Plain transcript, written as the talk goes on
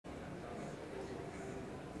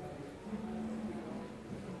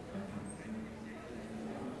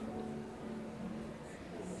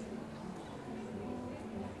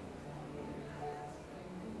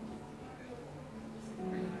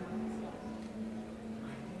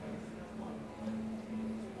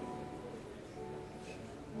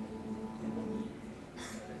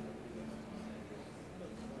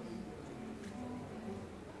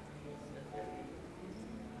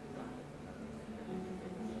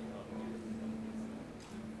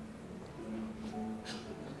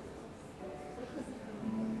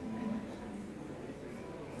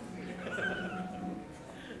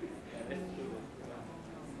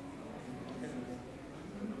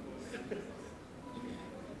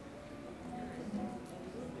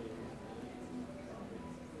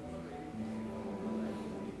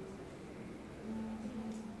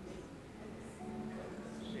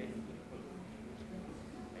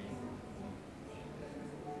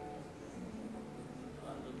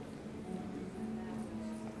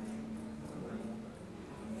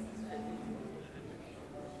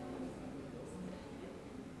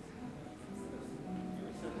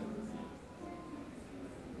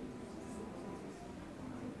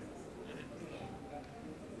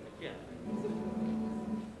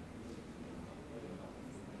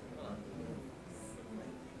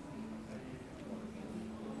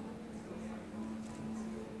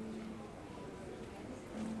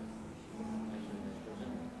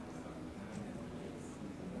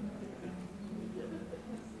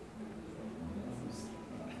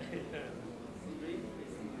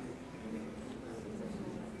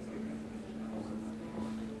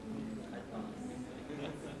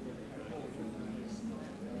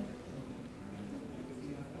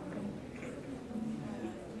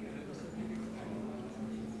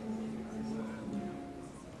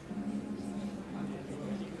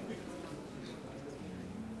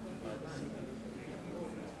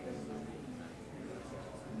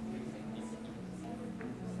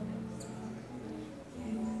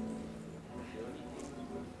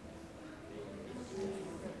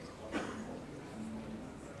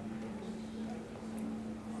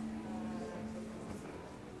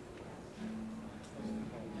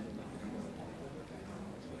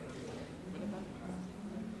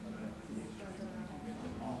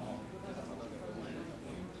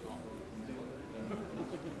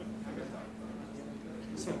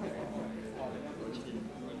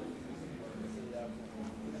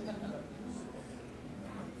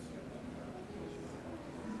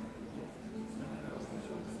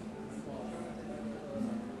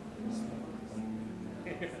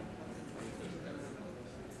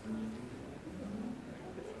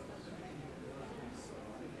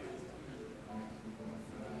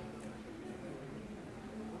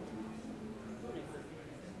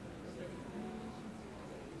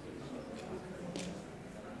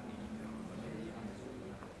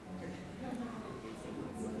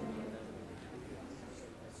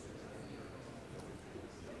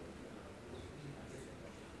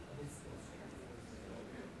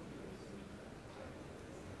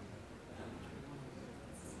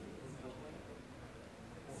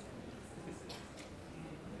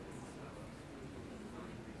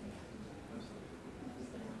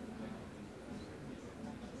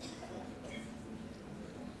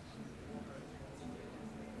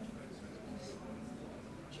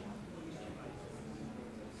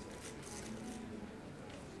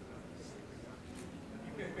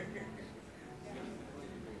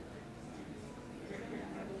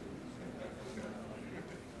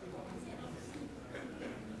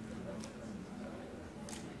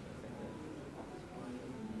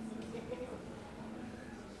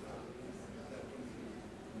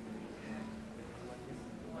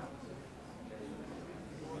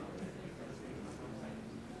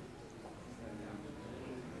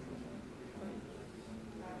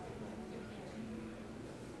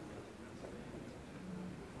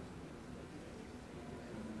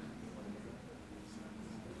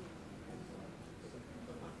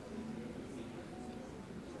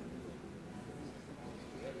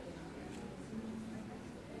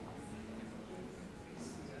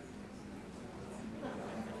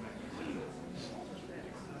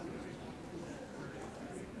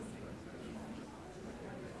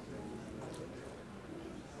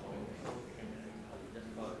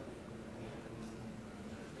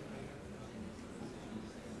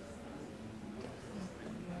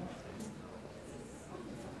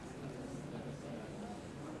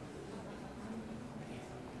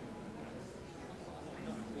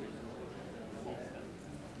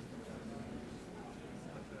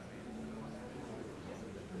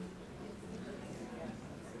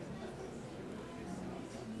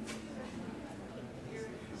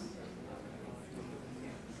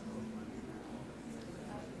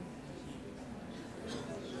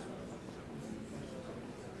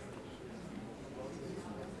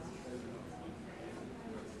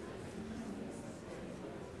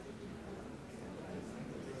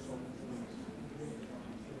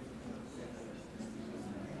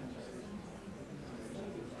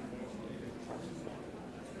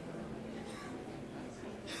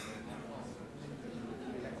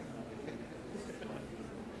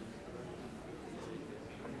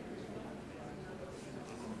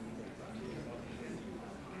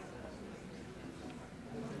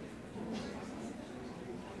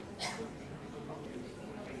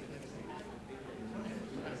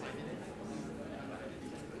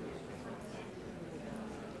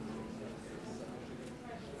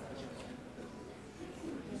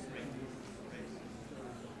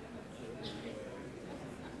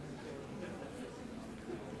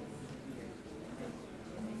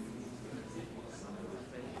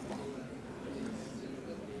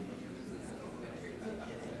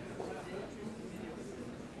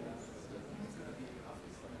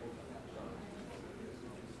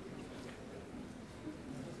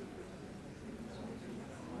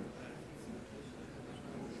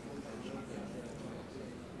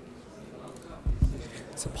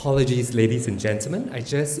So apologies, ladies and gentlemen. I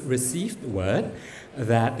just received word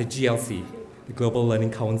that the GLC, the Global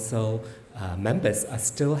Learning Council members, are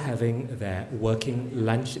still having their working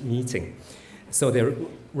lunch meeting. So they're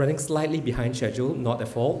running slightly behind schedule, not their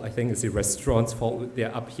fault. I think it's the restaurant's fault.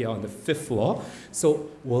 They're up here on the 5th floor.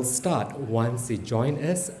 So we'll start once they join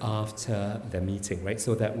us after the meeting, right?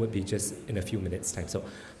 So that would be just in a few minutes' time. So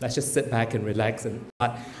let's just sit back and relax and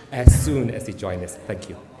start as soon as they join us. Thank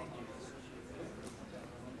you.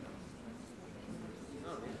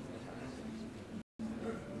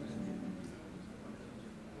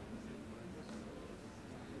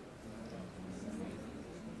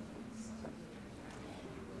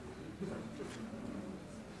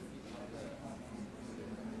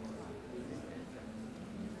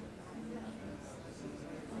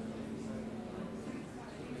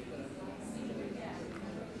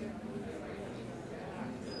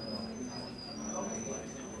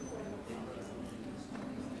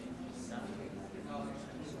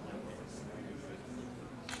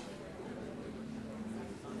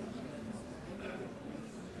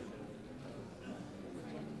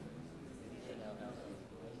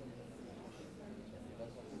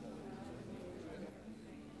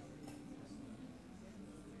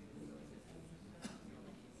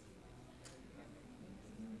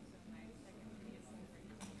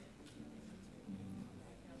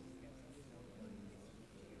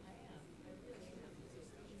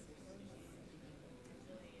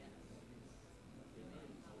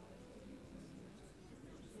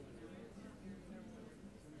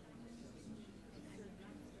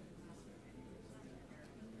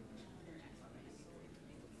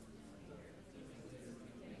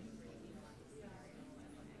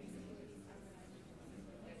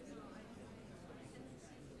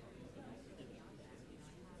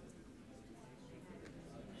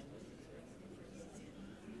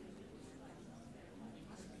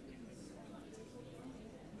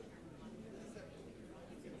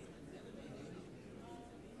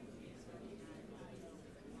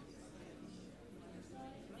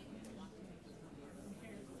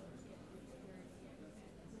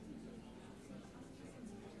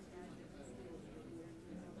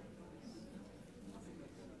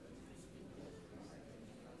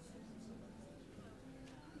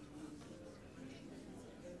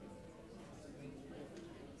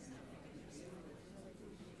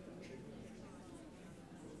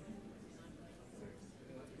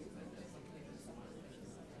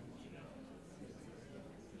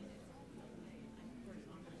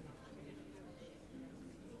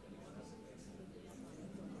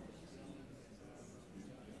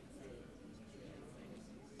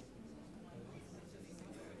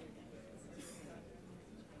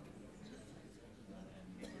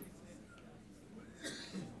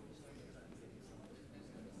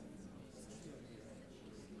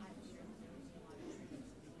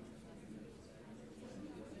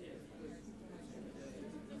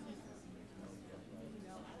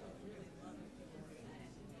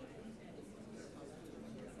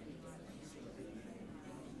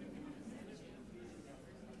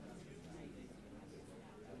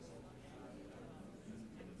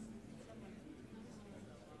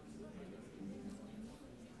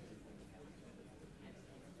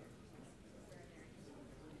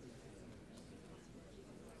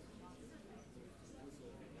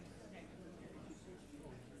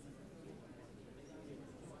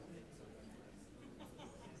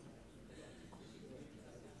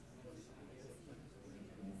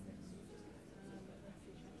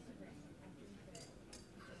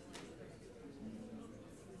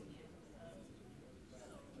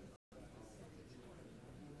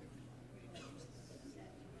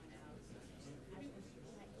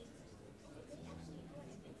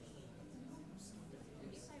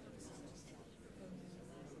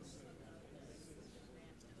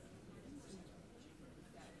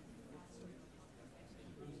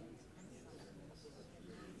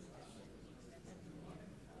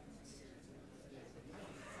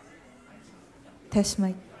 Test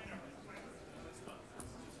mic.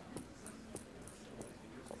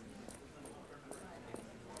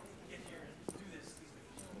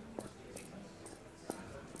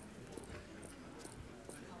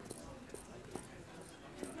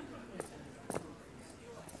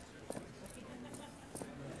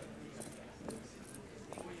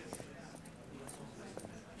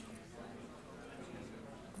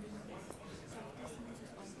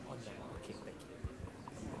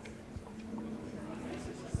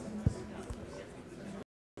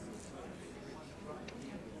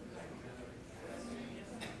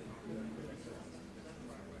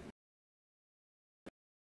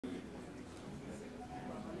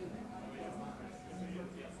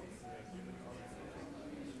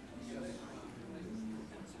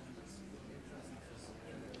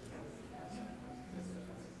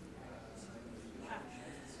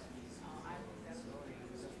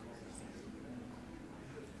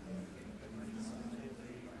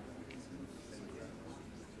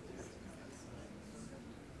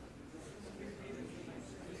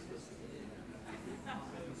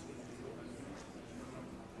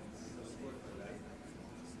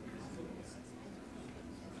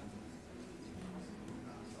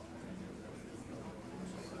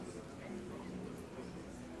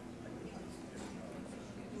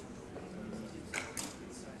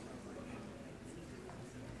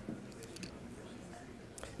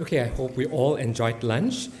 Okay, I hope we all enjoyed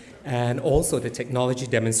lunch and also the technology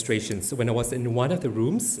demonstrations. When I was in one of the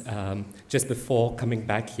rooms, just before coming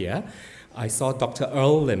back here, I saw Dr.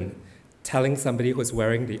 Earl Lim telling somebody who was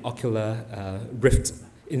wearing the ocular rift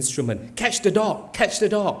instrument, catch the dog, catch the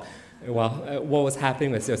dog. Well, what was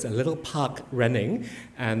happening was there was a little park running,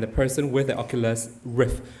 and the person with the Oculus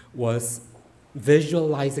Rift was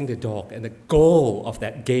visualizing the dog, and the goal of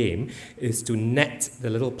that game is to net the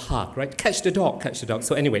little park, right? Catch the dog, catch the dog.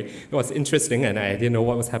 So anyway, it was interesting, and I didn't know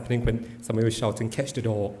what was happening when somebody was shouting, catch the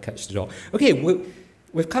dog, catch the dog. Okay,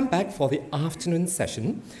 we've come back for the afternoon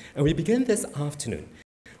session, and we begin this afternoon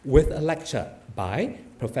with a lecture by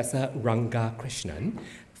Professor Ranga Krishnan.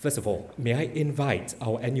 First of all, may I invite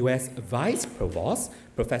our NUS Vice Provost,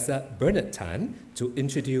 Professor Bernard Tan, to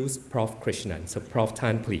introduce Prof. Krishnan. So Prof.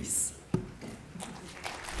 Tan, please.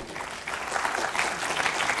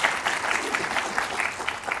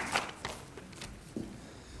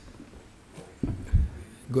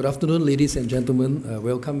 Good afternoon, ladies and gentlemen.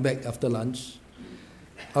 Welcome back after lunch.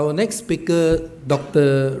 Our next speaker,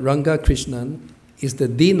 Dr. Ranga Krishnan, is the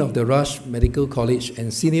Dean of the Rush Medical College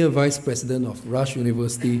and Senior Vice President of Rush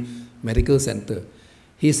University Medical Center.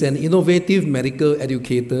 He is an innovative medical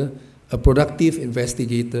educator, a productive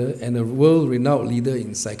investigator, and a world-renowned leader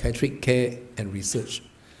in psychiatric care and research.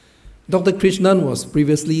 Dr. Krishnan was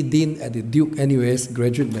previously Dean at the Duke NUS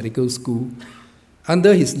Graduate Medical School.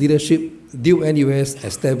 Under his leadership, Duke NUS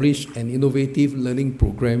established an innovative learning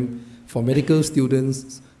program for medical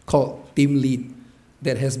students called Team Lead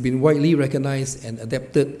that has been widely recognized and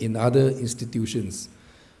adapted in other institutions.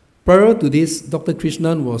 Prior to this, Dr.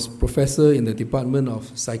 Krishnan was professor in the Department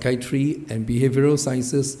of Psychiatry and Behavioral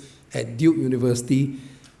Sciences at Duke University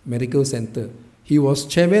Medical Center. He was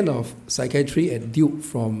chairman of psychiatry at Duke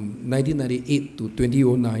from 1998 to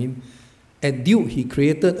 2009. At Duke, he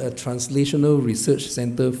created a translational research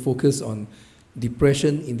center focused on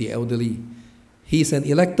depression in the elderly. He is an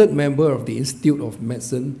elected member of the Institute of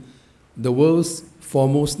Medicine, the world's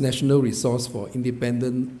foremost national resource for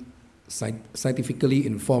independent, scientifically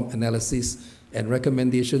informed analysis and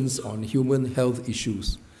recommendations on human health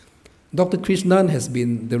issues. Dr. Krishnan has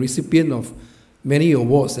been the recipient of many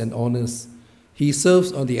awards and honors. He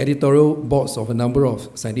serves on the editorial boards of a number of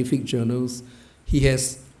scientific journals. He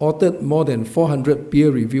has authored more than 400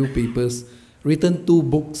 peer-reviewed papers, written 2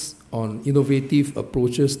 books on innovative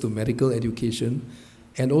approaches to medical education,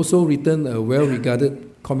 and also written a well-regarded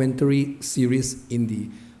commentary series in the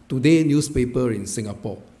Today newspaper in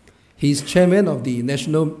Singapore. He is chairman of the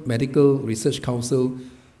National Medical Research Council,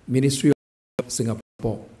 Ministry of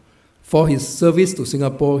Singapore. For his service to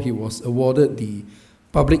Singapore, he was awarded the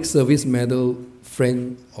Public Service Medal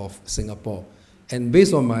Friend of Singapore. And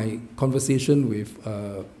based on my conversation with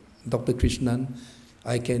Dr. Krishnan,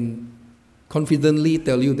 I can confidently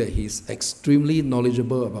tell you that he's extremely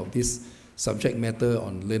knowledgeable about this subject matter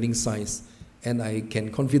on learning science. And I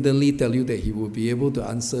can confidently tell you that he will be able to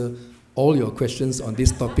answer all your questions on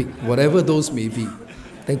this topic, whatever those may be.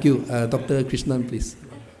 Thank you. Dr. Krishnan, please.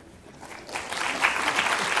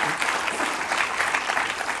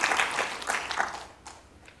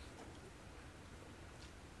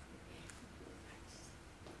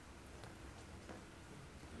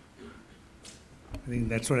 I think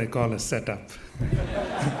that's what I call a setup.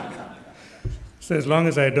 So as long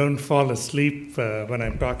as I don't fall asleep when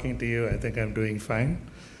I'm talking to you, I think I'm doing fine.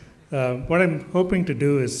 What I'm hoping to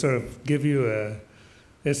do is sort of give you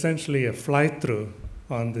essentially a fly-through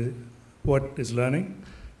on what is learning,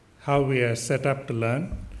 how we are set up to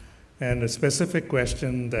learn, and a specific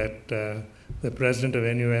question that the president of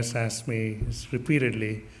NUS asked me is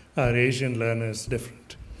repeatedly, are Asian learners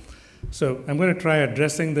different? So I'm going to try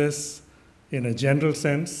addressing this in a general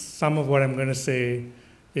sense. Some of what I'm going to say,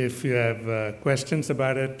 if you have questions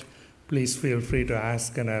about it, please feel free to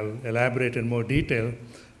ask and I'll elaborate in more detail.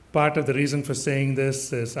 Part of the reason for saying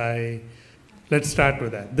this is let's start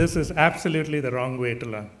with that. This is absolutely the wrong way to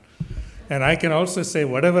learn. And I can also say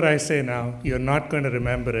whatever I say now, you're not going to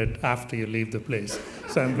remember it after you leave the place.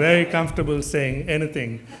 So I'm very comfortable saying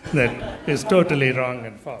anything that is totally wrong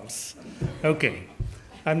and false. Okay.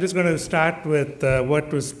 I'm just going to start with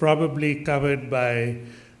what was probably covered by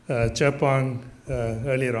Chapong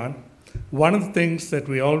earlier on. One of the things that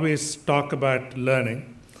we always talk about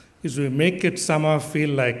learning is we make it somehow feel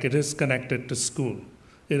like it is connected to school.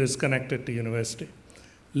 It is connected to university.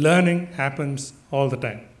 Learning happens all the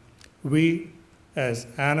time. We, as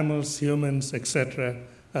animals, humans, etc.,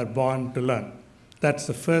 are born to learn. That's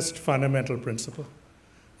the first fundamental principle.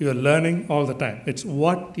 You are learning all the time. It's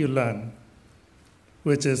what you learn,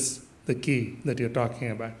 which is the key that you're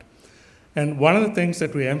talking about. And one of the things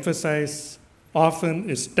that we emphasize often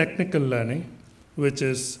is technical learning, which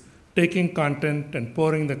is taking content and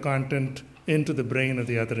pouring the content into the brain of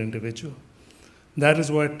the other individual. That is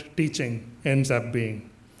what teaching ends up being.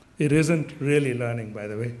 It isn't really learning, by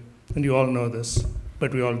the way. And you all know this,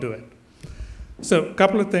 but we all do it. So a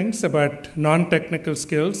couple of things about non-technical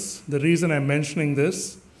skills. The reason I'm mentioning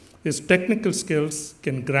this is technical skills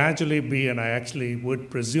can gradually be, and I actually would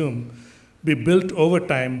presume, be built over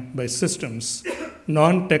time by systems.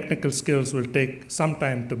 Non-technical skills will take some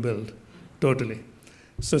time to build, totally.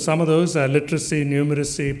 So some of those are literacy,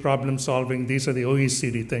 numeracy, problem solving. These are the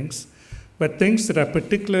OECD things. But things that are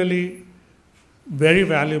particularly very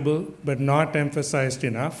valuable but not emphasized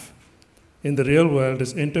enough in the real world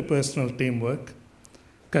is interpersonal teamwork,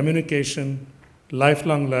 communication,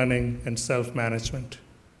 lifelong learning, and self-management.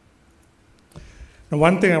 Now,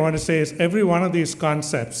 one thing I want to say is every one of these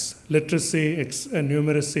concepts, literacy,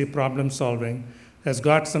 numeracy, problem solving, has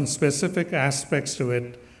got some specific aspects to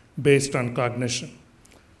it based on cognition.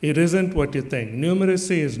 It isn't what you think.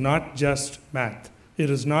 Numeracy is not just math.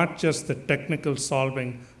 It is not just the technical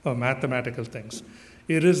solving of mathematical things.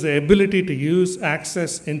 It is the ability to use,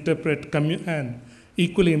 access, interpret, and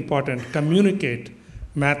equally important, communicate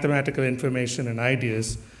mathematical information and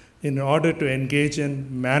ideas in order to engage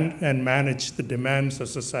in and manage the demands of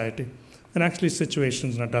society and actually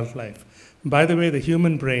situations in adult life. By the way, the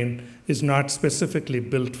human brain is not specifically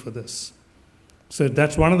built for this. So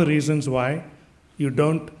that's one of the reasons why you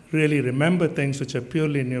don't really remember things which are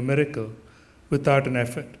purely numerical without an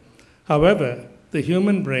effort. However, the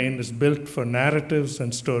human brain is built for narratives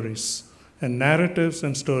and stories, and narratives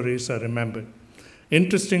and stories are remembered.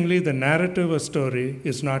 Interestingly, the narrative or story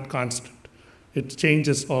is not constant. It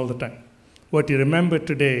changes all the time. What you remember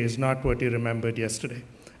today is not what you remembered yesterday,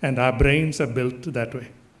 and our brains are built that way.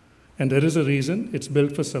 And there is a reason. It's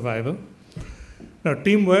built for survival. Now,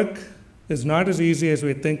 teamwork is not as easy as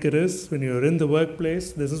we think it is. When you're in the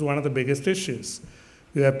workplace, this is one of the biggest issues.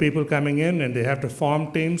 You have people coming in and they have to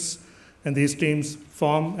form teams, and these teams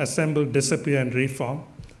form, assemble, disappear, and reform.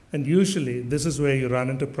 And usually, this is where you run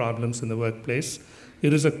into problems in the workplace.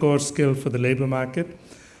 It is a core skill for the labor market.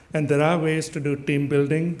 And there are ways to do team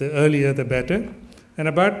building. The earlier, the better. And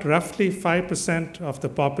about roughly 5% of the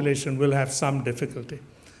population will have some difficulty,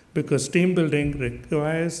 because team building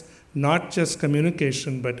requires not just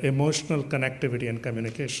communication, but emotional connectivity and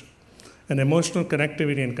communication. And emotional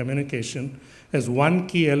connectivity and communication has one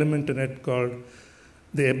key element in it called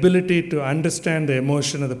the ability to understand the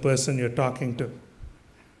emotion of the person you're talking to.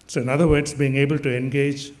 So in other words, being able to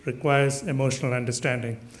engage requires emotional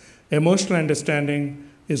understanding. Emotional understanding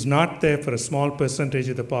is not there for a small percentage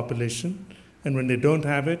of the population, and when they don't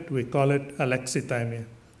have it, we call it alexithymia.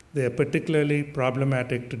 They are particularly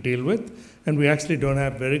problematic to deal with, and we actually don't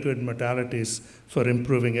have very good modalities for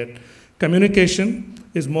improving it. Communication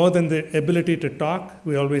is more than the ability to talk.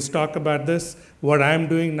 We always talk about this. What I'm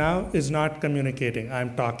doing now is not communicating.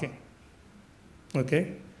 I'm talking.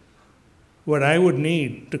 Okay? What I would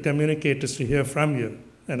need to communicate is to hear from you,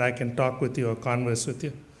 and I can talk with you or converse with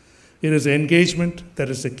you. It is engagement that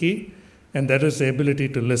is the key, and that is the ability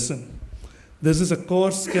to listen. This is a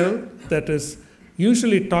core skill that is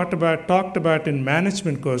usually talked about in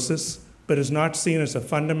management courses, but is not seen as a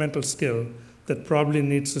fundamental skill that probably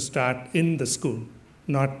needs to start in the school,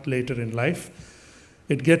 not later in life.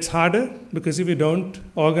 It gets harder because if you don't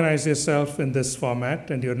organize yourself in this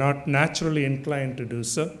format and you're not naturally inclined to do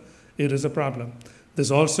so, it is a problem.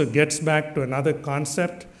 This also gets back to another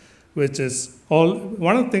concept, which is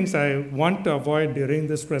one of the things I want to avoid during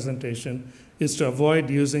this presentation is to avoid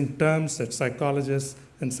using terms that psychologists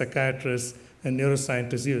and psychiatrists and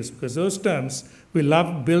neuroscientists use, because those terms, we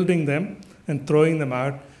love building them and throwing them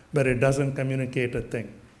out, but it doesn't communicate a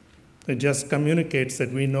thing. It just communicates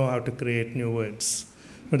that we know how to create new words.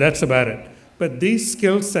 But that's about it. But these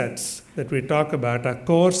skill sets that we talk about are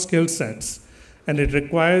core skill sets, and it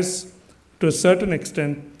requires, to a certain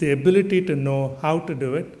extent, the ability to know how to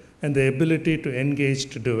do it and the ability to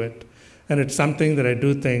engage to do it. And it's something that I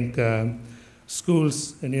do think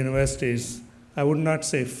schools and universities, I would not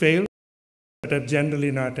say fail, but have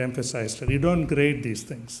generally not emphasized it. You don't grade these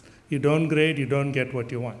things. You don't grade, you don't get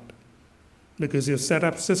what you want, because you've set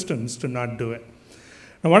up systems to not do it.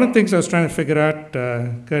 Now, one of the things I was trying to figure out,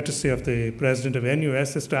 courtesy of the president of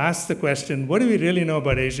NUS, is to ask the question, what do we really know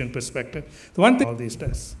about Asian perspective? The one thing, all these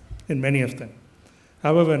tests, in many of them.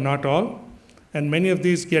 However, not all, and many of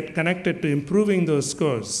these get connected to improving those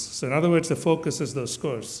scores. So in other words, the focus is those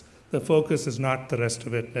scores. The focus is not the rest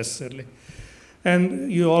of it necessarily.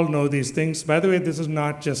 And you all know these things. By the way, this is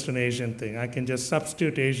not just an Asian thing. I can just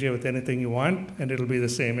substitute Asia with anything you want, and it'll be the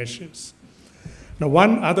same issues. Now,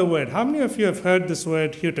 one other word. How many of you have heard this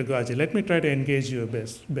word, heutagogy? Let me try to engage you a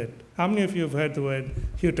bit. How many of you have heard the word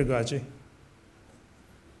heutagogy?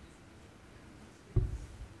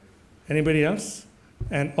 Anybody else?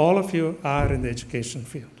 And all of you are in the education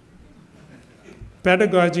field.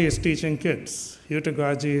 Pedagogy is teaching kids.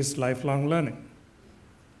 Heutagogy is lifelong learning.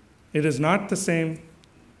 It is not the same,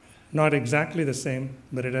 not exactly the same,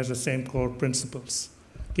 but it has the same core principles.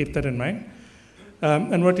 Keep that in mind.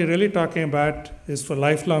 And what you're really talking about is for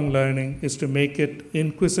lifelong learning is to make it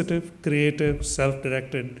inquisitive, creative,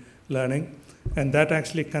 self-directed learning. And that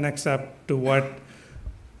actually connects up to what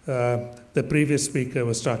the previous speaker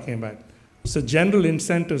was talking about. So general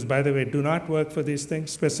incentives, by the way, do not work for these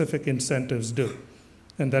things. Specific incentives do.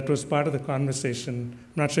 And that was part of the conversation.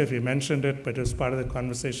 I'm not sure if you mentioned it, but it was part of the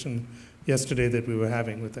conversation yesterday that we were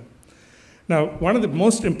having with him. Now, one of the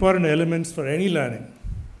most important elements for any learning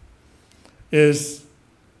is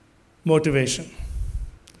motivation.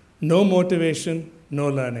 No motivation, no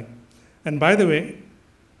learning. And by the way,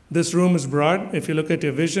 this room is broad. If you look at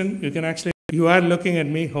your vision, you are looking at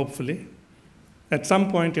me, hopefully. At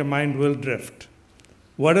some point, your mind will drift.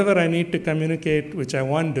 Whatever I need to communicate, which I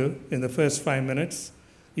want to in the first 5 minutes,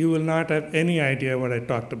 you will not have any idea what I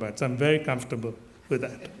talked about. So I'm very comfortable with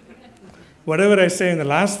that. Whatever I say in the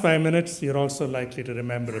last 5 minutes, you're also likely to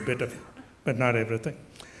remember a bit of it, but not everything.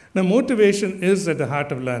 Now, motivation is at the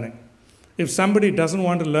heart of learning. If somebody doesn't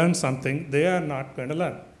want to learn something, they are not going to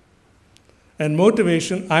learn. And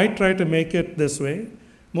motivation, I try to make it this way.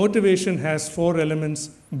 Motivation has 4 elements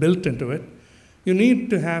built into it. You need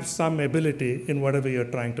to have some ability in whatever you're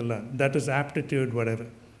trying to learn. That is aptitude, whatever.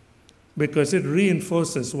 Because it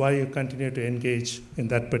reinforces why you continue to engage in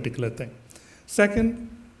that particular thing. Second,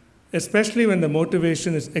 especially when the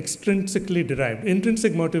motivation is extrinsically derived.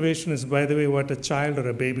 Intrinsic motivation is, by the way, what a child or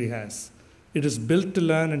a baby has. It is built to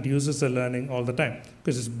learn and uses the learning all the time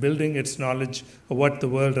because it's building its knowledge of what the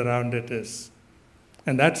world around it is.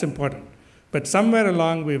 And that's important. But somewhere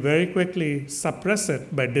along, we very quickly suppress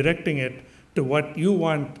it by directing it to what you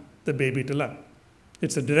want the baby to learn.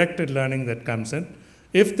 It's a directed learning that comes in.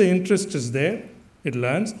 If the interest is there, it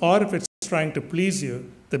learns, or if it's trying to please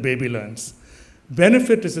you, the baby learns.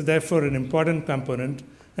 Benefit is therefore an important component,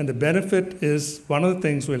 and the benefit is one of the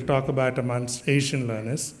things we'll talk about amongst Asian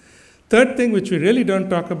learners. Third thing, which we really don't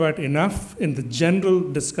talk about enough in the general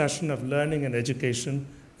discussion of learning and education,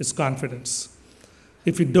 is confidence.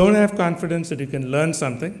 If you don't have confidence that you can learn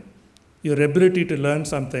something, your ability to learn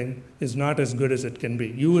something is not as good as it can be.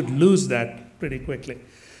 You would lose that pretty quickly.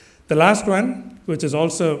 The last one, which is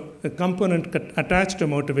also a component attached to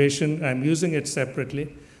motivation, I'm using it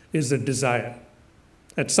separately, is the desire.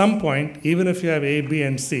 At some point, even if you have A, B,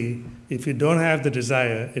 and C, if you don't have the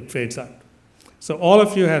desire, it fades out. So all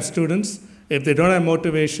of you have students, if they don't have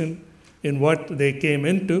motivation in what they came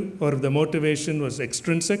into, or if the motivation was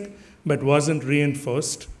extrinsic but wasn't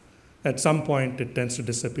reinforced, at some point it tends to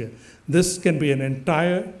disappear. This can be an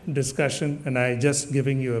entire discussion, and I'm just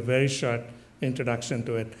giving you a very short introduction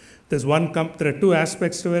to it. There are 2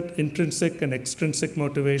 aspects to it, intrinsic and extrinsic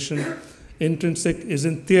motivation. Intrinsic is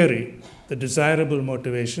in theory the desirable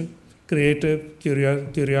motivation, creative,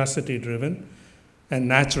 curiosity-driven, and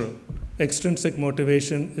natural. Extrinsic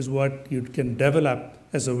motivation is what you can develop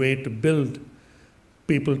as a way to build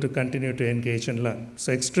people to continue to engage and learn.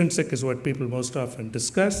 So extrinsic is what people most often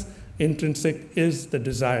discuss. Intrinsic is the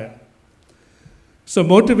desire. So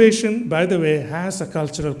motivation, by the way, has a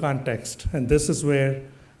cultural context, and this is where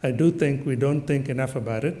I do think we don't think enough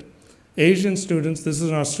about it. Asian students, this is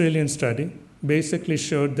an Australian study, basically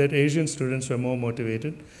showed that Asian students were more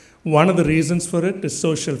motivated. One of the reasons for it is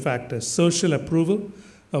social factors. Social approval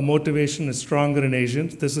or motivation is stronger in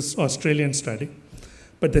Asians. This is Australian study.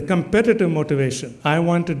 But the competitive motivation, I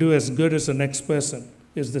want to do as good as the next person,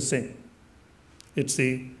 is the same. It's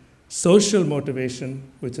the social motivation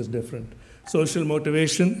which is different. Social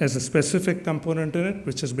motivation has a specific component in it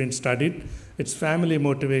which has been studied. It's family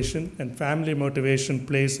motivation, and family motivation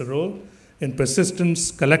plays a role in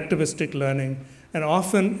persistence, collectivistic learning, and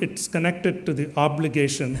often it's connected to the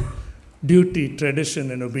obligation, duty,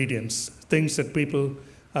 tradition, and obedience, things that people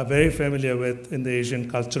are very familiar with in the Asian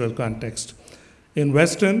cultural context. In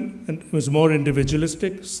Western, it was more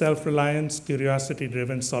individualistic, self-reliance,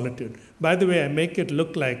 curiosity-driven solitude. By the way, I make it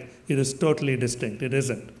look like it is totally distinct. It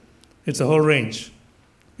isn't. It's a whole range.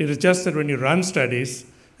 It is just that when you run studies,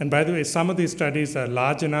 and by the way, some of these studies are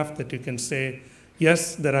large enough that you can say,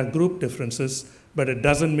 yes, there are group differences, but it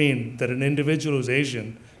doesn't mean that an individual who's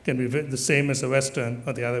Asian can be the same as a Western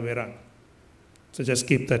or the other way around. So just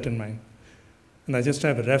keep that in mind. And I just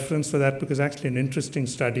have a reference for that because actually an interesting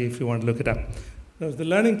study if you want to look it up. Now, the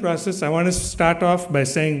learning process, I want to start off by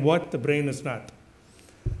saying what the brain is not.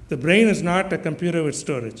 The brain is not a computer with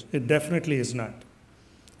storage. It definitely is not.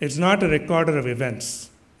 It's not a recorder of events.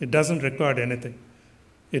 It doesn't record anything.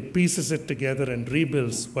 It pieces it together and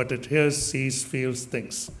rebuilds what it hears, sees, feels,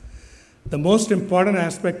 thinks. The most important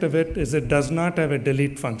aspect of it is it does not have a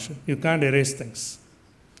delete function. You can't erase things.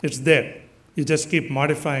 It's there. You just keep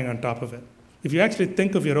modifying on top of it. If you actually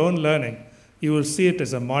think of your own learning, you will see it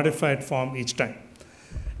as a modified form each time.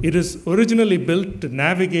 It is originally built to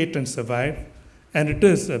navigate and survive, and it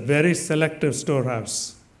is a very selective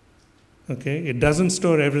storehouse. Okay? It doesn't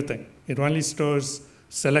store everything. It only stores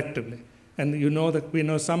selectively. And you know that we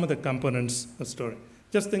know some of the components of storing.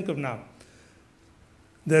 Just think of now.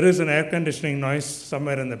 There is an air conditioning noise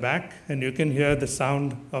somewhere in the back, and you can hear the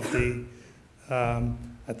sound of the,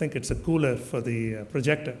 I think it's a cooler for the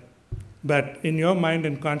projector. But in your mind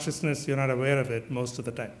and consciousness, you're not aware of it most of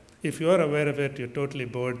the time. If you're aware of it, you're totally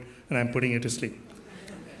bored, and I'm putting you to sleep.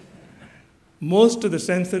 Most of the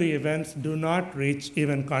sensory events do not reach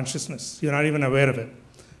even consciousness. You're not even aware of it.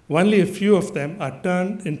 Only a few of them are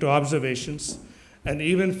turned into observations, and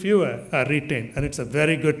even fewer are retained, and it's a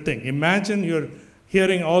very good thing. Imagine you're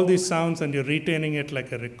hearing all these sounds and you're retaining it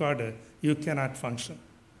like a recorder. You cannot function.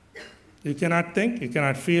 You cannot think, you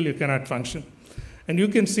cannot feel, you cannot function. And you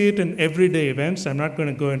can see it in everyday events. I'm not going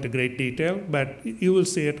to go into great detail, but you will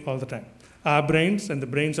see it all the time. Our brains and the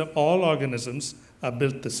brains of all organisms are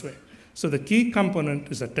built this way. So the key component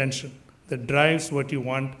is attention that drives what you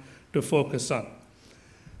want to focus on.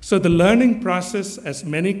 So the learning process has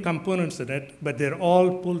many components in it, but they're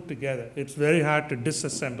all pulled together. It's very hard to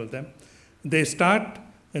disassemble them. They start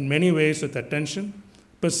in many ways with attention.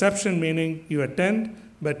 Perception meaning you attend,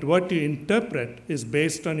 but what you interpret is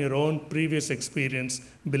based on your own previous experience,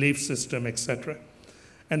 belief system, etc.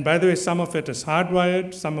 And by the way, some of it is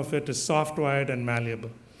hardwired, some of it is soft-wired and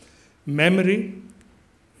malleable. Memory,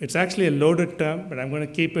 it's actually a loaded term, but I'm going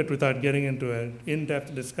to keep it without getting into an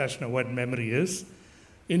in-depth discussion of what memory is.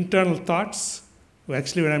 Internal thoughts,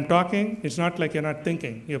 actually when I'm talking, it's not like you're not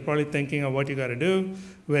thinking. You're probably thinking of what you got to do,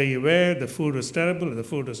 where you were, the food was terrible, or the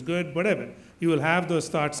food was good, whatever. You will have those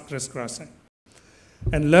thoughts crisscrossing.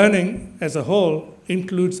 And learning as a whole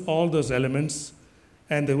includes all those elements.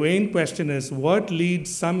 And the main question is, what leads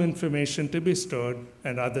some information to be stored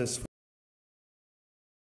and others?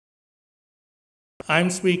 I'm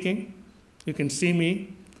speaking. You can see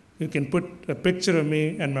me. You can put a picture of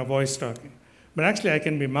me and my voice talking. But actually, I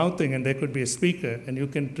can be mouthing, and there could be a speaker, and you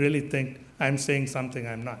can really think I'm saying something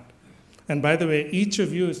I'm not. And by the way, each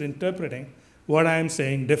of you is interpreting what I'm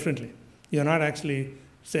saying differently. You're not actually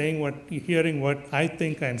saying what, hearing what I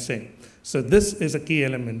think I'm saying. So this is a key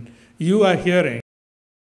element. You are hearing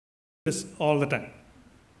this all the time.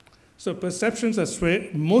 So perceptions are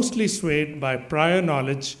mostly swayed by prior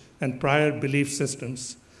knowledge and prior belief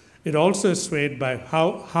systems. It also is swayed by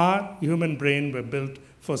how human brain were built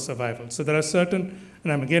for survival. So there are certain,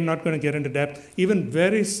 and I'm again not going to get into depth, even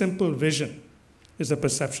very simple vision is a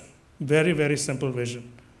perception. Very, very simple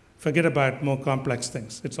vision. Forget about more complex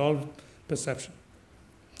things. It's all perception.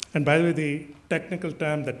 And by the way, the technical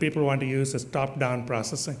term that people want to use is top-down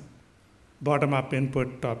processing. Bottom-up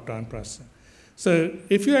input, top-down processing. So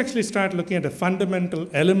if you actually start looking at the fundamental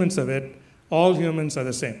elements of it, all humans are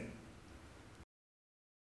the same.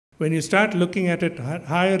 when you start looking at it at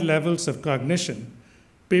higher levels of cognition,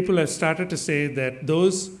 people have started to say that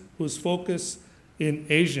those whose focus in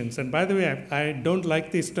Asians, and by the way, I don't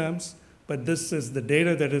like these terms, but this is the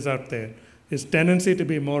data that is out there, is tendency to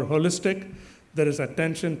be more holistic. There is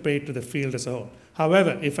attention paid to the field as a whole.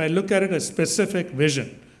 However, if I look at it as specific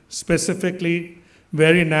vision, specifically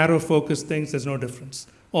very narrow focused things, there's no difference.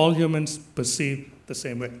 All humans perceive the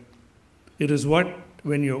same way. It is what,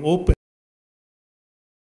 when you're open,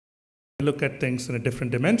 you look at things in a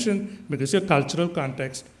different dimension because your cultural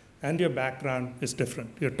context and your background is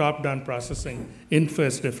different. Your top-down processing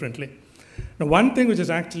infers differently. Now, one thing which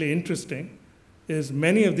is actually interesting is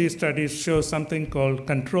many of these studies show something called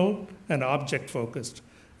control and object-focused,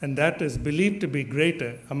 and that is believed to be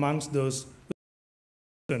greater amongst those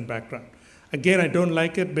in background. Again, I don't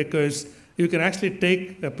like it because you can actually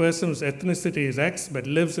take a person whose ethnicity is X but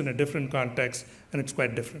lives in a different context, and it's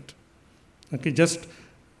quite different. Okay,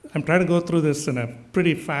 I'm trying to go through this in a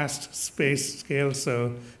pretty fast space scale,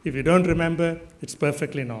 so if you don't remember, it's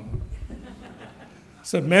perfectly normal.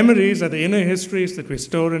 So memories are the inner histories that we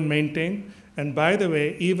store and maintain. And by the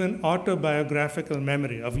way, even autobiographical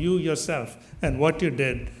memory of you yourself and what you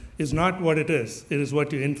did is not what it is. It is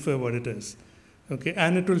what you infer what it is. Okay?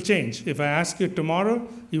 And it will change. If I ask you tomorrow,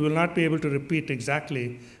 you will not be able to repeat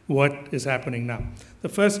exactly what is happening now. The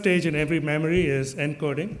first stage in every memory is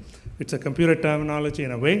encoding. It's a computer terminology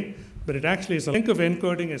in a way, but it actually is. Think of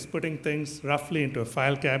encoding as putting things roughly into a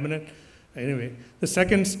file cabinet. Anyway, the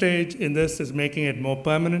second stage in this is making it more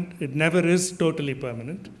permanent. It never is totally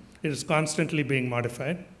permanent. It is constantly being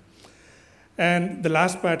modified. And the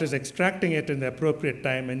last part is extracting it in the appropriate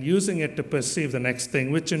time and using it to perceive the next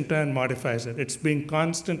thing, which in turn modifies it. It's being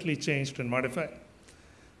constantly changed and modified.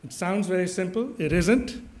 It sounds very simple. It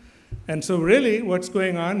isn't. And so really what's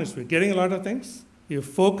going on is we're getting a lot of things. You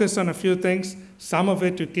focus on a few things. Some of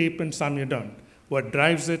it you keep and some you don't. What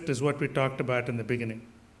drives it is what we talked about in the beginning.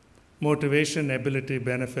 Motivation, ability,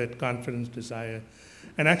 benefit, confidence, desire.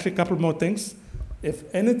 And actually a couple more things. If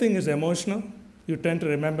anything is emotional, you tend to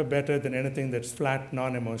remember better than anything that's flat,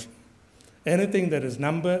 non-emotional. Anything that is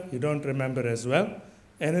number, you don't remember as well.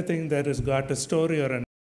 Anything that has got a story or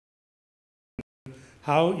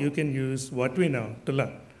how you can use what we know to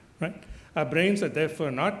learn, right? Our brains are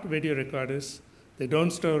therefore not video recorders. They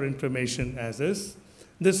don't store information as is.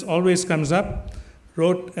 This always comes up,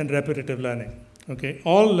 rote and repetitive learning. Okay,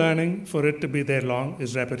 all learning for it to be there long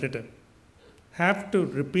is repetitive. Have to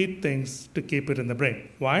repeat things to keep it in the brain.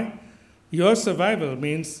 Why? Your survival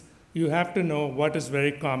means you have to know what is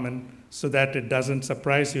very common so that it doesn't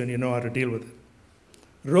surprise you and you know how to deal with it.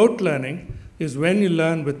 Rote learning is when you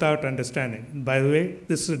learn without understanding. And by the way,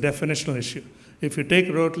 this is a definitional issue. If you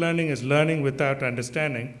take rote learning as learning without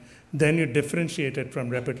understanding, then you differentiate it from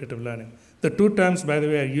repetitive learning. The two terms, by the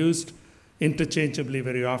way, are used interchangeably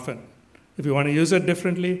very often. If you want to use it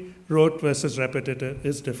differently, rote versus repetitive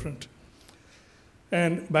is different.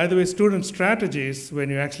 And by the way, student strategies, when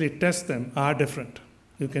you actually test them, are different.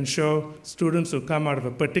 You can show students who come out of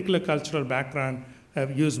a particular cultural background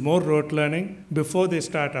have used more rote learning before they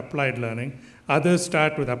start applied learning. Others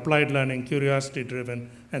start with applied learning, curiosity-driven,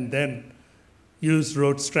 and then use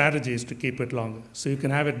rote strategies to keep it longer. So you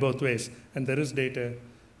can have it both ways. And there is data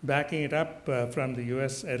backing it up from the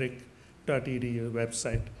useric.edu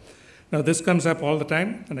website. Now, this comes up all the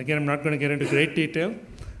time. And again, I'm not going to get into great detail.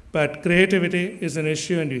 But creativity is an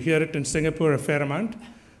issue, and you hear it in Singapore a fair amount.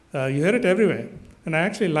 You hear it everywhere. And I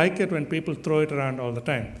actually like it when people throw it around all the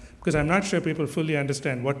time, because I'm not sure people fully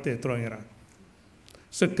understand what they're throwing around.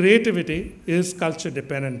 So creativity is culture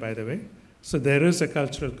dependent, by the way. So there is a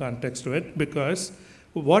cultural context to it, because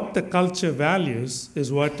what the culture values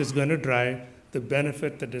is what is going to drive the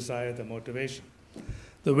benefit, the desire, the motivation.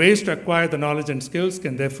 The ways to acquire the knowledge and skills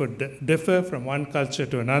can therefore differ from one culture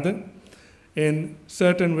to another. In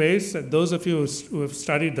certain ways, those of you who have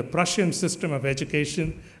studied the Prussian system of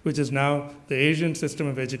education, which is now the Asian system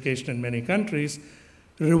of education in many countries,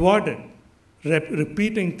 rewarded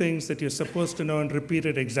repeating things that you're supposed to know and repeat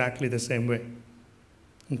it exactly the same way.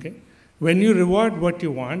 Okay? When you reward what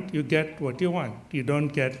you want, you get what you want. You don't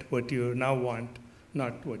get what you now want,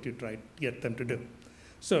 not what you try to get them to do.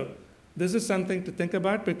 So this is something to think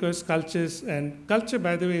about, because culture,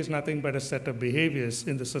 by the way, is nothing but a set of behaviors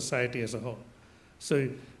in the society as a whole. So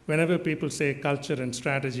whenever people say culture and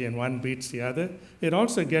strategy and one beats the other, it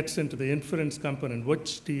also gets into the inference component.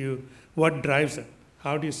 What drives it?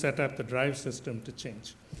 How do you set up the drive system to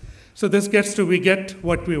change? So this gets to, we get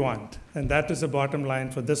what we want. And that is the bottom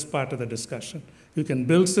line for this part of the discussion. You can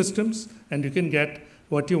build systems, and you can get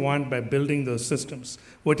what you want by building those systems.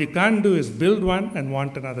 What you can't do is build one and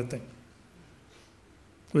want another thing.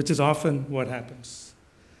 which is often what happens.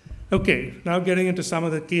 Okay, now getting into some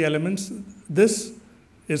of the key elements. This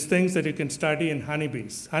is things that you can study in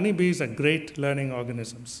honeybees. Honeybees are great learning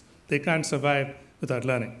organisms. They can't survive without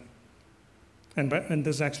learning. And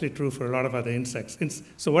this is actually true for a lot of other insects.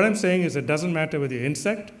 So what I'm saying is it doesn't matter whether you're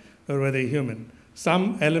insect or whether you're human.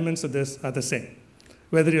 Some elements of this are the same.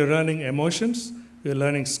 Whether you're learning emotions, you're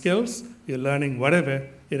learning skills, you're learning whatever,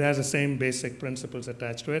 it has the same basic principles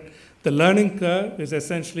attached to it. The learning curve is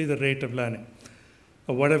essentially the rate of learning,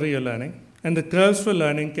 or whatever you're learning. And the curves for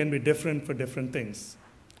learning can be different for different things.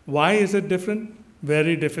 Why is it different?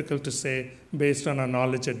 Very difficult to say based on our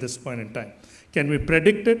knowledge at this point in time. Can we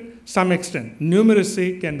predict it? Some extent.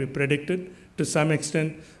 Numeracy can be predicted to some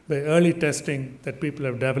extent by early testing that people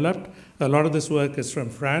have developed. A lot of this work is from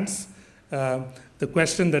France. The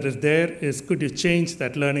question that is there is, could you change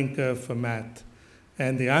that learning curve for math?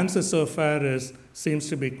 And the answer so far seems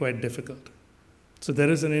to be quite difficult. So there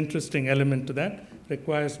is an interesting element to that,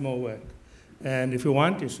 requires more work. And if you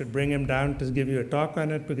want, you should bring him down to give you a talk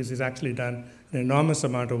on it, because he's actually done an enormous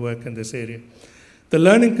amount of work in this area. The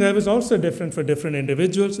learning curve is also different for different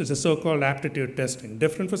individuals. It's a so-called aptitude testing,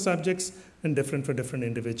 different for subjects and different for different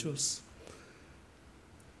individuals.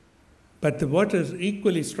 But what is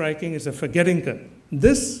equally striking is the forgetting curve.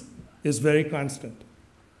 This is very constant.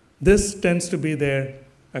 This tends to be there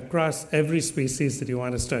across every species that you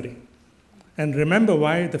want to study. And remember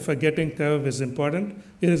why the forgetting curve is important.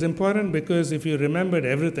 It is important because if you remembered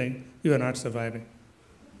everything, you are not surviving.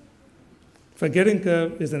 Forgetting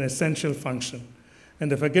curve is an essential function.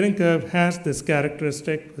 And the forgetting curve has this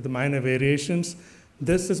characteristic with minor variations.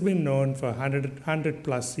 This has been known for 100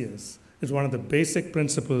 plus years. It's one of the basic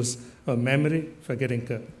principles of memory, forgetting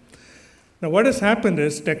curve. Now what has happened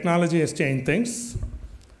is technology has changed things.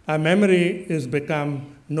 Our memory has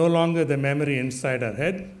become no longer the memory inside our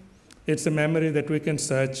head. It's a memory that we can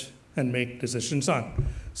search and make decisions on.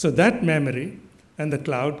 So that memory and the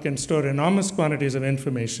cloud can store enormous quantities of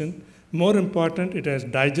information. More important, it has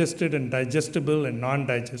digested and digestible and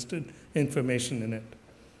non-digested information in it.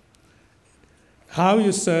 How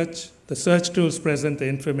you search, the search tools present the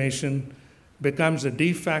information, becomes a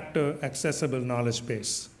de facto accessible knowledge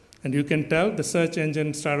base. And you can tell the search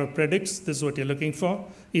engine sort of predicts this is what you're looking for.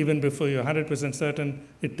 Even before you're 100% certain,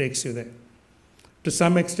 it takes you there. To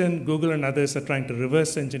some extent, Google and others are trying to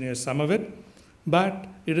reverse engineer some of it. But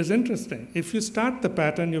it is interesting. If you start the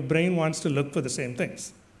pattern, your brain wants to look for the same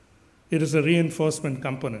things. It is a reinforcement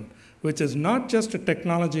component, which is not just a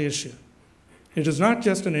technology issue. It is not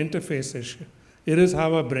just an interface issue. It is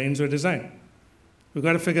how our brains were designed. We've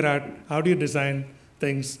got to figure out how do you design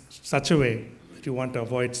things such a way that you want to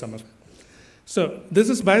avoid some of it. So this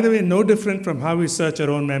is, by the way, no different from how we search our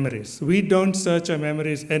own memories. We don't search our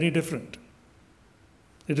memories any different.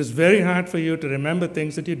 It is very hard for you to remember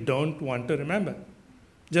things that you don't want to remember.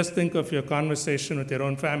 Just think of your conversation with your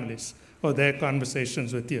own families or their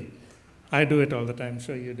conversations with you. I do it all the time, I'm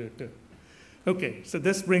sure you do too. Okay, so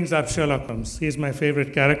this brings up Sherlock Holmes. He's my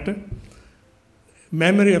favorite character.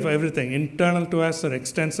 Memory of everything, internal to us or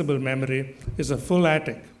extensible memory, is a full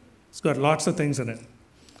attic. It's got lots of things in it.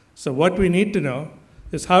 So what we need to know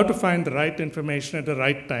is how to find the right information at the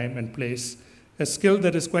right time and place, a skill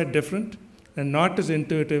that is quite different and not as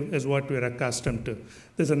intuitive as what we're accustomed to.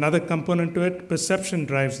 There's another component to it. Perception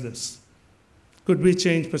drives this. Could we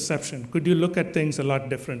change perception? Could you look at things a lot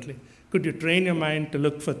differently? Could you train your mind to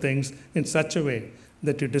look for things in such a way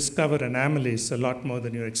that you discover anomalies a lot more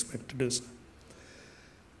than you expect to do so?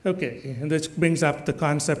 Okay, and this brings up the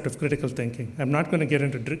concept of critical thinking. I'm not going to get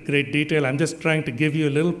into great detail. I'm just trying to give you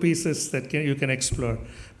little pieces that you can explore.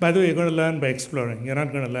 By the way, you're going to learn by exploring. You're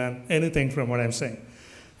not going to learn anything from what I'm saying.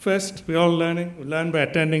 First, we're all learning. We learn by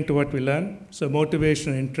attending to what we learn. So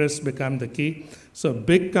motivation and interest become the key. So a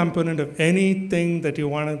big component of anything that you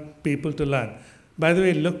want people to learn. By the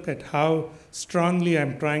way, look at how strongly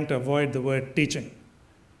I'm trying to avoid the word teaching.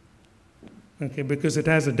 Okay, because it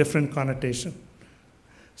has a different connotation.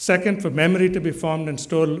 Second, for memory to be formed and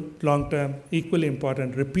stored long-term, equally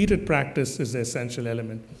important, repeated practice is the essential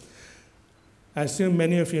element. I assume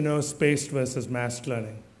many of you know spaced versus massed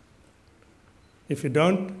learning. If you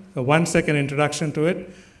don't, a 1-second introduction to it.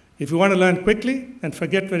 If you want to learn quickly and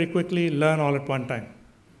forget very quickly, learn all at one time,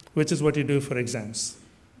 which is what you do for exams.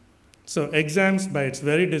 So exams, by its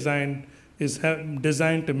very design, is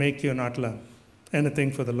designed to make you not learn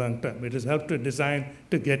anything for the long term. It is helped to design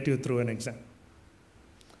to get you through an exam.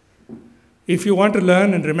 If you want to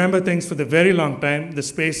learn and remember things for the very long time, the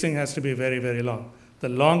spacing has to be very, very long. The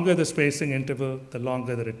longer the spacing interval, the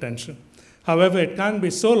longer the retention. However, it can't be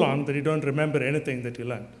so long that you don't remember anything that you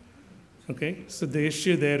learned. Okay? So the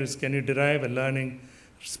issue there is, can you derive a learning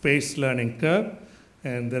space learning curve.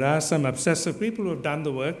 And there are some obsessive people who have done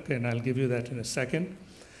the work, and I'll give you that in a second.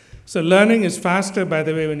 So learning is faster, by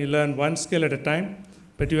the way, when you learn one skill at a time,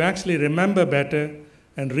 but you actually remember better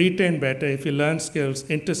and retain better if you learn skills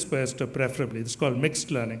interspersed or preferably. It's called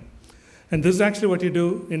mixed learning. And this is actually what you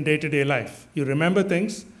do in day-to-day life. You remember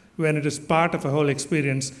things when it is part of a whole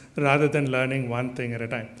experience rather than learning one thing at a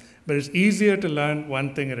time. But it's easier to learn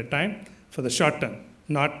one thing at a time for the short term,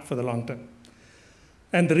 not for the long term.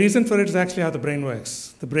 And the reason for it is actually how the brain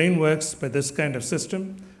works. The brain works by this kind of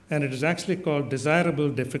system, and it is actually called desirable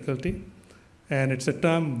difficulty. And it's a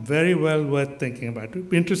term very well worth thinking about.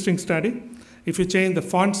 Interesting study. If you change the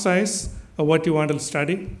font size of what you want to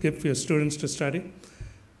study, give your students to study,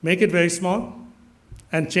 make it very small,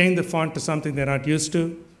 and change the font to something they're not used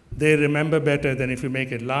to, they remember better than if you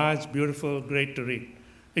make it large, beautiful, great to read.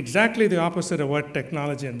 Exactly the opposite of what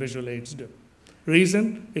technology and visual aids do.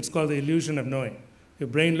 Reason, it's called the illusion of knowing. Your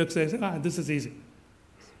brain looks at it, this is easy.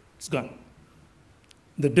 It's gone.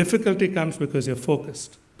 The difficulty comes because you're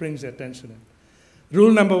focused, brings your attention in.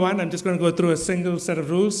 Rule number one, I'm just going to go through a single set of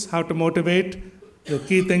rules, how to motivate. The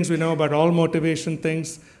key things we know about all motivation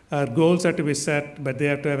things are goals are to be set, but they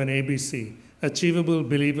have to have an ABC. Achievable,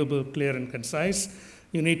 believable, clear, and concise.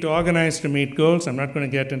 You need to organize to meet goals. I'm not going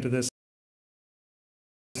to get into this.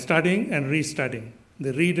 Studying and restudying.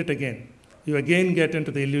 They read it again. You again get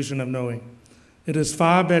into the illusion of knowing. It is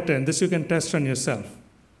far better, and this you can test on yourself.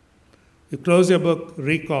 You close your book,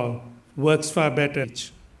 recall, works far better.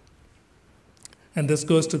 And this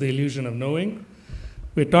goes to the illusion of knowing.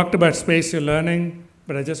 We talked about spatial learning,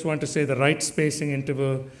 but I just want to say the right spacing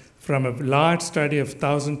interval from a large study of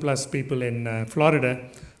 1,000+ people in Florida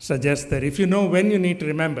suggests that if you know when you need to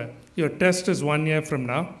remember, your test is 1 year from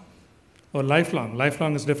now, or lifelong.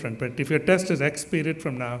 Lifelong is different, but if your test is X period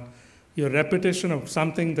from now, your repetition of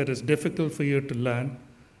something that is difficult for you to learn,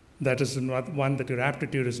 that is one that your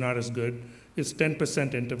aptitude is not as good, is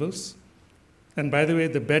 10% intervals. And by the way,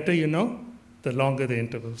 the better you know, the longer the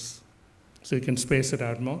intervals. So you can space it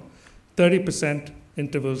out more. 30%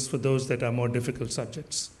 intervals for those that are more difficult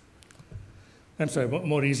subjects. I'm sorry,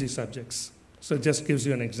 more easy subjects. So it just gives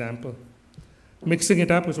you an example. Mixing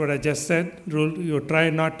it up is what I just said. You try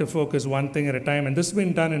not to focus one thing at a time. And this has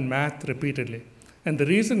been done in math repeatedly. And the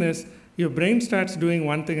reason is your brain starts doing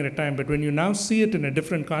one thing at a time, but when you now see it in a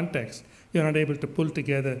different context, you're not able to pull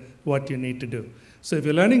together what you need to do. So if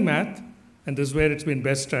you're learning math, and this is where it's been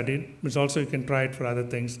best studied, but also you can try it for other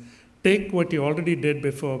things, take what you already did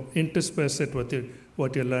before, intersperse it with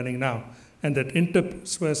what you're learning now. And that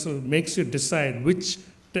interspersal makes you decide which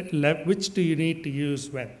do you need to use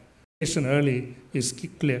when. Early is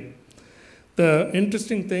clear. The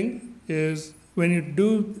interesting thing is when you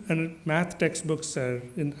do, and math textbooks are,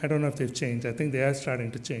 I don't know if they've changed, I think they are starting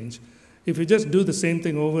to change. If you just do the same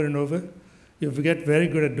thing over and over, you get very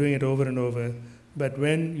good at doing it over and over, but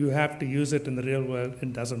when you have to use it in the real world,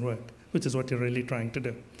 it doesn't work, which is what you're really trying to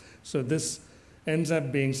do. So this ends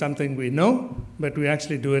up being something we know, but we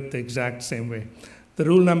actually do it the exact same way. The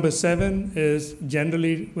rule number 7 is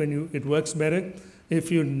generally it works better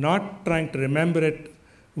if you're not trying to remember it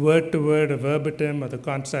word to word or verbatim or the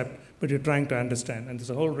concept, but you're trying to understand. And there's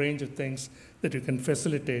a whole range of things that you can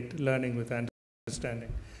facilitate learning with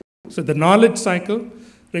understanding. So the knowledge cycle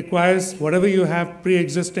requires whatever you have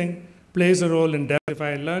pre-existing plays a role in depth. If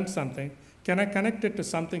I learn something, can I connect it to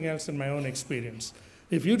something else in my own experience?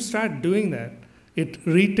 If you start doing that, it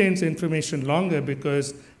retains information longer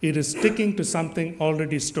because it is sticking to something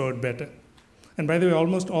already stored better. And by the way,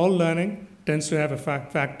 almost all learning tends to have a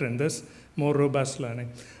factor in this, more robust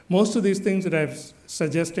learning. Most of these things that I'm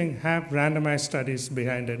suggesting have randomized studies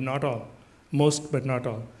behind it, not all. Most, but not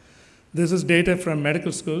all. This is data from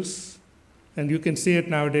medical schools, and you can see it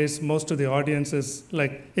nowadays. Most of the audience is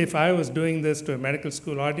like, if I was doing this to a medical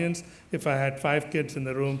school audience, if I had 5 kids in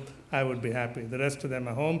the room, I would be happy. The rest of them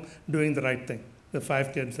are home doing the right thing. The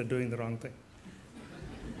 5 kids are doing the wrong thing.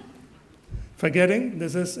 Forgetting,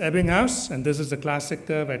 this is Ebbinghaus, and this is the classic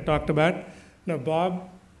curve I talked about. Now, Bob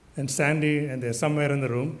and Sandy, and they're somewhere in the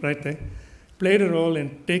room, right there, played a role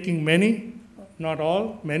in taking many, not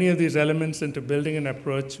all, many of these elements into building an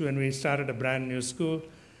approach when we started a brand new school,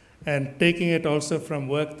 and taking it also from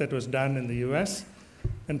work that was done in the US,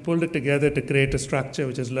 and pulled it together to create a structure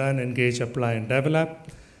which is learn, engage, apply, and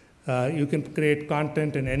develop. You can create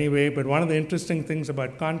content in any way, but one of the interesting things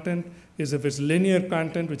about content is if it's linear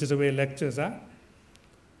content, which is the way lectures are,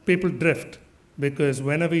 people drift, because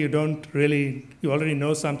whenever you already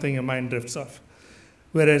know something, your mind drifts off.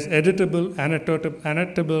 Whereas editable,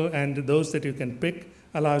 annotatable, and those that you can pick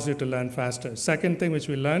allows you to learn faster. Second thing which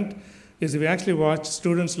we learned is if you actually watch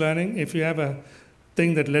students learning, if you have a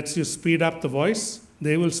thing that lets you speed up the voice,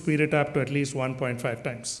 they will speed it up to at least 1.5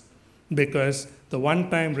 times because the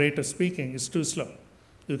one-time rate of speaking is too slow.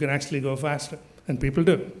 You can actually go faster, and people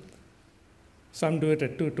do. Some do it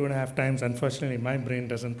at 2.5 times. Unfortunately, my brain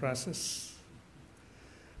doesn't process.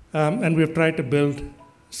 And we've tried to build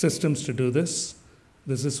systems to do this.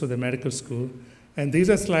 This is for the medical school. And these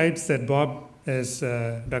are slides that Bob, as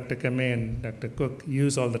Dr. Kame and Dr. Cook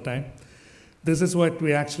use all the time. This is what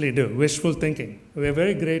we actually do, wishful thinking. We're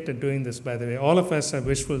very great at doing this, by the way. All of us have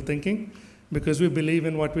wishful thinking because we believe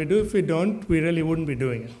in what we do. If we don't, we really wouldn't be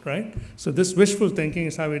doing it, right? So this wishful thinking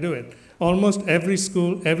is how we do it. Almost every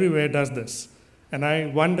school, everywhere does this. And I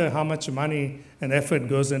wonder how much money and effort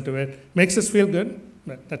goes into it. Makes us feel good,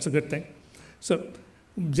 but that's a good thing. So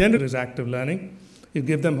generally is active learning. You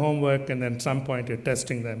give them homework, and then at some point you're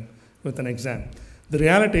testing them with an exam. The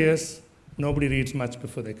reality is nobody reads much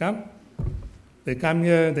before they come. They come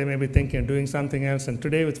here, they may be thinking of doing something else, and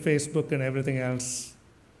today with Facebook and everything else,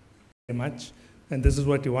 much, and this is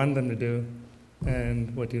what you want them to do,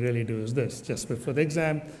 and what you really do is this, just before the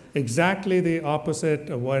exam, exactly the opposite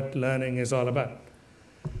of what learning is all about.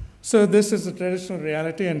 So this is the traditional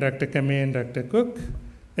reality, and Dr. Kame and Dr. Cook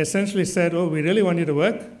essentially said, oh, we really want you to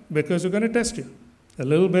work because we're going to test you. A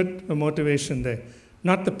little bit of motivation there.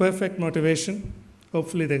 Not the perfect motivation.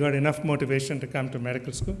 Hopefully they got enough motivation to come to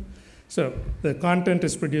medical school. So the content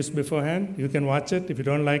is produced beforehand. You can watch it. If you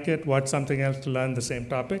don't like it, watch something else to learn the same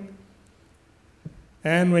topic.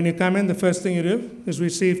 And when you come in, the first thing you do is we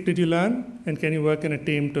see if did you learn, and can you work in a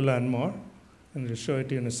team to learn more. And we'll show it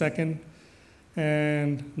to you in a second.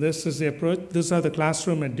 And this is the approach. This is how the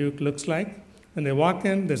classroom at Duke looks like. When they walk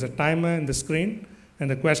in, there's a timer in the screen, and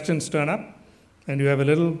the questions turn up. And you have a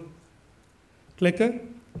little clicker,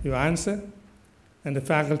 you answer, and the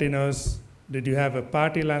faculty knows, did you have a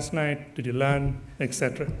party last night, did you learn,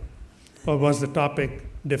 etc. Or was the topic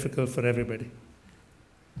difficult for everybody?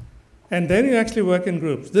 And then you actually work in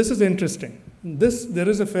groups. This is interesting. There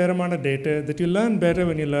is a fair amount of data that you learn better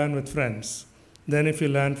when you learn with friends than if you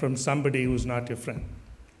learn from somebody who's not your friend.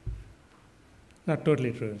 Not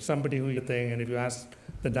totally true. Somebody who you think, and if you ask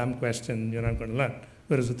the dumb question, you're not going to learn.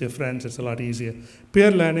 Whereas with your friends, it's a lot easier.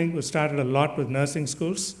 Peer learning was started a lot with nursing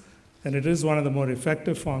schools, and it is one of the more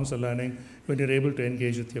effective forms of learning when you're able to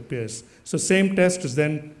engage with your peers. So same test is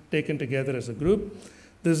then taken together as a group.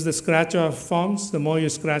 This is the scratch-off forms. The more you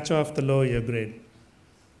scratch off, the lower your grade.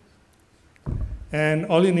 And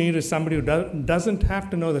all you need is somebody who doesn't have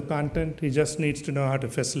to know the content. He just needs to know how to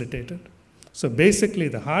facilitate it. So basically,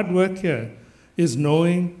 the hard work here is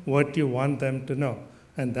knowing what you want them to know.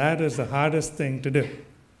 And that is the hardest thing to do.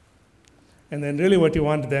 And then really what you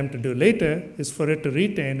want them to do later is for it to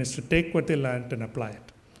retain, is to take what they learned and apply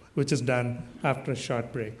it, which is done after a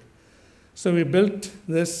short break. So we built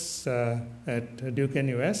this at Duke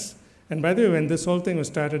NUS. And by the way, when this whole thing was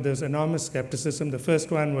started, there was enormous skepticism. The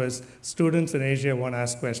first one was students in Asia won't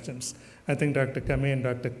ask questions. I think Dr. Kame and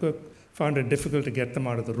Dr. Cook found it difficult to get them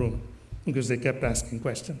out of the room because they kept asking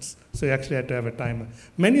questions. So you actually had to have a timer.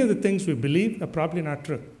 Many of the things we believe are probably not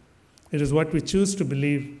true. It is what we choose to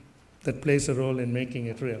believe that plays a role in making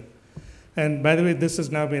it real. And by the way, this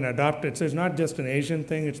has now been adopted. So it's not just an Asian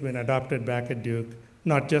thing. It's been adopted back at Duke,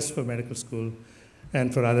 not just for medical school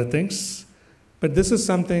and for other things. But this is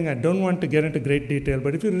something I don't want to get into great detail,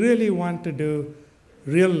 but if you really want to do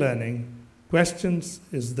real learning, questions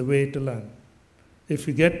is the way to learn. If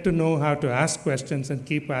you get to know how to ask questions and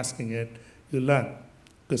keep asking it, you learn.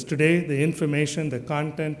 Because today, the information, the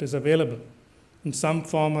content is available in some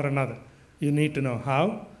form or another. You need to know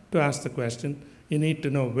how to ask the question, you need to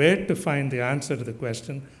know where to find the answer to the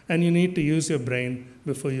question, and you need to use your brain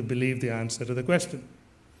before you believe the answer to the question,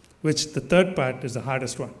 which the third part is the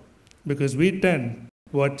hardest one, because we tend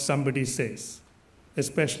what somebody says,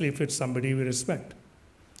 especially if it's somebody we respect,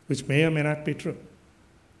 which may or may not be true.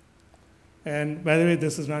 And by the way,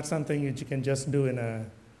 this is not something that you can just do in a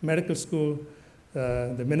medical school.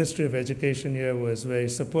 The Ministry of Education here was very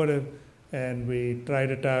supportive, and we tried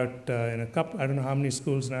it out in a couple, I don't know how many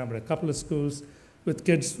schools now, but a couple of schools with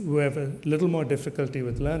kids who have a little more difficulty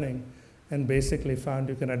with learning, and basically found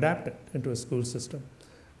you can adapt it into a school system.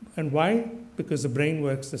 And why? Because the brain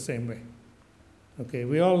works the same way. Okay,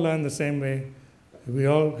 we all learn the same way. We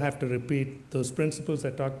all have to repeat those principles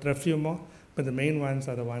I talked. There are a few more, but the main ones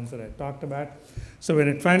are the ones that I talked about. So when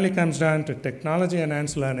it finally comes down to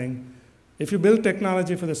technology-enhanced learning, if you build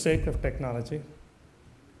technology for the sake of technology,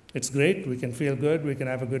 it's great. We can feel good. We can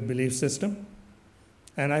have a good belief system.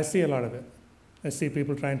 And I see a lot of it. I see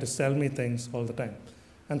people trying to sell me things all the time.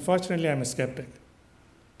 Unfortunately, I'm a skeptic.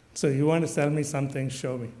 So you want to sell me something,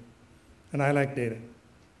 show me. And I like data.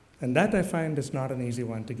 And that I find is not an easy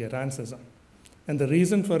one to get answers on. And the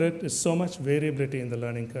reason for it is so much variability in the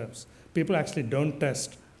learning curves. People actually don't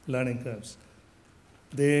test learning curves.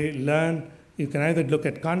 They learn, you can either look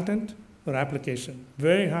at content or application.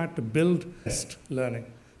 Very hard to build test learning.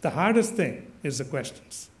 The hardest thing is the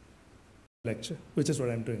questions. Lecture, which is what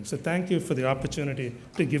I'm doing. So thank you for the opportunity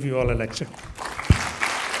to give you all a lecture.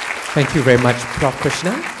 Thank you very much, Prof.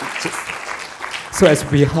 Krishnan. So as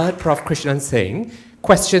we heard Prof. Krishnan saying,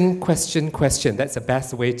 question, question, question. That's the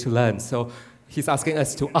best way to learn. So he's asking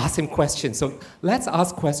us to ask him questions. So let's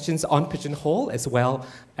ask questions on Pigeonhole as well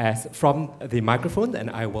as from the microphone. And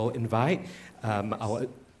I will invite our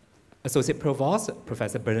Associate Provost,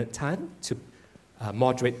 Professor Bernard Tan, to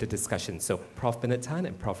moderate the discussion. So Prof. Bernard Tan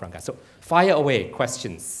and Prof. Ranga. So fire away,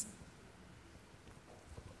 questions.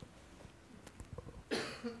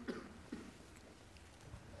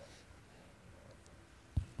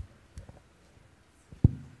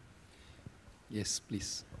 Yes,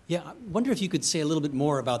 please. Yeah, I wonder if you could say a little bit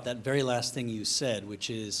more about that very last thing you said, which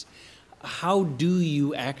is how do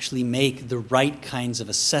you actually make the right kinds of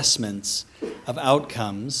assessments of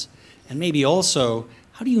outcomes? And maybe also,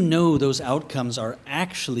 how do you know those outcomes are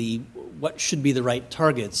actually what should be the right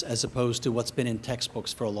targets as opposed to what's been in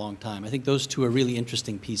textbooks for a long time? I think those two are really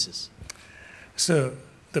interesting pieces. So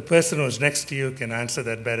the person who's next to you can answer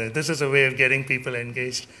that better. This is a way of getting people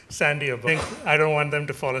engaged. Sandy, I don't want them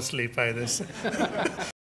to fall asleep by this.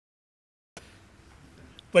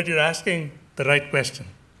 But you're asking the right question.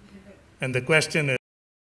 And the question is,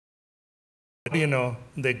 how do you know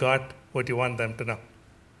they got what you want them to know?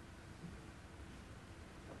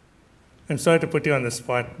 I'm sorry to put you on the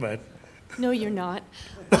spot, but... No, you're not.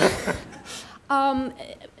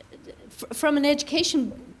 From an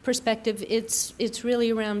education perspective, it's really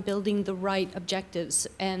around building the right objectives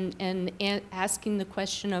and asking the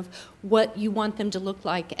question of what you want them to look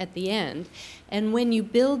like at the end. And when you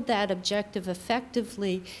build that objective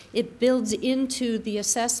effectively, it builds into the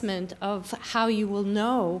assessment of how you will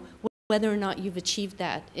know whether or not you've achieved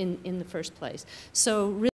that in the first place. So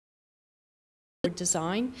really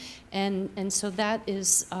design, and so that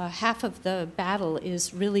is half of the battle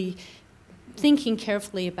is really thinking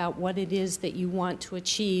carefully about what it is that you want to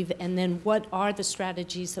achieve, and then what are the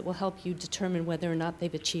strategies that will help you determine whether or not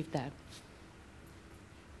they've achieved that.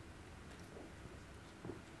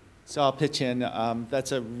 So I'll pitch in.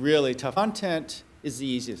 That's a really tough. Content is the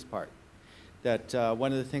easiest part. That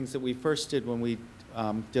one of the things that we first did when we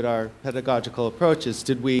did our pedagogical approach is,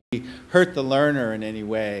 did we hurt the learner in any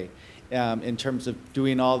way in terms of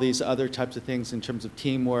doing all these other types of things in terms of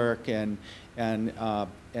teamwork and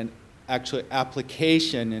actually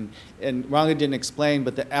application, and Ranga didn't explain,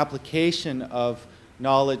 but the application of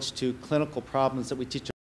knowledge to clinical problems that we teach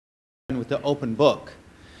with the open book.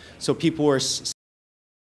 So people were,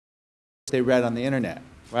 they read on the internet,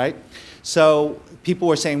 right? So people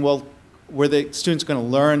were saying, well, were the students going to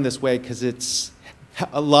learn this way because it's,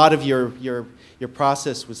 a lot of your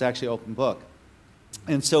process was actually open book.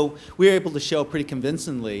 And so we were able to show pretty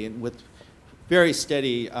convincingly and with very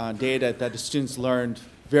steady data that the students learned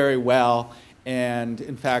very well, and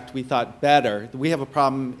in fact we thought better. We have a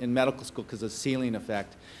problem in medical school because of the ceiling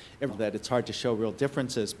effect, that it's hard to show real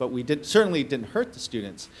differences, but we certainly didn't hurt the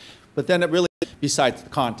students. But then it really, besides the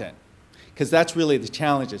content, because that's really the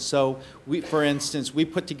challenges. So for instance, we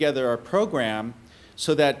put together our program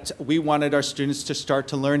so that we wanted our students to start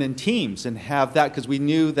to learn in teams and have that, because we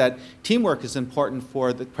knew that teamwork is important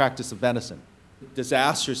for the practice of medicine.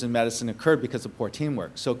 Disasters in medicine occurred because of poor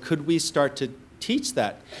teamwork. So could we start to teach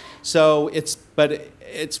that? So but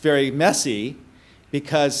it's very messy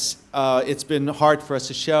because it's been hard for us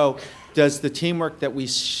to show, does the teamwork that we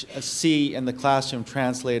see in the classroom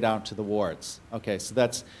translate out to the wards? Okay, so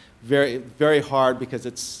that's very, very hard because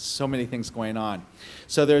it's so many things going on.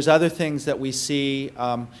 So there's other things that we see.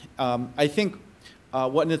 I think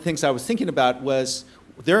one of the things I was thinking about was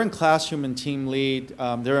they're in classroom and team lead.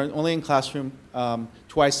 They're only in classroom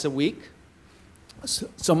twice a week.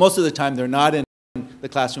 So most of the time they're not in the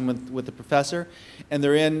classroom with the professor, and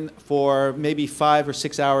they're in for maybe 5 or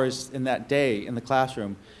 6 hours in that day in the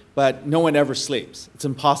classroom, but no one ever sleeps. It's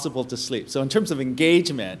impossible to sleep. So in terms of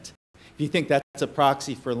engagement, if you think that's a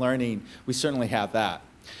proxy for learning, we certainly have that.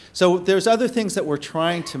 So there's other things that we're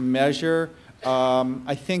trying to measure.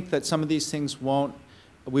 I think that some of these things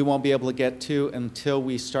we won't be able to get to until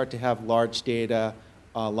we start to have large data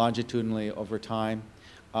longitudinally over time.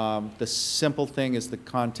 The simple thing is the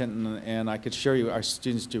content, and I could assure you our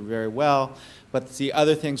students do very well, but the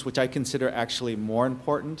other things which I consider actually more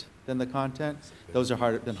important than the content, those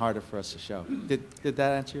are been harder for us to show. Did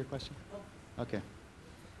that answer your question? Okay.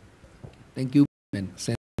 Thank you.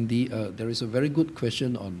 And There is a very good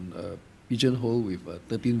question on pigeonhole with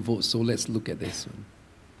 13 votes, so let's look at this one.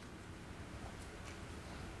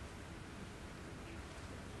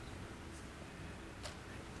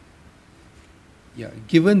 Yeah,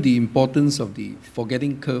 given the importance of the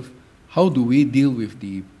forgetting curve, how do we deal with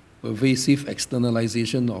the pervasive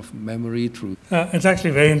externalization of memory through? It's actually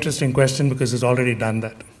a very interesting question because it's already done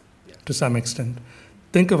that to some extent.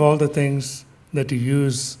 Think of all the things that you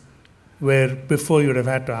use where before you would have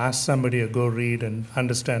had to ask somebody to go read and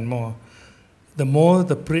understand more. The more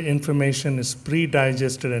the information is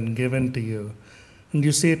pre-digested and given to you, and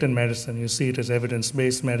you see it in medicine, you see it as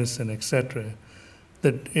evidence-based medicine, etc.,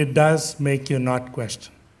 that it does make you not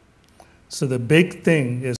question. So the big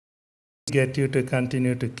thing is to get you to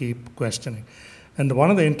continue to keep questioning. And one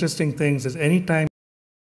of the interesting things is anytime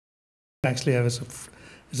you actually have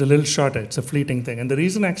is a little shorter, it's a fleeting thing. And the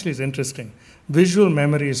reason actually is interesting. Visual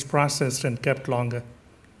memory is processed and kept longer.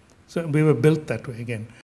 So we were built that way again.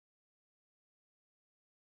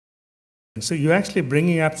 So you're actually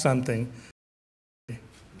bringing up something,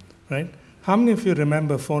 right? How many of you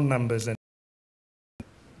remember phone numbers?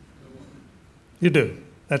 You do.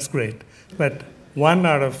 That's great. But one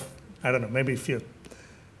out of, I don't know, maybe a few.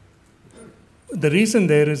 The reason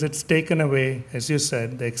there is it's taken away, as you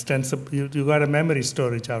said, the extensive, you got a memory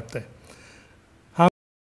storage out there. How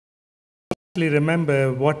many actually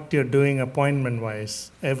remember what you're doing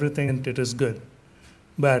appointment-wise? Everything, it is good.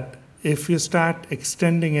 But if you start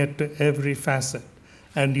extending it to every facet,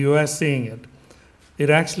 and you are seeing it, it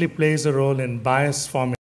actually plays a role in bias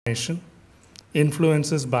formation,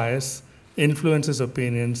 influences bias, influences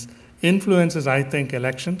opinions, influences, I think,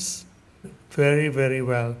 elections very, very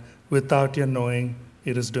well without your knowing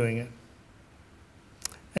it is doing it.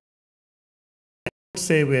 I would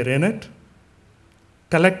say we're in it.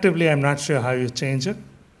 Collectively, I'm not sure how you change it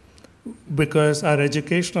because our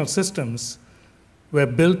educational systems were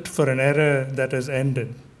built for an era that has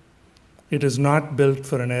ended. It is not built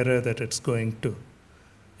for an era that it's going to.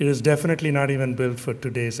 It is definitely not even built for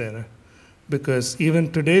today's era because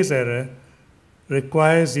even today's era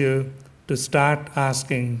requires you to start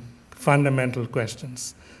asking fundamental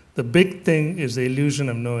questions. The big thing is the illusion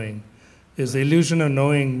of knowing. Is the illusion of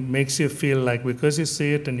knowing makes you feel like because you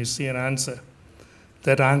see it and you see an answer,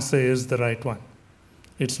 that answer is the right one.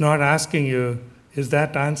 It's not asking you, is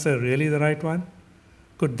that answer really the right one?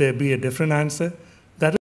 Could there be a different answer?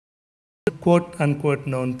 That is quote unquote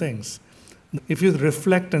known things. If you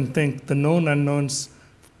reflect and think, the known unknowns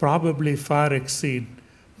probably far exceed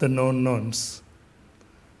the known knowns.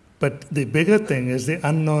 But the bigger thing is the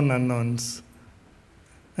unknown unknowns.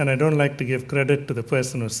 And I don't like to give credit to the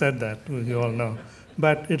person who said that, you all know.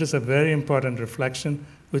 But it is a very important reflection,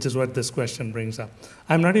 which is what this question brings up.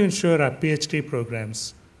 I'm not even sure our PhD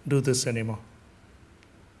programs do this anymore.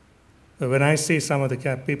 But when I see some of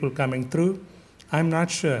the people coming through, I'm not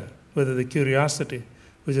sure whether the curiosity,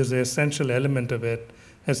 which is the essential element of it,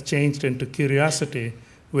 has changed into curiosity,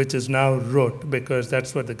 which is now rote, because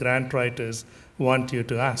that's what the grant writers want you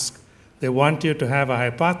to ask. They want you to have a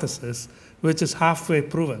hypothesis which is halfway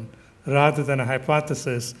proven, rather than a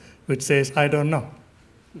hypothesis which says, I don't know.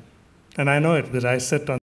 And I know it because I sit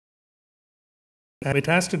on. And it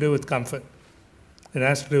has to do with comfort. It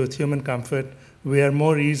has to do with human comfort. We are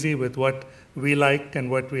more easy with what we like and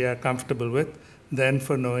what we are comfortable with than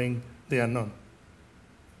for knowing the unknown,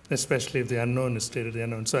 especially if the unknown is stated the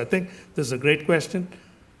unknown. So I think this is a great question.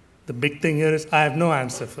 The big thing here is I have no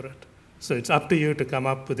answer for it. So it's up to you to come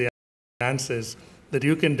up with the answers that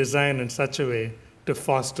you can design in such a way to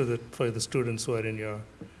foster for the students who are in your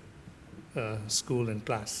school and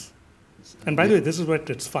class. And by the way, this is what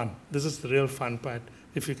it's fun. This is the real fun part,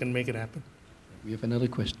 if you can make it happen. We have another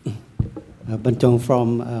question. Bantong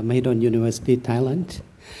from Mahidol University, Thailand.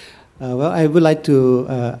 Well, I would like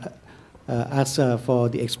to ask for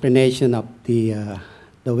the explanation of the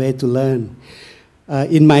way to learn.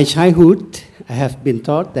 In my childhood, I have been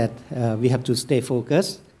taught that we have to stay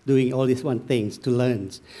focused, doing all these one things to learn.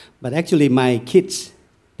 But actually, my kids,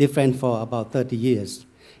 different for about 30 years,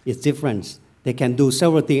 it's different. They can do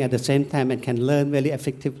several things at the same time and can learn very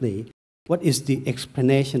effectively. What is the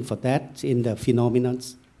explanation for that in the phenomenon?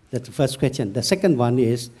 That's the first question. The second one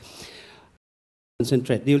is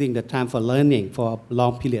concentrate during the time for learning for a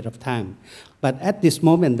long period of time. But at this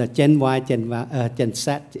moment, the Gen Y, Gen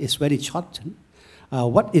Z is very short.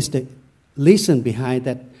 What is the reason behind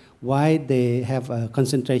that? Why they have a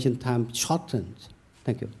concentration time shortened?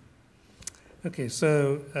 Thank you. Okay,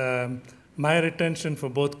 so my retention for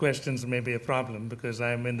both questions may be a problem because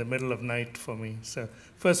I'm in the middle of night for me. So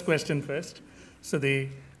first question first. So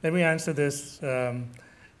let me answer this.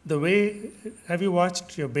 The way, have you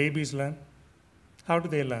watched your babies learn? How do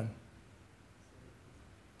they learn?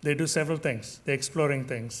 They do several things. They're exploring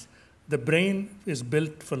things. The brain is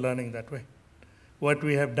built for learning that way. What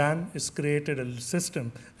we have done is created a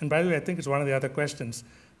system. And by the way, I think it's one of the other questions.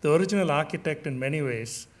 The original architect in many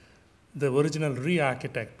ways, the original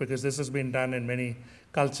re-architect, because this has been done in many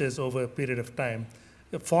cultures over a period of time,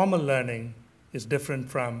 the formal learning is different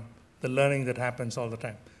from the learning that happens all the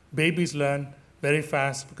time. Babies learn very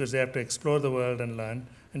fast because they have to explore the world and learn,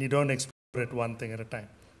 and you don't explore it one thing at a time.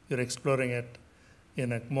 You're exploring it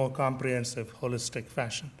in a more comprehensive, holistic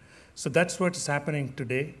fashion. So that's what's happening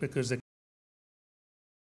today, because the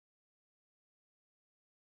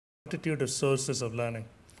multitude of sources of learning.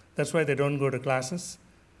 That's why they don't go to classes.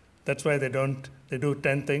 That's why they do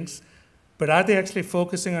 10 things. But are they actually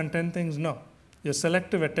focusing on 10 things? No. Your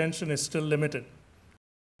selective attention is still limited.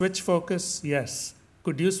 Switch focus? Yes.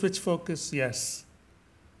 Could you switch focus? Yes.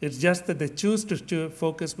 It's just that they choose to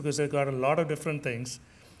focus because they've got a lot of different things.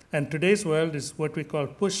 And today's world is what we call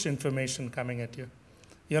push information coming at you.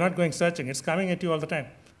 You're not going searching. It's coming at you all the time.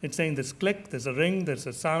 It's saying there's click, there's a ring, there's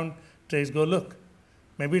a sound. It says go look.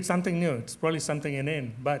 Maybe it's something new. It's probably something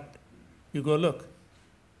inane, but you go look,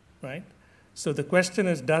 right? So the question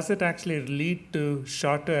is, does it actually lead to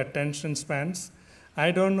shorter attention spans?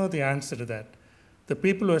 I don't know the answer to that. The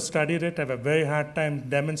people who have studied it have a very hard time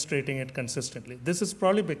demonstrating it consistently. This is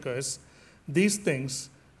probably because these things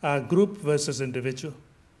are group versus individual.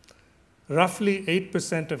 Roughly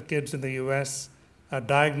 8% of kids in the US are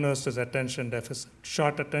diagnosed as attention deficit,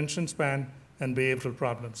 short attention span, and behavioral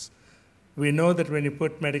problems. We know that when you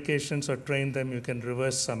put medications or train them, you can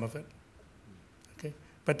reverse some of it. Okay?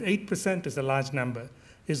 But 8% is a large number.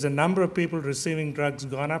 Is the number of people receiving drugs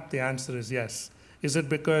gone up? The answer is yes. Is it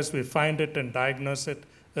because we find it and diagnose it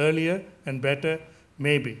earlier and better?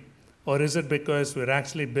 Maybe. Or is it because we're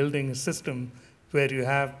actually building a system where you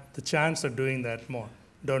have the chance of doing that more?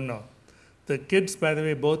 Don't know. The kids, by the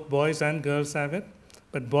way, both boys and girls have it,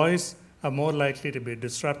 but boys are more likely to be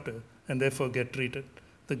disruptive and therefore get treated.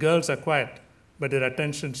 The girls are quiet, but their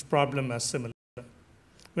attention problem is similar.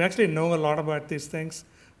 We actually know a lot about these things.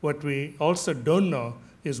 What we also don't know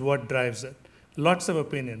is what drives it. Lots of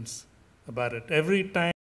opinions about it. Every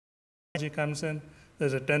time technology comes in,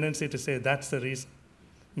 there's a tendency to say that's the reason.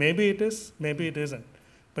 Maybe it is, maybe it isn't.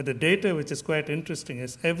 But the data, which is quite interesting,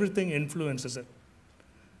 is everything influences it.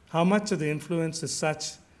 How much of the influence is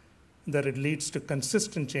such that it leads to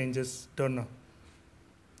consistent changes, don't know.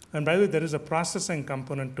 And by the way, there is a processing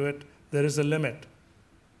component to it. There is a limit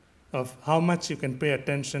of how much you can pay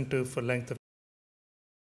attention to for length of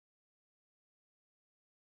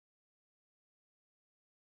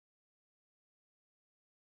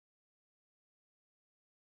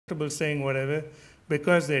saying whatever.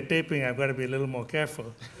 Because they're taping, I've got to be a little more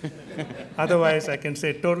careful. Otherwise, I can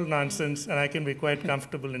say total nonsense, and I can be quite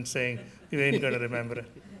comfortable in saying, you ain't going to remember it.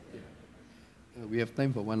 We have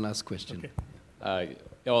time for one last question. Okay.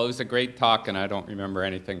 Well, it was a great talk, and I don't remember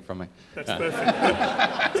anything from it. That's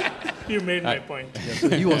perfect. You made my point. Yeah, so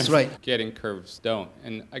he was right. Getting curves don't.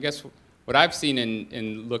 And I guess what I've seen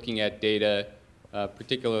in looking at data,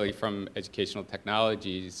 particularly from educational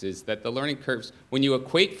technologies, is that the learning curves, when you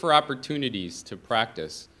equate for opportunities to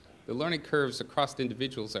practice, the learning curves across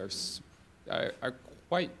individuals are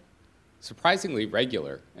quite surprisingly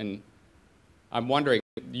regular. And I'm wondering,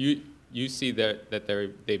 you see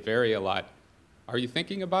that they vary a lot. Are you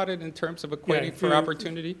thinking about it in terms of equating for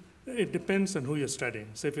opportunity? It depends on who you're studying.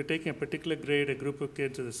 So if you're taking a particular grade, a group of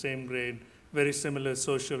kids of the same grade, very similar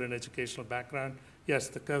social and educational background, yes,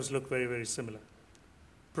 the curves look very, very similar,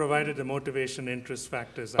 provided the motivation, interest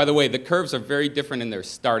factors. By the way, the curves are very different in their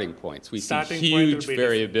starting points. We see huge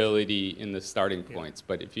variability in the starting points.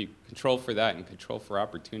 But if you control for that and control for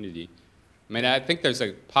opportunity, I mean, I think there's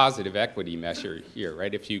a positive equity measure here,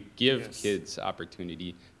 right? If you give kids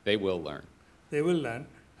opportunity, they will learn. They will learn.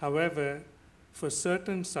 However, for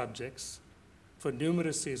certain subjects, for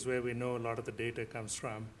numeracies where we know a lot of the data comes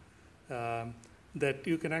from, that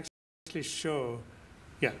you can actually show,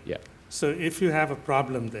 So if you have a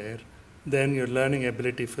problem there, then your learning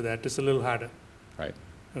ability for that is a little harder. Right.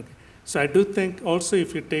 Okay. So I do think also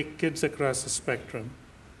if you take kids across the spectrum,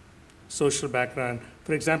 social background,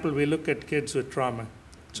 for example, we look at kids with trauma,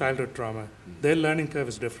 childhood trauma, their learning curve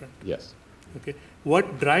is different. Yes. Okay.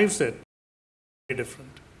 What drives it is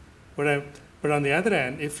different. But on the other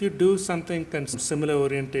hand, if you do something similar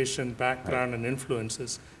orientation, background, and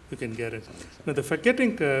influences, you can get it. Now the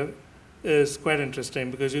forgetting curve is quite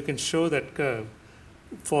interesting because you can show that curve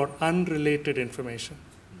for unrelated information.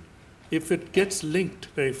 If it gets linked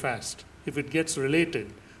very fast, if it gets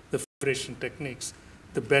related, the filtration techniques,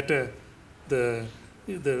 the better, the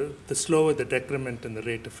slower the decrement in the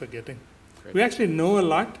rate of forgetting. Great. We actually know a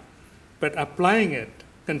lot, but applying it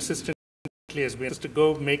consistently has been just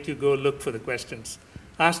to make you go look for the questions.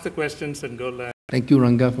 Ask the questions and go learn. Thank you,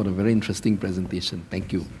 Ranga, for a very interesting presentation.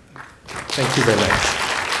 Thank you. Thank you very much.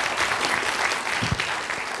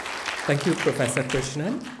 Thank you, Professor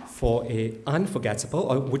Krishnan, for an unforgettable,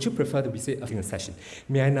 or would you prefer that we say a session?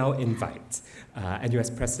 May I now invite NUS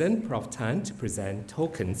President Prof. Tan to present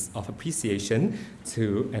tokens of appreciation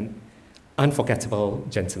to an unforgettable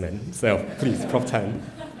gentleman. So please, Prof. Tan.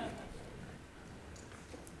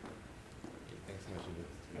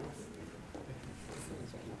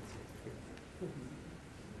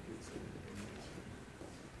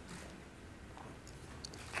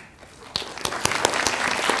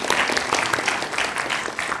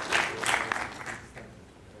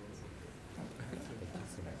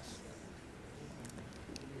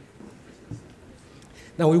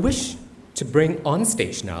 Now we wish to bring on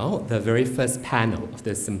stage now the very first panel of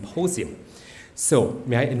the symposium. So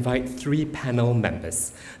may I invite 3 panel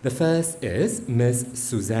members. The first is Ms.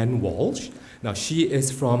 Suzanne Walsh. Now she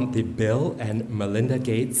is from the Bill and Melinda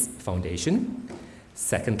Gates Foundation.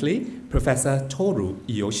 Secondly, Professor Toru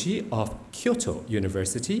Iiyoshi of Kyoto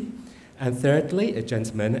University. And thirdly, a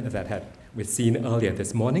gentleman that we've seen earlier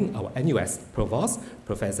this morning, our NUS Provost,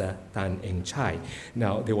 Professor Tan Chye.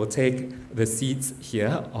 Now, they will take the seats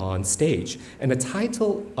here on stage. And the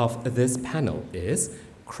title of this panel is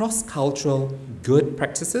Cross-Cultural Good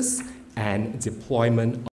Practices and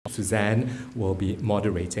Deployment. Suzanne will be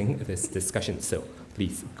moderating this discussion. So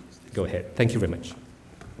please go ahead. Thank you very much.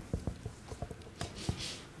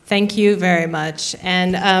 Thank you very much.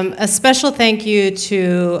 And a special thank you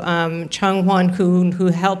to Chung Hwan Kun, who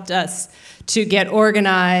helped us to get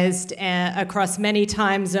organized across many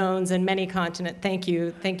time zones and many continents. Thank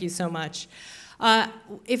you so much.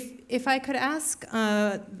 If I could ask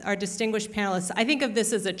our distinguished panelists, I think of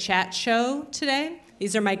this as a chat show today.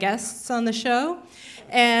 These are my guests on the show.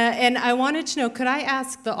 And I wanted to know, could I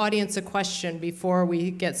ask the audience a question before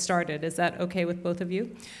we get started? Is that okay with both of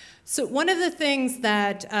you? So one of the things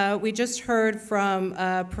that we just heard from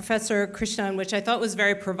Professor Krishnan, which I thought was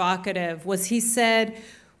very provocative, was he said,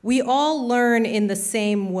 we all learn in the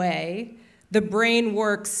same way. The brain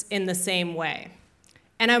works in the same way.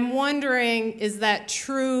 And I'm wondering, is that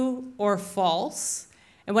true or false?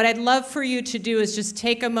 And what I'd love for you to do is just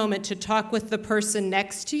take a moment to talk with the person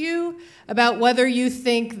next to you about whether you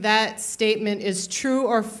think that statement is true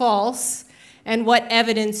or false, and what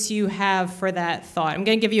evidence you have for that thought. I'm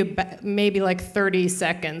going to give you maybe like 30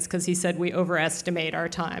 seconds, because he said we overestimate our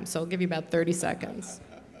time. So I'll give you about 30 seconds.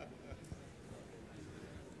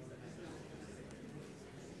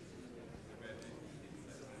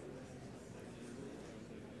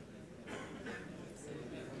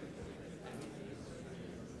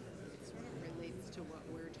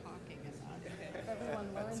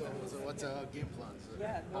 So what's our game plan? So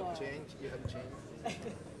Yeah, well, have changed? You have changed? No,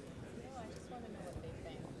 I just want to know what they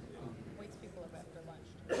think. Waits people up after lunch.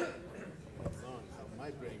 No, how my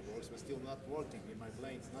brain works, but still not working. In my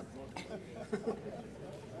brain's not working.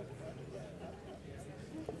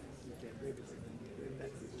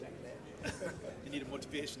 You need a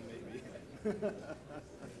motivation, maybe. And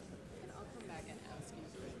I'll come back and ask you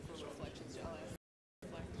for reflections. I'll ask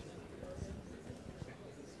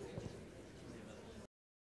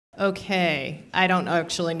Okay, I don't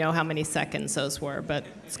actually know how many seconds those were, but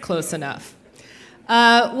it's close enough.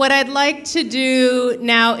 What I'd like to do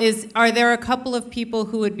now is, are there a couple of people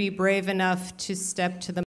who would be brave enough to step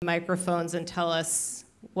to the microphones and tell us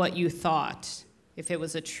what you thought, if it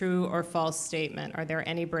was a true or false statement? Are there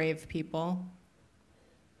any brave people?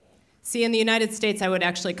 See, in the United States, I would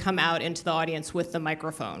actually come out into the audience with the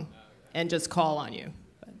microphone and just call on you.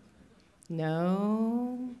 But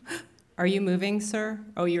no? Are you moving, sir?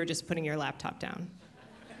 Oh, you were just putting your laptop down.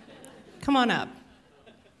 Come on up.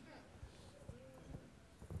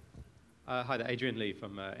 Hi there, Adrian Lee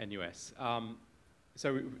from NUS.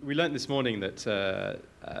 So we learned this morning that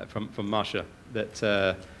from Marsha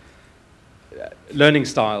that learning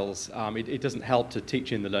styles, it doesn't help to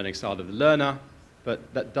teach in the learning style of the learner,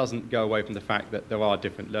 but that doesn't go away from the fact that there are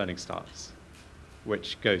different learning styles,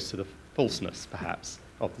 which goes to the falseness, perhaps,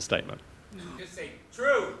 of the statement. Just say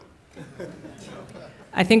true.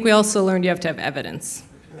 I think we also learned you have to have evidence.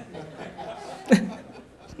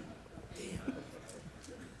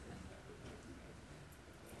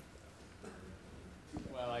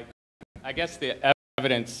 Well, I guess the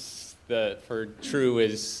evidence for true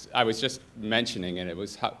is, I was just mentioning, and it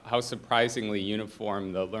was how surprisingly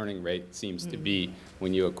uniform the learning rate seems to be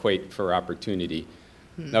when you equate for opportunity.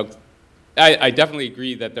 Now, I definitely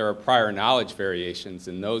agree that there are prior knowledge variations,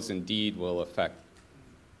 and those indeed will affect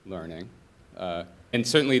learning. And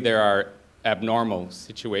certainly there are abnormal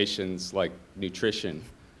situations like nutrition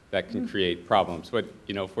that can create problems. But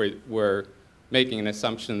you know, if we're making an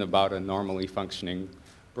assumption about a normally functioning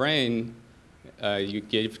brain, you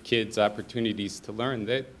give kids opportunities to learn,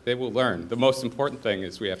 they will learn. The most important thing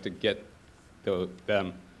is we have to get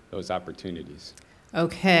them those opportunities.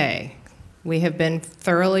 Okay. We have been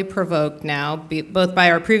thoroughly provoked now, both by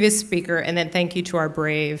our previous speaker and then thank you to our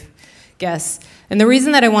brave guests. And the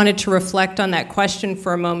reason that I wanted to reflect on that question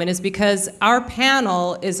for a moment is because our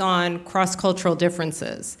panel is on cross-cultural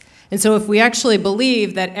differences. And so if we actually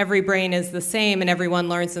believe that every brain is the same and everyone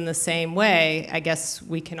learns in the same way, I guess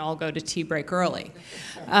we can all go to tea break early.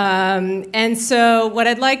 And so what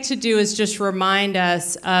I'd like to do is just remind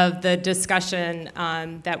us of the discussion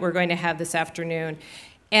that we're going to have this afternoon.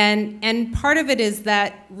 And part of it is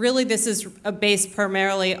that really this is based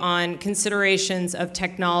primarily on considerations of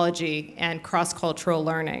technology and cross-cultural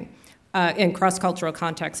learning, in cross-cultural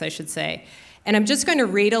contexts, I should say. And I'm just going to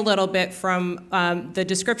read a little bit from the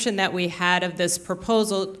description that we had of this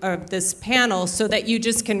proposal, of this panel, so that you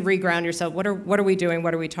just can reground yourself. What are we doing?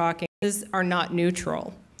 What are we talking? These are not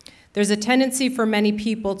neutral. There's a tendency for many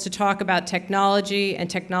people to talk about technology and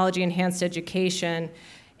technology-enhanced education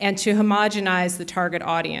and to homogenize the target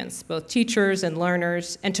audience, both teachers and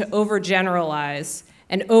learners, and to overgeneralize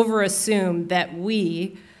and overassume that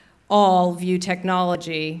we all view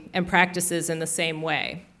technology and practices in the same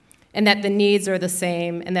way, and that the needs are the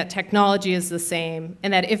same, and that technology is the same,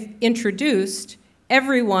 and that if introduced,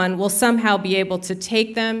 everyone will somehow be able to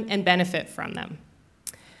take them and benefit from them.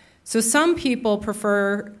 So some people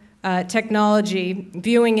prefer technology,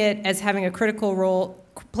 viewing it as having a critical role,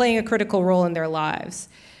 playing a critical role in their lives.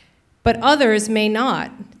 But others may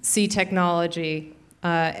not see technology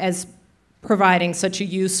as providing such a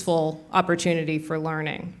useful opportunity for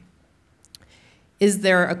learning. Is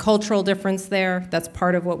there a cultural difference there? That's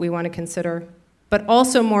part of what we want to consider. But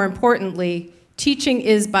also, more importantly, teaching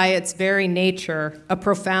is by its very nature a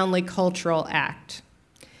profoundly cultural act.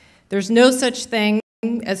 There's no such thing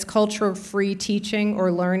as culture-free teaching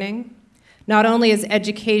or learning. Not only is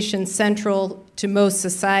education central to most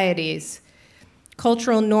societies,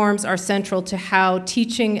 cultural norms are central to how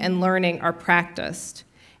teaching and learning are practiced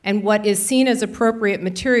and what is seen as appropriate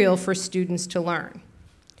material for students to learn.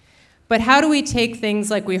 But how do we take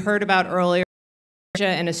things like we heard about earlier,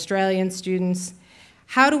 and Australian students,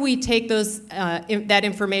 how do we take that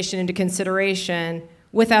information into consideration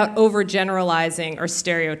without overgeneralizing or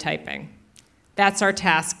stereotyping? That's our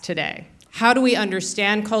task today. How do we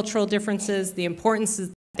understand cultural differences, the importance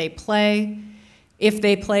that they play, if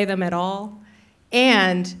they play them at all?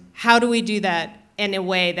 And how do we do that in a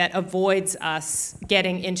way that avoids us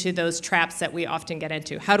getting into those traps that we often get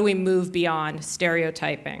into? How do we move beyond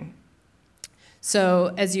stereotyping?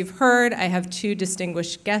 So as you've heard, I have two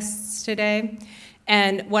distinguished guests today.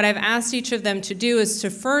 And what I've asked each of them to do is to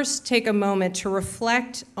first take a moment to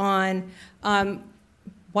reflect on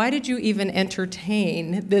why did you even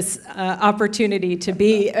entertain this opportunity to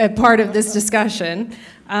be a part of this discussion?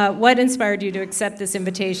 What inspired you to accept this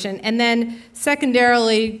invitation? And then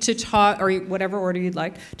secondarily to talk, or whatever order you'd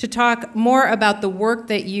like, to talk more about the work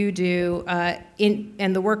that you do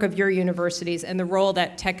and the work of your universities and the role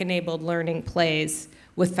that tech-enabled learning plays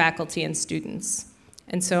with faculty and students.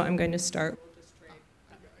 And so I'm going to start.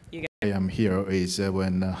 I am here is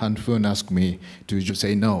when Han Fun asked me to just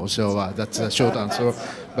say no, so that's a short answer.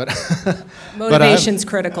 But motivation's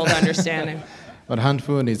critical to understanding. But Han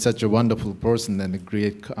Fun is such a wonderful person and a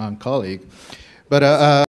great colleague. But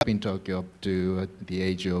I've been in Tokyo up to the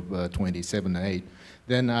age of 27 or 8.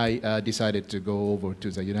 Then I decided to go over to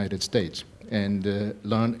the United States and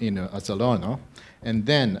learn as a learner. And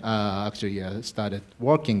then actually started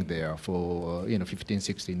working there for 15,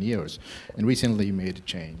 16 years, and recently made a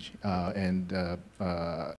change.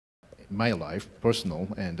 My life, personal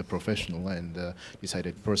and professional, and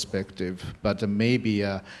decided perspective. But maybe,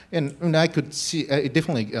 and I could see, I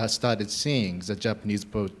definitely started seeing the Japanese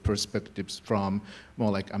perspectives from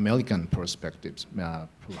more like American perspectives,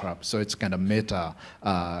 perhaps. So it's kind of meta,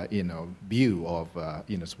 view of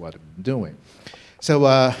what I'm doing. So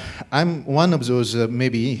I'm one of those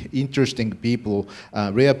maybe interesting people,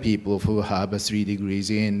 rare people who have 3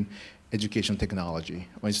 degrees in education technology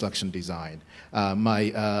or instruction design.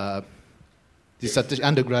 My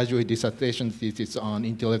undergraduate dissertation thesis on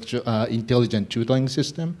intelligent tutoring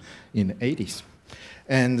system in the 80s.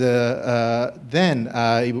 And then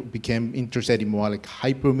I became interested in more like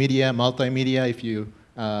hypermedia, multimedia, if you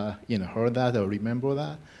heard that or remember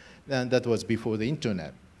that. And that was before the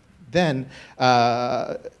internet. then,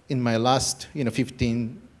 in my last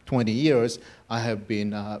 15, 20 years, I have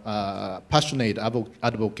been a passionate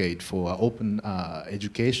advocate for open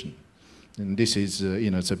education. And this is,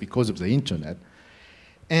 so because of the internet.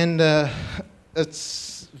 And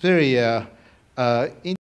it's very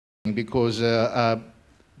interesting because I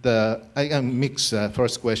mix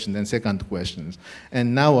first question and second questions.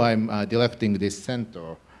 And now I'm directing this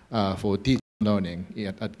center for teaching and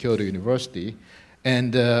learning at Kyoto University.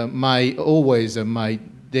 And my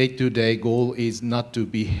day-to-day goal is not to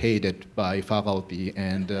be hated by faculty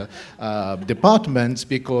and departments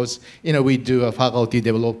because, we do faculty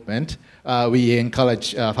development. We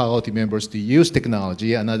encourage faculty members to use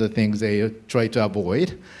technology and other things they try to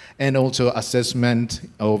avoid, and also assessment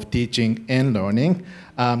of teaching and learning.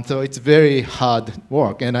 So it's very hard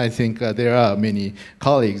work, and I think there are many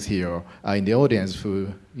colleagues here in the audience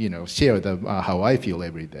who share how I feel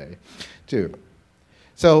every day, too.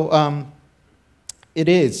 So it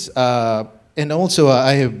is, and also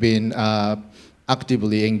I have been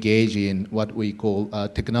actively engaged in what we call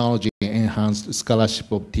technology-enhanced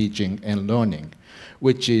scholarship of teaching and learning,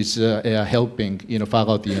 which is helping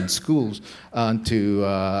faculty and schools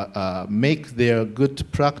to make their good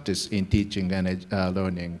practice in teaching and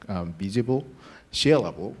learning visible,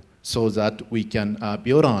 shareable, so that we can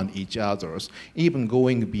build on each other's, even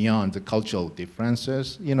going beyond the cultural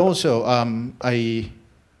differences. Also, I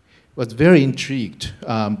was very intrigued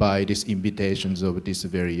by these invitations of this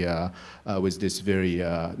very, with this very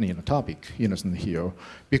topic, here,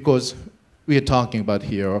 because we are talking about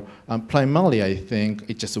here, primarily I think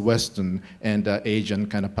it's just Western and Asian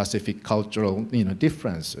kind of Pacific cultural,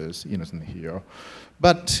 differences, here.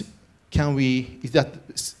 But can we, is that,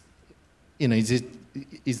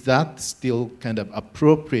 is that still kind of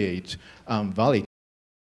appropriate, valid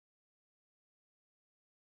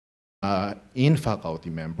in faculty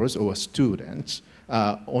members or students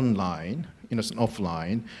online, and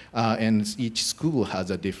offline, and each school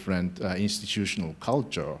has a different institutional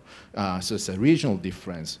culture. So it's a regional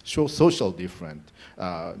difference, social difference.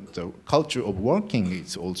 The culture of working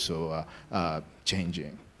is also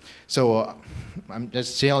changing. So I'm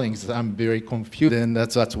just sharing that I'm very confused, and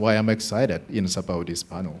that's why I'm excited about this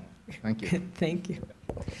panel. Thank you. Thank you.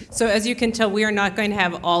 So as you can tell, we are not going to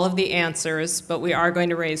have all of the answers, but we are going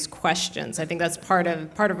to raise questions. I think that's part of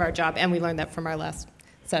our job, and we learned that from our last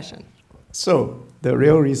session. So the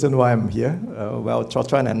real reason why I'm here, well,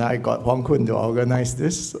 Chuan and I got Hong Kun to organize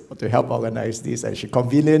this, to help organize this, and she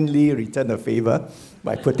conveniently returned a favor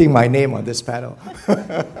by putting my name on this panel.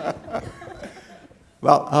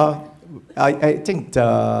 Well, I think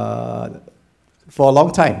for a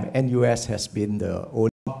long time, NUS has been the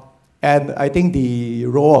only. And I think the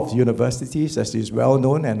role of universities, as is well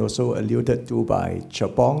known and also alluded to by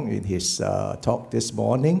Chapong in his talk this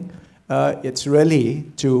morning, it's really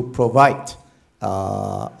to provide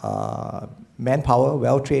manpower,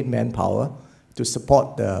 well-trained manpower, to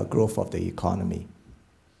support the growth of the economy.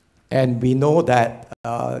 And we know that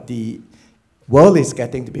the world is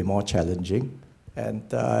getting to be more challenging. And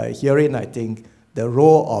herein, I think, the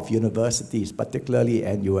role of universities, particularly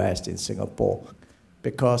NUS in Singapore,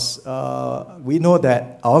 because we know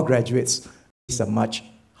that our graduates is a much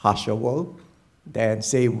harsher world than,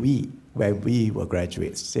 say, when we were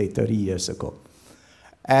graduates, say, 30 years ago.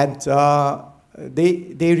 And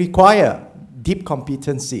they require deep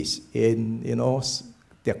competencies in,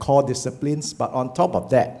 their core disciplines, but on top of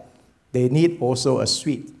that, they need also a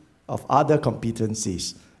suite of other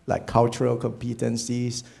competencies, like cultural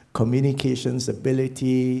competencies, communications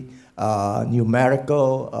ability,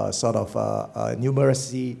 numerical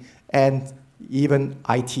numeracy, and even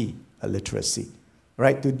IT literacy,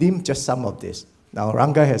 right? To name just some of this. Now,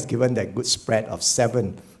 Ranga has given that good spread of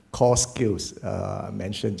 7 core skills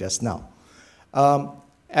mentioned just now.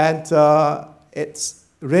 It's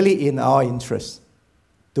really in our interest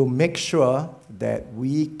to make sure that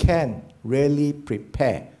we can really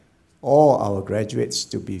prepare all our graduates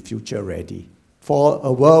to be future ready for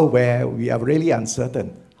a world where we are really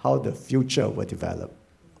uncertain how the future will develop.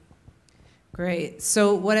 Great.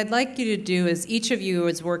 So what I'd like you to do is each of you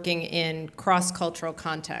is working in cross-cultural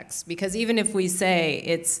contexts, because even if we say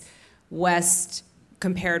it's West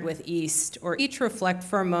compared with East, or each reflect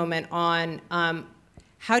for a moment on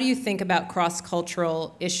how do you think about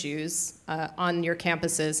cross-cultural issues on your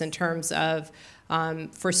campuses in terms of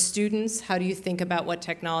for students, how do you think about what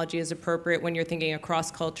technology is appropriate when you're thinking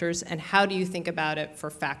across cultures, and how do you think about it for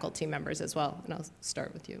faculty members as well? And I'll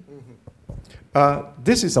start with you.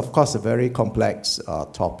 This is, of course, a very complex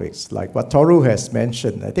topic. Like what Toru has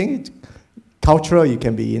mentioned, I think cultural, it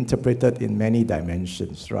can be interpreted in many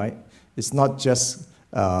dimensions, right? It's not just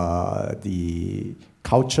the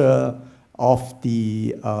culture of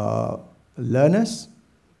the learners,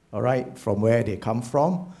 all right, from where they come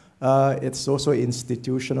from. It's also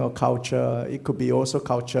institutional culture. It could be also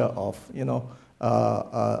culture of,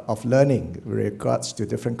 of learning with regards to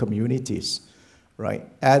different communities, right?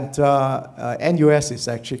 And NUS is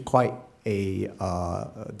actually quite a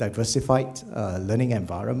diversified learning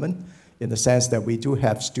environment in the sense that we do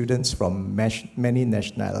have students from many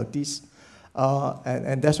nationalities.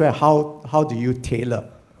 And that's where how do you tailor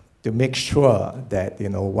to make sure that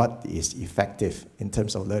what is effective in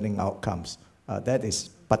terms of learning outcomes? That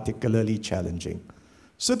is particularly challenging.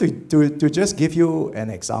 So to just give you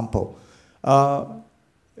an example, we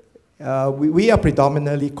are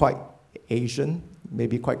predominantly quite Asian,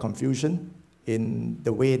 maybe quite Confucian in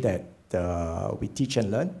the way that we teach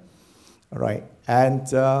and learn, all right? And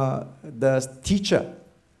the teacher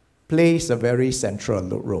plays a very central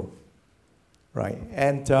role, right?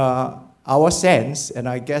 And our sense, and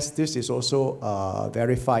I guess this is also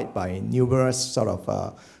verified by numerous sort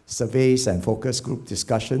of surveys and focus group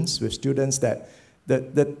discussions with students, that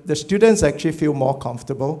the students actually feel more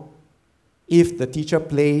comfortable if the teacher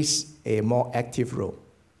plays a more active role,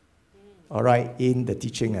 all right, in the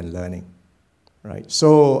teaching and learning, right?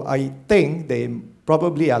 So I think they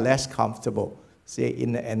probably are less comfortable, say,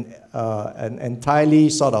 in an entirely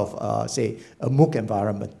sort of, say, a MOOC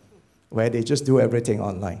environment where they just do everything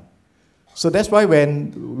online. So that's why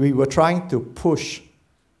when we were trying to push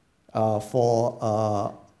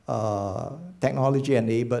for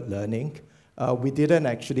technology-enabled learning, we didn't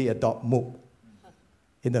actually adopt MOOC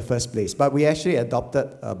in the first place, but we actually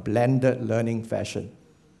adopted a blended learning fashion.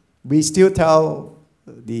 We still tell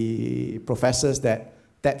the professors that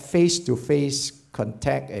face-to-face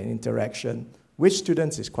contact and interaction with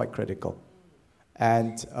students is quite critical.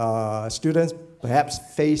 And students perhaps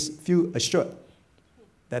feel assured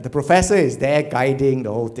that the professor is there guiding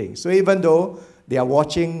the whole thing. So even though they are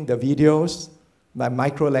watching the videos, my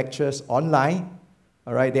micro lectures online,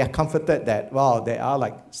 all right, they are comforted that, wow, there are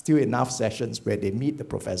like still enough sessions where they meet the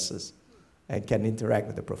professors and can interact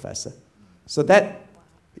with the professor. So that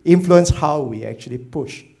influenced how we actually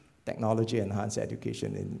push technology-enhanced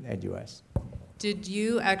education in NUS. Did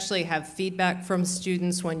you actually have feedback from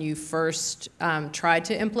students when you first tried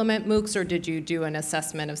to implement MOOCs, or did you do an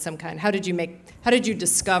assessment of some kind? How did you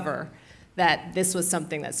discover that this was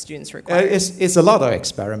something that students required? It's a lot of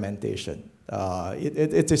experimentation.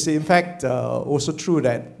 It is in fact also true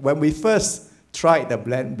that when we first tried the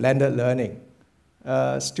blended learning,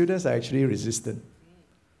 students are actually resistant.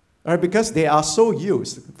 All right, because they are so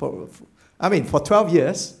used, for 12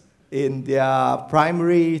 years in their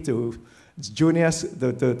primary to juniors,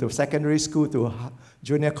 to secondary school, to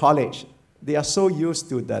junior college, they are so used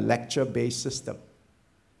to the lecture-based system.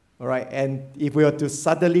 All right, and if we were to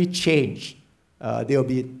suddenly change, they'll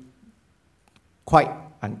be quite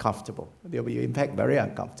uncomfortable. They'll be, in fact, very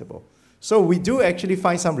uncomfortable. So we do actually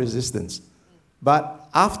find some resistance. But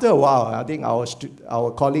after a while, I think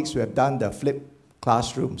our colleagues who have done the flipped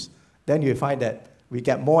classrooms, then you find that we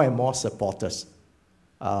get more and more supporters,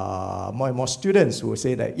 more and more students who will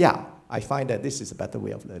say that, yeah, I find that this is a better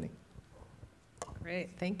way of learning. Great,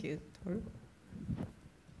 thank you. Toru?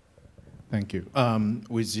 Thank you.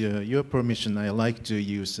 With your permission, I'd like to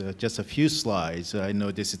use just a few slides. I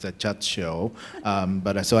know this is a chat show,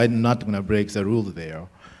 but so I'm not going to break the rule there.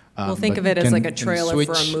 We'll think of it as like a trailer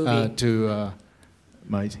for a movie.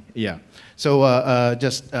 So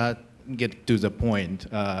just get to the point.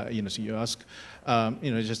 So you ask,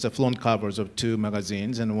 just the front covers of 2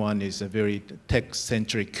 magazines, and one is a very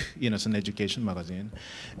tech-centric, an education magazine.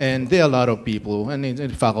 And there are a lot of people,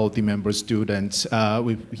 and faculty members, students,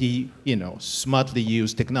 we smartly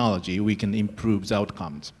use technology, we can improve the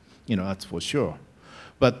outcomes, that's for sure.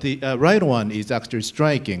 But the right one is actually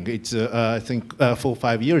striking. It's, I think, 4 or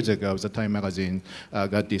 5 years ago, the Time magazine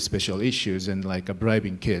got these special issues and like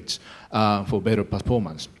bribing kids for better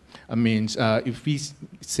performance. I mean, if we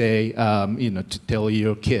say, to tell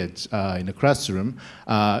your kids in the classroom,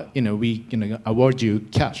 we award you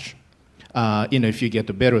cash, if you get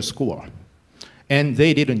a better score. And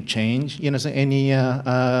they didn't change, any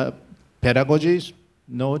pedagogies,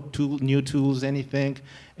 no new tools, anything.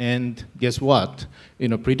 And guess what?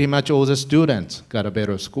 Pretty much all the students got a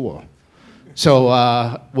better score. So,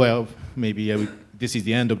 well, maybe this is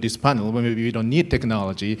the end of this panel. Maybe we don't need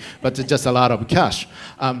technology, but it's just a lot of cash.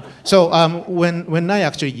 When I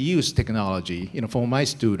actually use technology, for my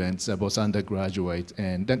students, both undergraduate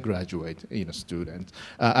and graduate, students,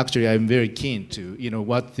 actually I'm very keen to,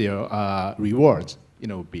 what their rewards,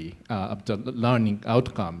 be of the learning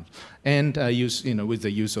outcomes, and use, with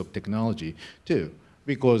the use of technology too.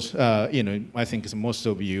 because I think most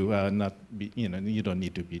of you you don't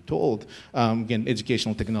need to be told. Again,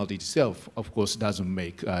 educational technology itself, of course, doesn't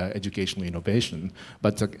make educational innovation,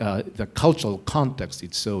 but the cultural context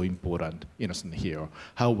is so important, here,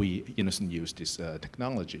 how we, use this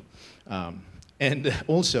technology. And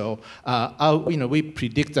also, we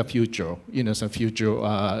predict the future, some future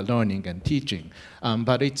learning and teaching.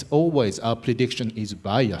 But it's always, our prediction is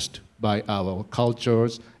biased by our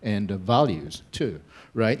cultures and values too,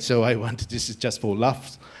 right? So this is just for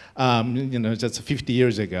laughs. Just 50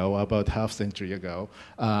 years ago, about half century ago,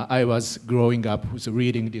 I was growing up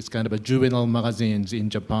reading these kind of juvenile magazines in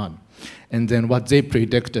Japan. And then what they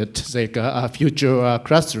predicted, like a future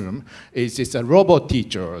classroom, is robot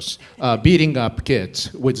teachers beating up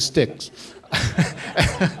kids with sticks.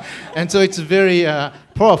 And so it's very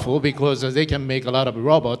powerful because they can make a lot of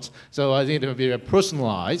robots. So I think they're very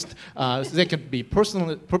personalized. They can be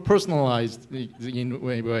personalized in a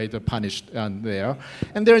way they're punished there.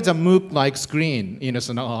 And there is a MOOC-like screen,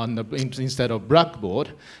 instead of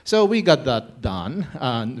Blackboard. So we got that done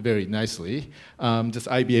very nicely. Just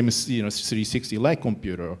IBM's 360-like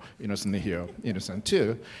computer, here,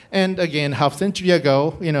 too. And again, half century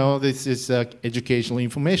ago, this is Educational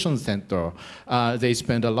Information Center. They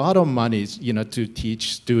spend a lot of money, to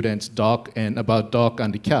teach students about dog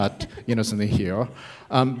and cat, here.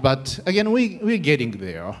 But again, we're getting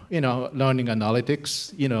there, learning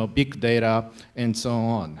analytics, big data, and so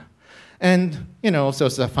on. And, so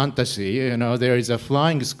it's a fantasy, there is a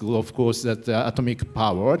flying school, of course, that's atomic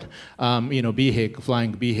powered,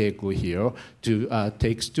 flying vehicle here to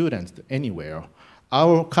take students anywhere.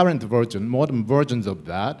 Our current version, modern versions of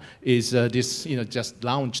that, is this, just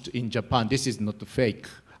launched in Japan. This is not fake.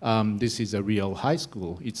 This is a real high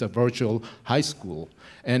school. It's a virtual high school.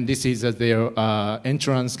 And this is their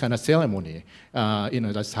entrance kind of ceremony,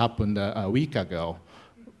 that's happened a week ago.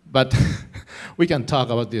 But we can talk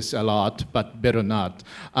about this a lot, but better not.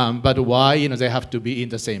 But why, they have to be in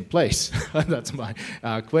the same place? That's my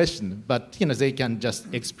question. But, they can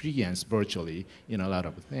just experience virtually, a lot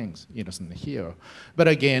of things, here. But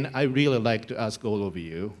again, I really like to ask all of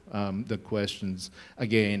you the questions,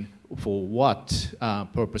 again, for what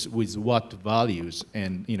purpose, with what values,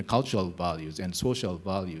 and, cultural values and social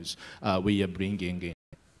values we are bringing in.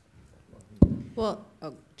 Well,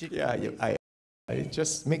 it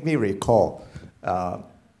just make me recall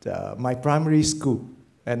my primary school,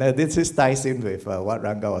 and this ties in with what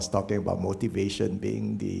Ranga was talking about, motivation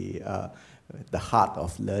being the heart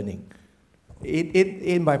of learning.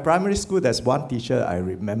 In my primary school, there's one teacher I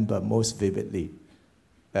remember most vividly.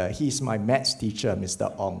 He's my maths teacher,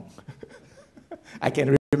 Mr. Ong. I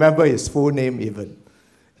can remember his full name even.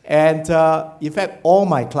 And in fact, all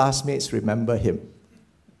my classmates remember him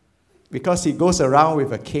because he goes around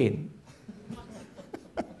with a cane.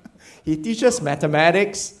 He teaches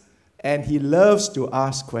mathematics, and he loves to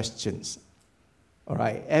ask questions. All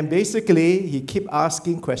right, and basically, he keeps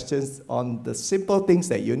asking questions on the simple things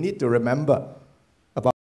that you need to remember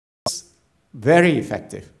about. Very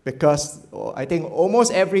effective, because I think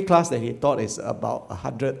almost every class that he taught is about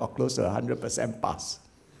 100 or close to 100% pass.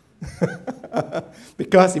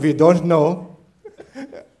 Because if you don't know,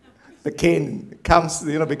 the cane becomes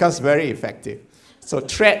very effective. So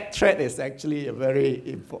threat is actually a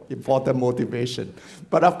very important motivation.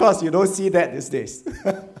 But of course, you don't see that these days.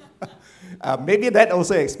 Maybe that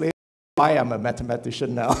also explains why I'm a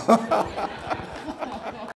mathematician now.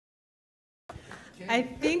 I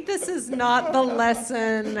think this is not the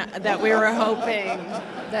lesson that we were hoping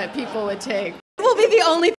that people would take. It will be the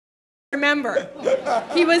only thing I remember.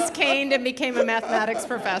 He was caned and became a mathematics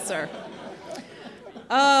professor.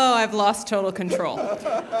 Oh, I've lost total control.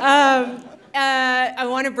 I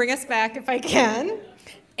want to bring us back, if I can,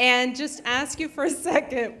 and just ask you for a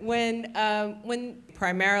second, when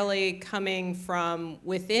primarily coming from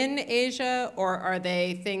within Asia, or are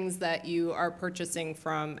they things that you are purchasing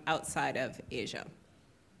from outside of Asia?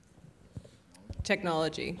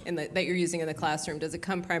 Technology that you're using in the classroom, does it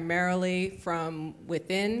come primarily from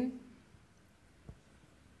within?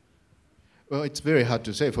 Well, it's very hard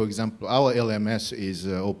to say. For example, our LMS is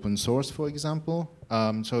open source, for example.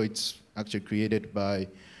 So it's actually created by,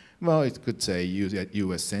 well, it could say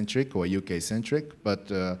US-centric or UK-centric,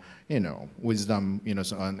 but, wisdom,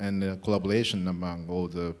 and collaboration among all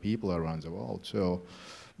the people around the world. So,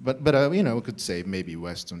 but we could say maybe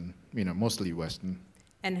Western, mostly Western.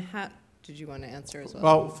 And how, did you want to answer as well?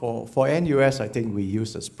 Well, for NUS, I think we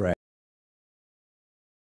use a spread.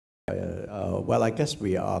 Well, I guess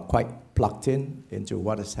we are quite plugged into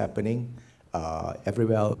what is happening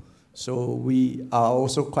everywhere So we are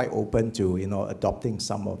also quite open to, adopting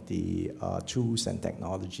some of the tools and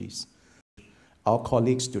technologies. Our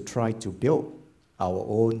colleagues to try to build our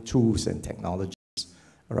own tools and technologies,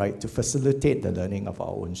 right, to facilitate the learning of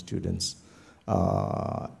our own students.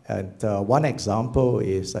 And one example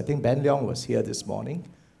is, I think Ben Leong was here this morning.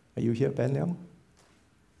 Are you here, Ben Leong?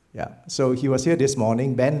 Yeah, so he was here this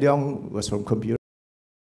morning. Ben Leong was from computer.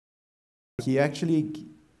 He actually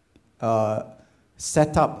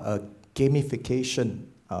set up a gamification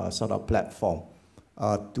sort of platform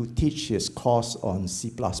to teach his course on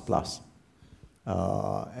C++.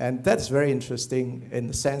 And that's very interesting in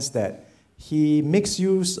the sense that he makes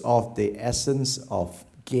use of the essence of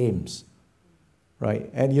games, right?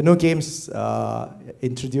 And games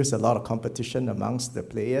introduce a lot of competition amongst the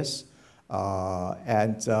players,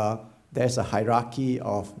 and there's a hierarchy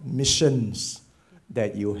of missions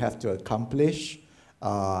that you have to accomplish.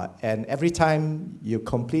 And every time you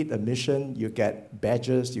complete a mission, you get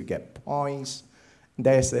badges, you get points.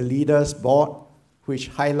 There's a leaders board, which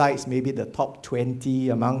highlights maybe the top 20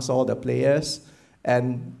 amongst all the players.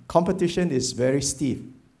 And competition is very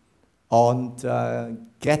steep on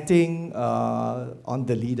getting on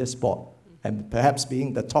the leaders board and perhaps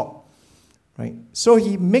being the top, right? So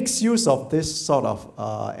he makes use of this sort of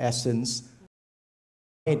essence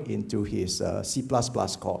into his C++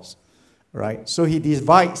 course, right? So he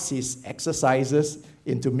divides his exercises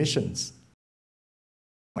into missions.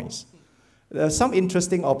 There are some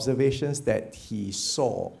interesting observations that he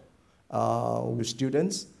saw with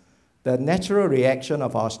students. The natural reaction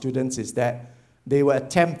of our students is that they will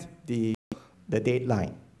attempt the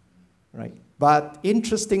deadline, right? But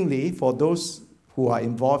interestingly, for those who are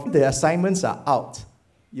involved, the assignments are out.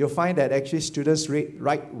 You'll find that actually students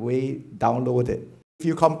right away download it. If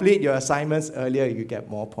you complete your assignments earlier, you get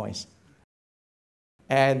more points.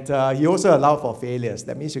 And he also allows for failures.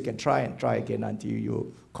 That means you can try and try again until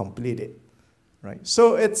you complete it, right?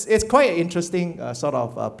 So it's quite an interesting sort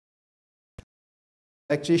of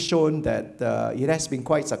actually shown that it has been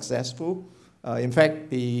quite successful. In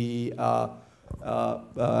fact, he had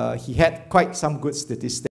quite some good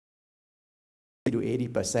statistics. To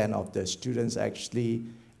 80% of the students actually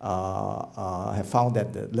have found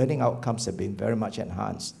that the learning outcomes have been very much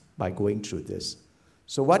enhanced by going through this.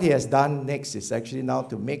 So what he has done next is actually now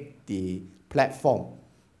to make the platform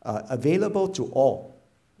available to all.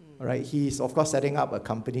 Right? He's of course setting up a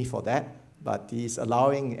company for that, but he's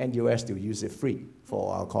allowing NUS to use it free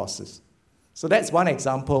for our courses. So that's one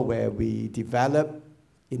example where we develop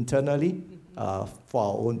internally for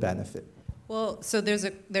our own benefit. Well, so there's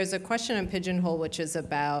a question in Pigeonhole which is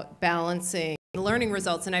about balancing learning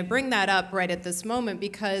results, and I bring that up right at this moment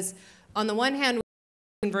because on the one hand,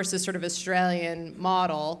 versus sort of Australian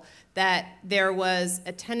model, that there was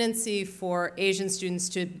a tendency for Asian students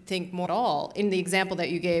to think more at all in the example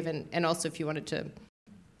that you gave, and also if you wanted to.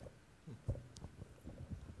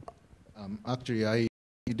 Actually,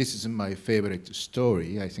 this is my favorite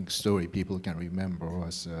story. I think story people can remember,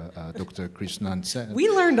 as Dr. Krishnan said. We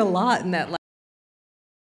learned a lot in that lab.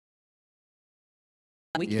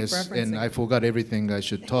 We keep yes, referencing. And I forgot everything I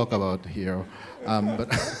should talk about here.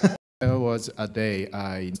 But there was a day,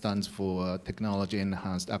 stands for Technology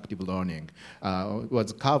Enhanced Active Learning,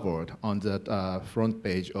 was covered on the front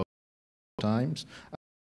page of Times.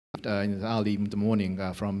 In the early in the morning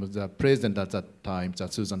from the president at that time,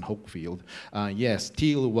 Suzanne Hockfield. Yes,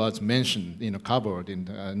 teal was mentioned, covered in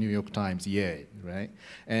the New York Times, yay, right?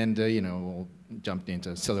 And, jumped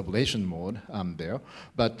into celebration mode there.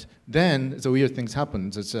 But then the weird things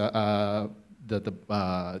happened. It's,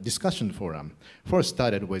 the discussion forum first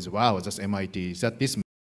started with, wow, that's MIT, is that this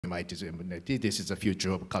MIT, this is the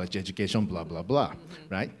future of college education, blah, blah, blah,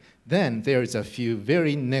 right? Then there is a few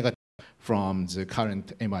very negative from the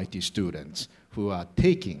current MIT students who are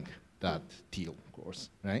taking that teal course,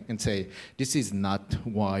 right? And say, this is not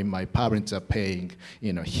why my parents are paying,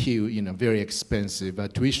 huge, very expensive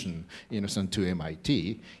tuition, to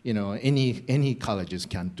MIT. Any colleges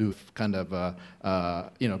can do kind of a,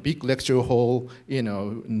 big lecture hall,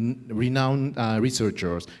 renowned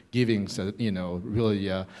researchers giving,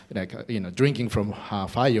 really, drinking from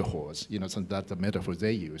fire hose, so that's the metaphor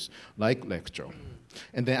they use, like lecture.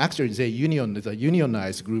 And then actually the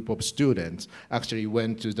unionized group of students actually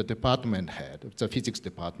went to the department head of the physics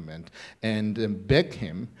department and begged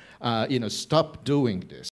him, stop doing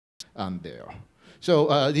this there.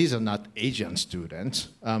 So these are not Asian students,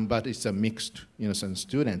 but it's a mixed, some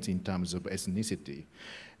students in terms of ethnicity.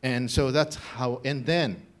 And so that's how, and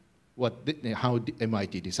then how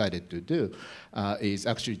MIT decided to do is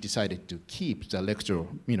actually decided to keep the lecture,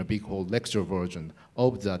 big whole lecture version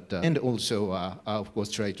of that, and also, of course,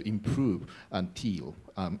 try to improve until,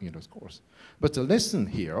 course. But the lesson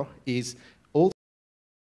here is all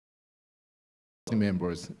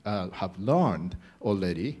members have learned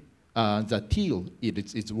already that TEAL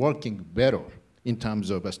is working better in terms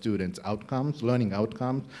of students' outcomes, learning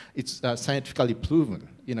outcomes. It's scientifically proven.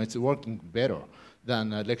 It's working better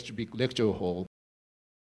than a big lecture hall.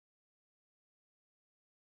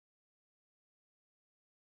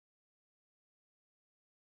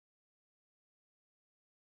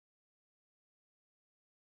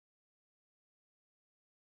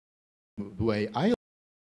 The way I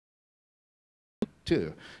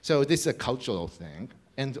too. So this is a cultural thing,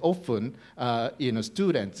 and often,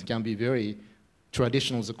 students can be very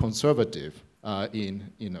traditional, conservative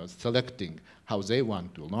in selecting how they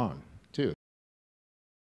want to learn too.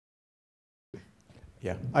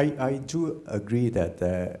 Yeah, I do agree that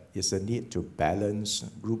there is a need to balance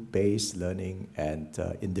group-based learning and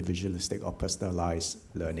individualistic or personalized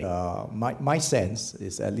learning. My sense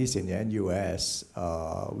is, at least in the NUS,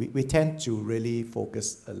 we tend to really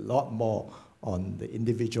focus a lot more on the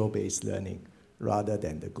individual-based learning rather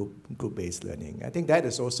than the group-based learning. I think that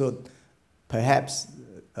is also perhaps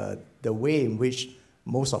the way in which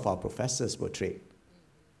most of our professors were trained.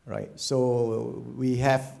 Right, so we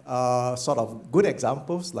have sort of good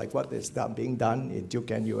examples like what is being done in Duke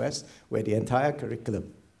NUS, where the entire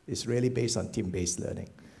curriculum is really based on team-based learning.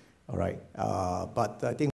 All right, but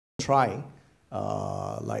I think we're trying,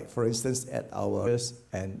 like for instance at our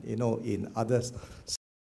and in other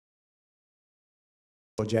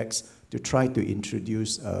projects to try to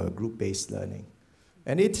introduce group-based learning,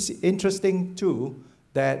 and it's interesting too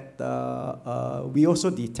that we also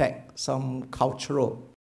detect some cultural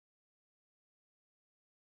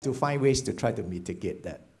to find ways to try to mitigate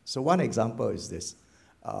that. So one example is this.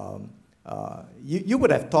 You would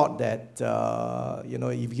have thought that,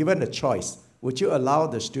 if given a choice, would you allow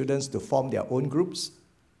the students to form their own groups,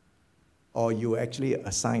 or you actually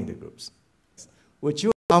assign the groups? Would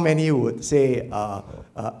you, how many would say,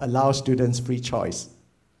 allow students free choice?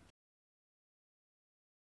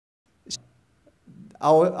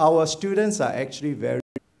 Our students are actually very,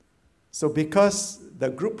 so because the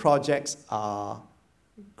group projects are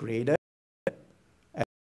graded,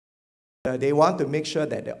 and they want to make sure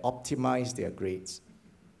that they optimize their grades.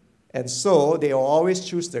 And so they will always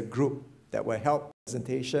choose the group that will help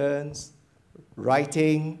presentations,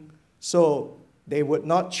 writing, so they would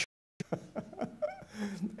not choose.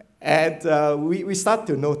 And we start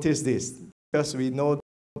to notice this because we know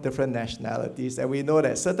different nationalities, and we know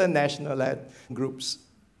that certain national groups,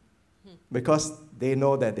 because they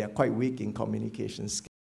know that they're quite weak in communication skills,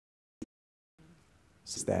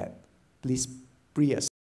 that please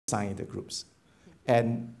pre-assign the groups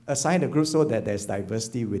and assign the groups so that there's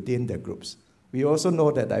diversity within the groups. We also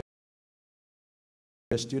know that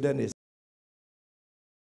the student is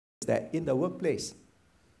that in the workplace,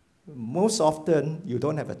 most often you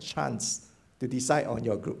don't have a chance to decide on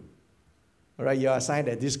your group. All right, you're assigned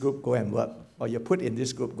that this group go and work, or you're put in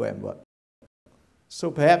this group, go and work.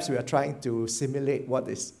 So perhaps we are trying to simulate what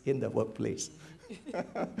is in the workplace.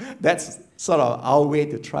 That's sort of our way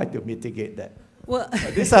to try to mitigate that. Well,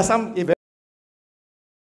 these are some events.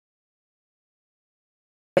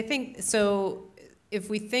 I think, so if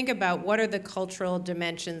we think about what are the cultural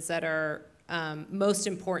dimensions that are most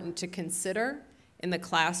important to consider in the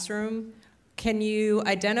classroom, can you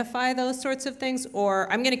identify those sorts of things?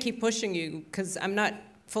 Or I'm going to keep pushing you because I'm not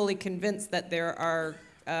fully convinced that there are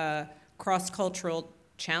cross-cultural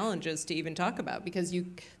challenges to even talk about, because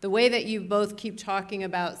the way that you both keep talking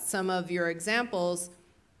about some of your examples,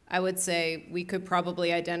 I would say we could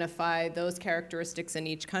probably identify those characteristics in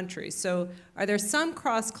each country. So are there some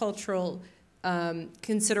cross-cultural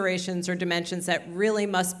considerations or dimensions that really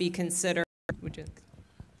must be considered?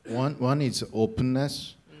 One is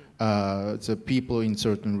openness. The people in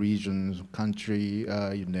certain regions, country,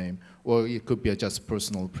 you name, or it could be just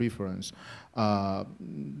personal preference.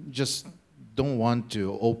 Just don't want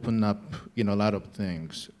to open up, a lot of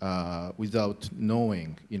things without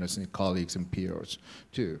knowing, colleagues and peers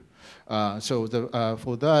too. So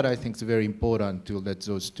for that, I think it's very important to let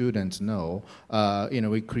those students know,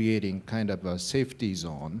 we're creating kind of a safety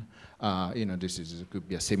zone. This could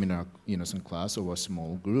be a seminar, some class or a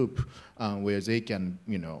small group where they can,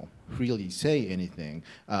 really say anything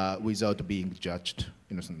without being judged,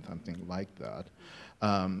 something like that.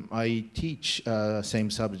 I teach same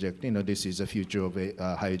subject. This is the future of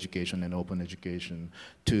higher education and open education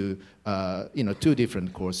to two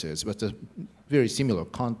different courses, but very similar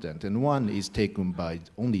content. And one is taken by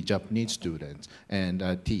only Japanese students, and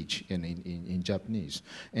I teach in Japanese.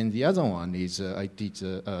 And the other one is I teach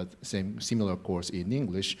similar course in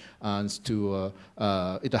English, and to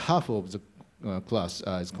half of the class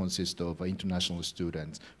consists of international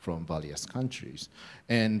students from various countries.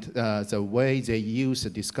 And the way they use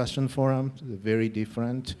the discussion forum is very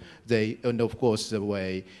different. And of course the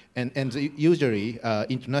way, and usually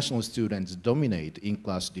international students dominate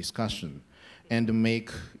in-class discussion and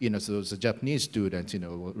make, so the Japanese students,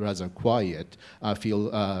 rather quiet, feel,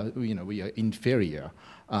 we are inferior.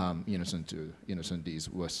 To these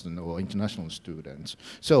Western or international students.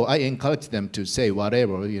 So I encourage them to say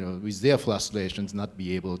whatever, with their frustrations, not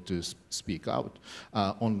be able to speak out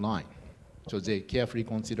online. So they carefully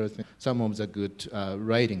consider some of the good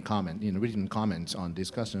written comments on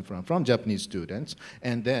discussion from Japanese students,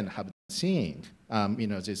 and then have seen,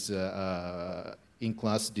 this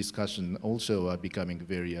in-class discussion also becoming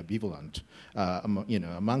very ambivalent,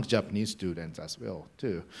 among Japanese students as well,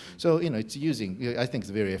 too. So, it's using, I think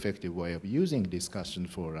it's a very effective way of using discussion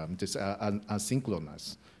for this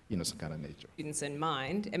asynchronous, kind of nature. Students in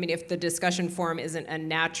mind. I mean, if the discussion forum isn't a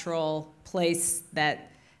natural place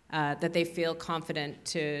that they feel confident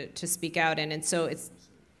to speak out in, and so it's,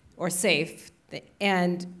 or safe,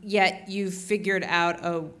 and yet you've figured out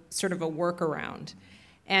a sort of a workaround.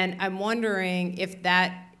 And I'm wondering if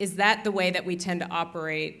is that the way that we tend to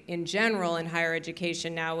operate in general in higher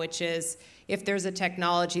education now, which is if there's a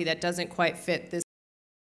technology that doesn't quite fit this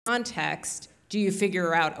context, do you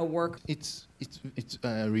figure out a work? It's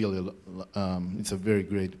really, it's a very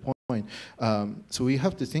great point. So we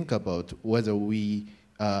have to think about whether we,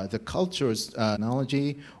 the culture's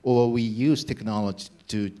technology, or we use technology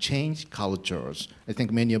to change cultures. I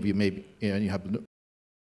think many of you maybe, you have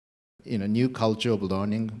New Culture of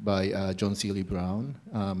Learning by John Seeley Brown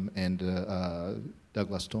and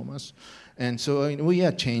Douglas Thomas. And so we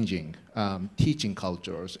are changing teaching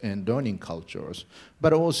cultures and learning cultures,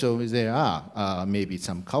 but also there are maybe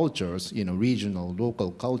some cultures, regional,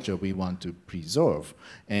 local culture we want to preserve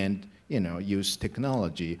and, use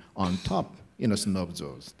technology on top, some of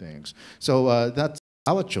those things. So that's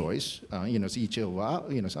our choice, each of our,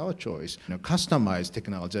 our choice. Customize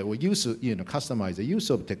technology, or use, customize the use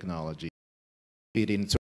of technology within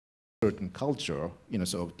certain culture,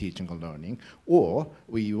 sort of teaching and learning, or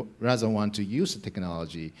we rather want to use the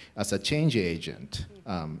technology as a change agent,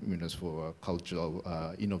 for cultural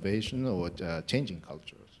innovation or changing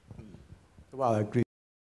cultures. Well, I agree.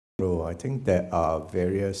 I think there are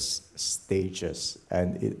various stages,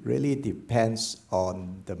 and it really depends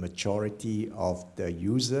on the maturity of the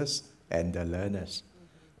users and the learners.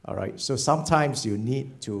 All right, so sometimes you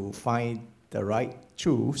need to find the right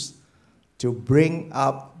tools to bring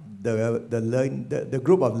up the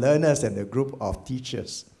group of learners and the group of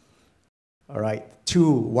teachers, all right,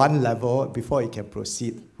 to one level before you can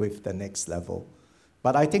proceed with the next level.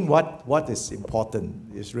 But I think what is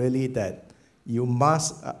important is really that you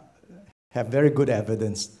must have very good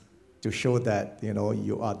evidence to show that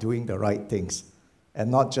you are doing the right things, and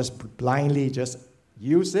not just blindly just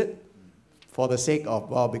use it for the sake of,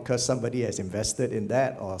 well, because somebody has invested in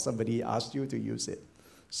that or somebody asked you to use it.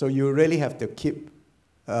 So you really have to keep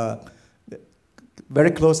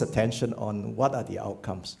very close attention on what are the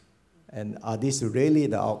outcomes, and are these really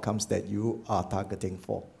the outcomes that you are targeting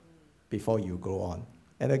for before you go on.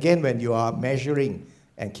 And again, when you are measuring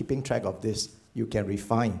and keeping track of this, you can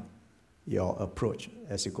refine your approach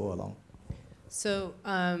as you go along. So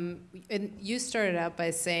and you started out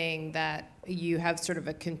by saying that you have sort of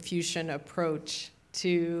a Confucian approach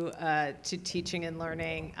to teaching and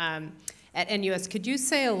learning at NUS. Could you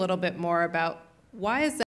say a little bit more about why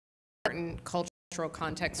is that important cultural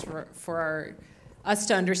context for us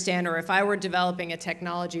to understand, or if I were developing a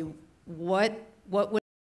technology, what would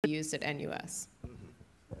be used at NUS?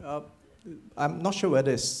 I'm not sure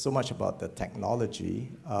whether it's so much about the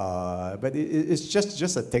technology, but it's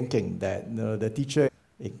just a thinking that the teacher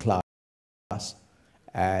in class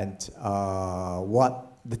and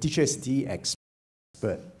what the teacher is the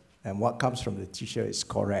expert, and what comes from the teacher is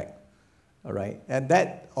correct. All right, and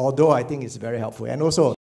that, although I think it's very helpful, and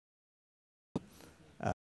also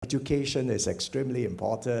education is extremely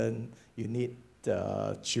important. You need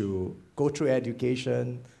to go through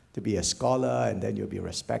education to be a scholar, and then you'll be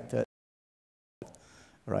respected.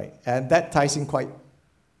 Right, and that ties in quite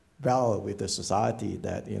well with the society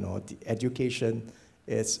that the education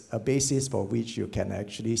It's a basis for which you can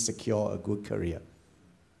actually secure a good career,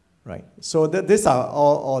 right? So these are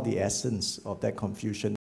all the essence of that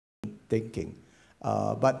Confucian thinking.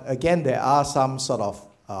 But again, there are some sort of,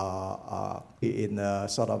 in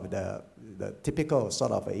sort of the typical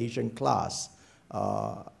sort of Asian class,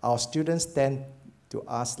 our students tend to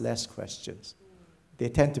ask less questions. They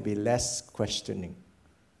tend to be less questioning,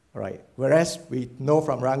 right? Whereas we know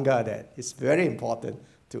from Ranga that it's very important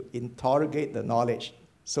to interrogate the knowledge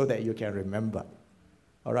so that you can remember,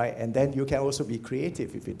 all right? And then you can also be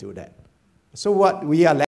creative if you do that. So what we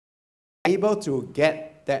are able to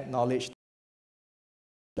get that knowledge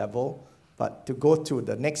level, but to go to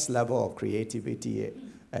the next level of creativity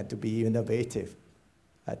and to be innovative.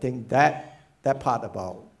 I think that part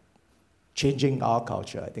about changing our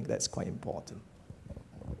culture, I think that's quite important.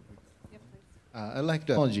 I like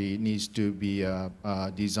the technology needs to be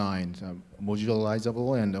designed,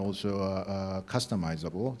 modularizable and also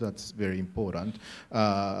customizable. That's very important,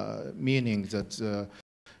 meaning that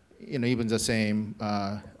even the same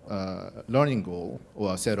learning goal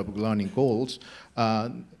or set of learning goals,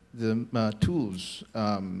 the tools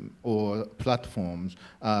or platforms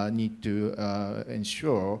need to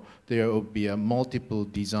ensure there will be multiple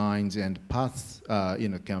designs and paths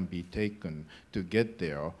can be taken to get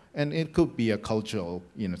there. And it could be a cultural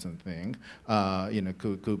something,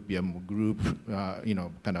 could be a group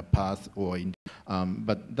kind of path or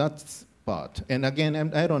but that's part. And again,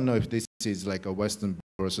 I don't know if this is like a Western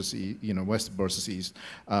versus West versus East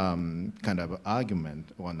kind of argument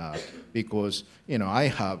or not, because I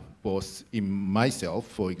have both in myself,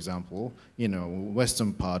 for example,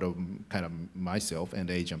 Western part of kind of myself and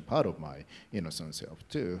Asian part of my self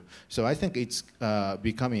too. So I think it's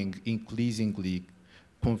becoming increasingly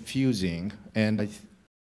confusing, and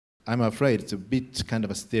I'm afraid it's a bit kind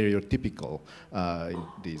of a stereotypical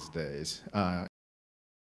these days.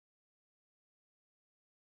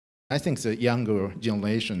 I think the younger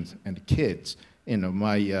generations and kids,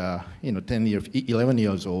 my 11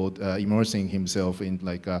 years old, immersing himself in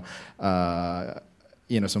like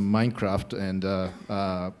some Minecraft and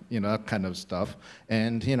that kind of stuff,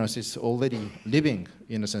 and she's already living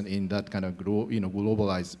in that kind of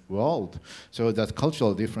globalized world. So that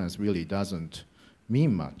cultural difference really doesn't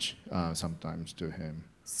mean much sometimes to him.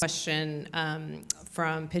 Question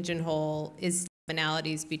from Pigeonhole: is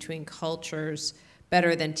commonalities between cultures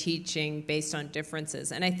better than teaching based on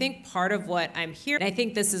differences? And I think part of what I'm hearing, and I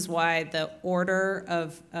think this is why the order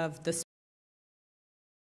of the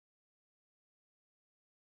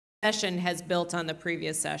session has built on the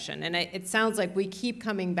previous session. And it sounds like we keep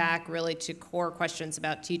coming back really to core questions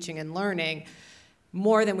about teaching and learning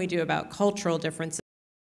more than we do about cultural differences.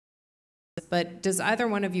 But does either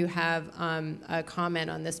one of you have a comment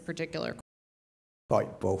on this particular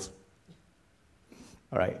question? Both.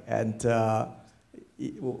 All right, and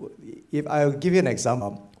if I'll give you an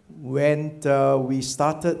example, when we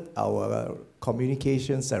started our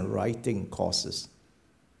communications and writing courses,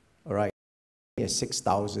 all right, we have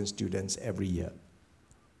 6,000 students every year,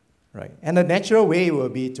 right? And the natural way will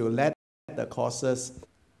be to let the courses,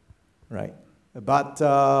 right? But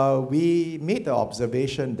we made the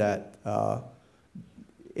observation that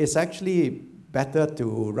it's actually better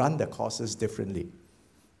to run the courses differently.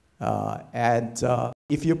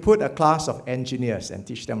 If you put a class of engineers and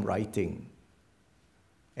teach them writing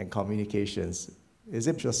and communications, is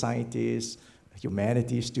it social scientists,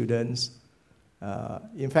 humanities students?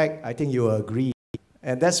 In fact, I think you will agree.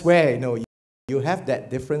 And that's where, you have that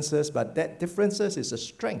differences, but that differences is a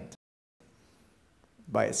strength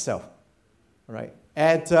by itself, right?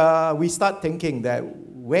 And we start thinking that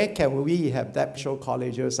where can we have that special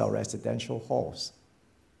colleges or residential halls?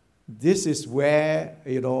 This is where,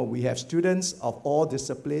 we have students of all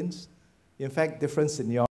disciplines, in fact, different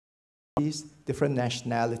seniorities, different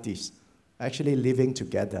nationalities, actually living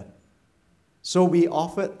together. So we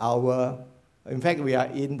offered in fact, we are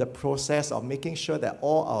in the process of making sure that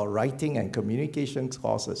all our writing and communication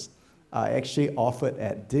courses are actually offered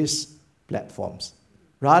at these platforms,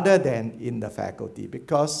 rather than in the faculty,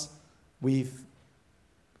 because we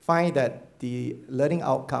find that the learning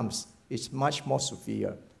outcomes is much more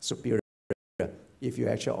superior if you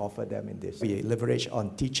actually offer them in this. We leverage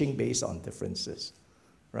on teaching based on differences,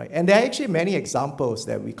 right? And there are actually many examples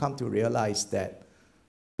that we come to realize that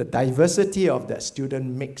the diversity of that student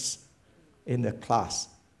mix in the class,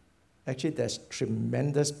 actually there's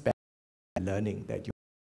tremendous learning that you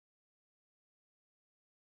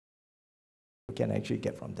can actually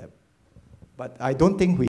get from them. But I don't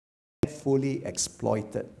think we fully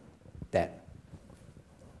exploited that.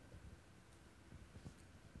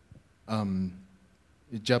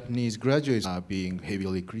 Japanese graduates are being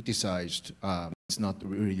heavily criticized. It's not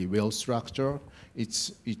really well structured.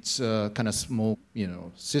 It's a kind of small,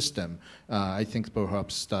 system. I think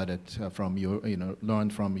perhaps started from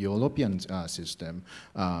learned from European system,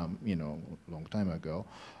 long time ago.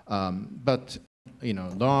 But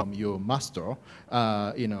learn from your master,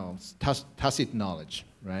 tacit knowledge,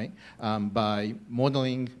 right? By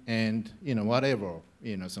modeling and whatever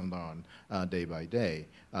some learn day by day,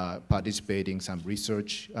 participating some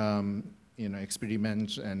research,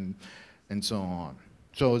 experiments and so on.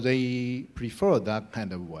 So they prefer that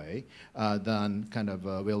kind of way than kind of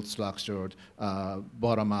a well-structured,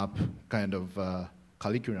 bottom-up kind of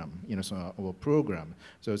curriculum, or program.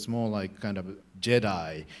 So it's more like kind of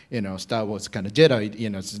Jedi, Star Wars kind of Jedi.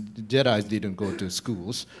 Jedis didn't go to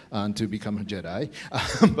schools to become a Jedi,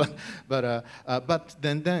 but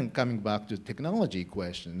then coming back to technology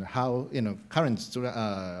question, how current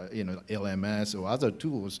LMS or other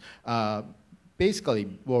tools basically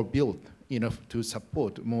were built to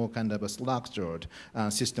support more kind of a structured,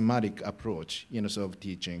 systematic approach, of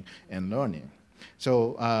teaching and learning.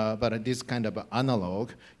 So, but this kind of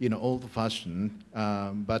analog, old-fashioned,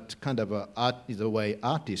 but kind of the way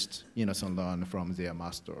artists, some learn from their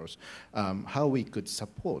masters, how we could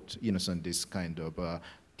support, some this kind of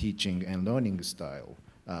teaching and learning style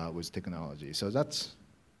with technology. So that's,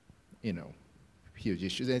 huge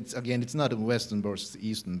issue. It's not Western versus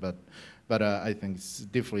Eastern, but I think it's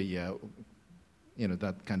definitely,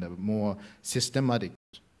 that kind of more systematic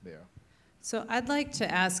there. So I'd like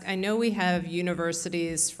to ask, I know we have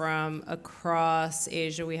universities from across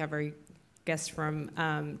Asia. We have our guest from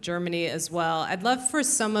Germany as well. I'd love for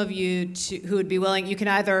some of you who would be willing, you can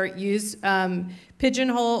either use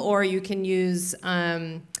Pigeonhole or you can use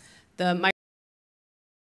the mic.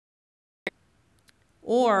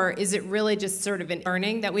 Or is it really just sort of an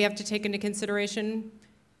learning that we have to take into consideration?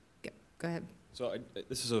 Go ahead. So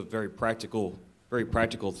this is a very practical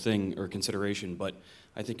thing or consideration, but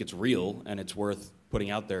I think it's real and it's worth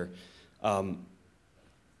putting out there.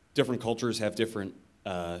 Different cultures have different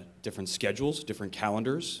schedules, different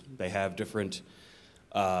calendars. They have different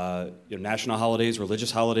national holidays,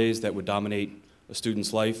 religious holidays that would dominate a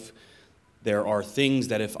student's life. There are things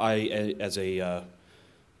that if I, as a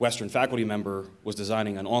Western faculty member, was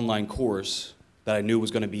designing an online course that I knew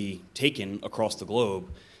was going to be taken across the globe,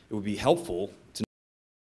 it would be helpful to know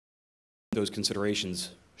what those considerations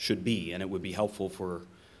should be, and it would be helpful for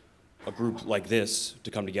a group like this to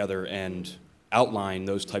come together and outline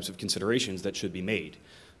those types of considerations that should be made.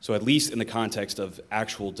 So at least in the context of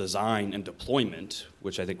actual design and deployment,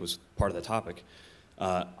 which I think was part of the topic,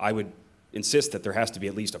 I would insist that there has to be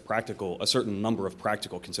at least a certain number of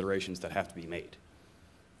practical considerations that have to be made.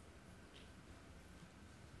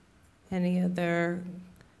 Any other?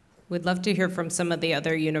 We'd love to hear from some of the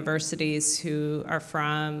other universities who are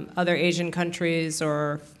from other Asian countries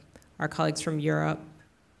or our colleagues from Europe.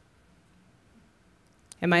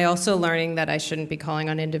 Am I also learning that I shouldn't be calling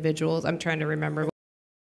on individuals? I'm trying to remember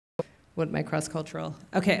what my cross-cultural.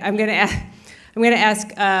 Okay, I'm going to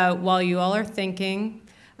ask while you all are thinking.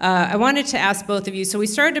 I wanted to ask both of you. So we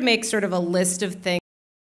started to make sort of a list of things.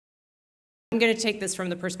 I'm going to take this from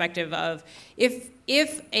the perspective of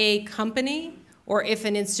if a company or if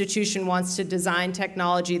an institution wants to design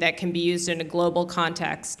technology that can be used in a global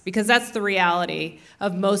context, because that's the reality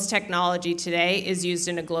of most technology today is used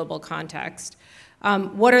in a global context.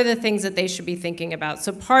 What are the things that they should be thinking about?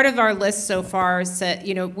 So part of our list so far is that,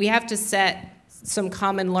 we have to set some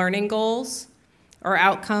common learning goals or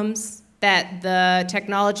outcomes, that the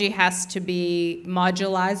technology has to be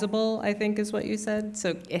modularizable, I think is what you said.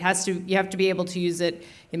 So you have to be able to use it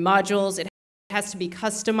in modules. It has to be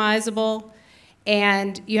customizable.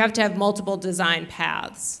 And you have to have multiple design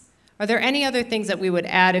paths. Are there any other things that we would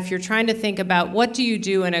add if you're trying to think about what do you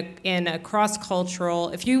do in a cross-cultural,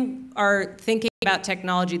 if you are thinking about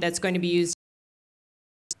technology that's going to be used?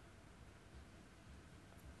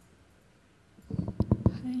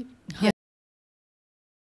 Hi.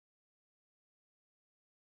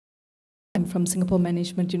 I'm from Singapore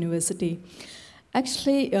Management University.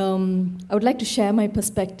 Actually, I would like to share my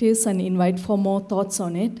perspectives and invite for more thoughts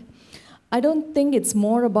on it. I don't think it's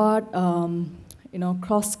more about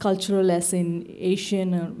cross-cultural as in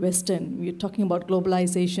Asian or Western. We're talking about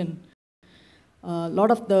globalization. A lot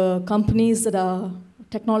of the companies that are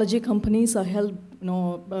technology companies are held,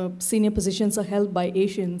 senior positions are held by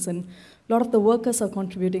Asians, and a lot of the workers are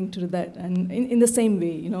contributing to that, and in the same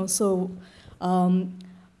way,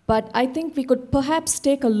 but I think we could perhaps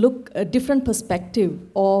take a different perspective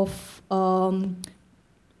of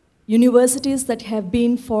universities that have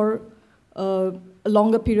been for a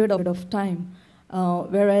longer period of time.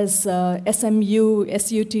 whereas SMU,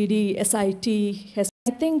 SUTD, SIT has.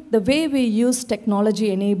 I think the way we use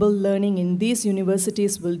technology-enabled learning in these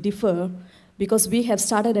universities will differ because we have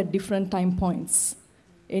started at different time points.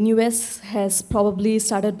 NUS has probably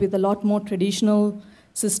started with a lot more traditional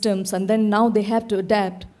systems, and then now they have to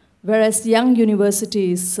adapt. Whereas young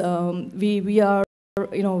universities, we are,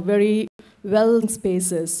 very well in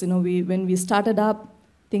spaces. When we started up,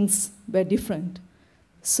 things were different.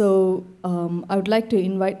 So I would like to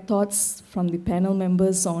invite thoughts from the panel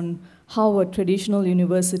members on how a traditional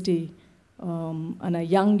university and a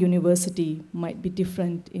young university might be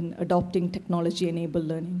different in adopting technology-enabled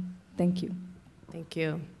learning. Thank you. Thank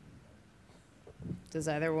you. Does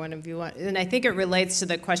either one of you want? And I think it relates to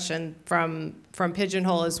the question from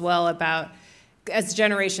Pigeonhole as well about as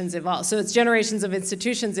generations evolve. So it's generations of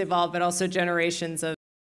institutions evolve, but also generations of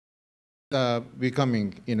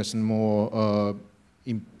becoming, more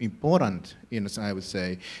important, I would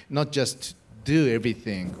say, not just do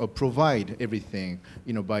everything or provide everything,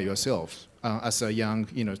 by yourself as a young,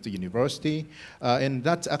 the university. And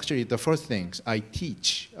that's actually the first things I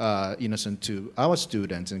teach, to our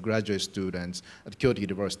students and graduate students at Kyoto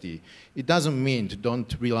University. It doesn't mean to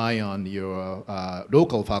don't rely on your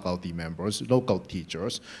local faculty members, local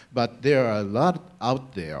teachers, but there are a lot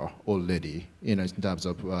out there already, in terms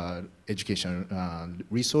of education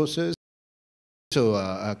resources. So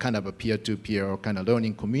a kind of a peer-to-peer kind of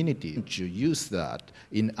learning community to use that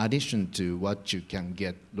in addition to what you can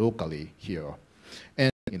get locally here.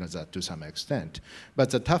 And that to some extent. But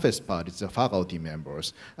the toughest part is the faculty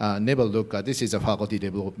members. Never look at, this is a faculty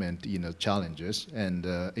development challenges, and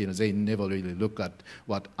they never really look at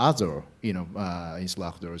what other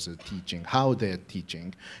instructors are teaching, how they're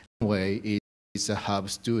teaching. One way is to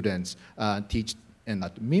have students teach and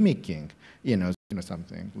not mimicking,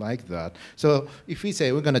 something like that. So if we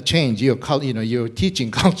say we're going to change your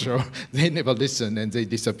teaching culture, they never listen and they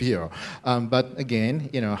disappear. But again,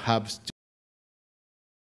 have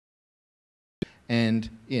and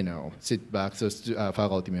sit back, so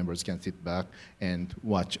faculty members can sit back and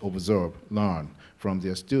watch, observe, learn from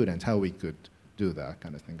their students how we could do that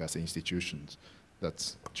kind of thing as institutions.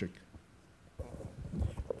 That's a trick.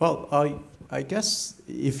 Well, I guess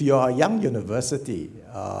if you're a young university,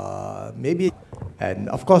 maybe, and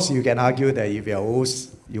of course you can argue that if you're old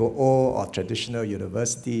or traditional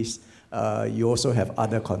universities, you also have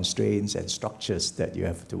other constraints and structures that you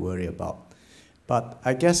have to worry about. But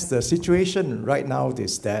I guess the situation right now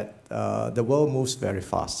is that the world moves very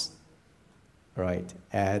fast, right?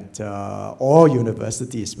 And all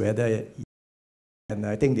universities, and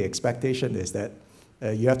I think the expectation is that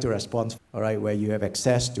you have to respond, all right, where you have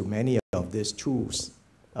access to many of these tools.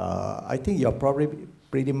 I think you're probably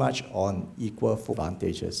pretty much on equal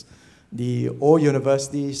advantages. The old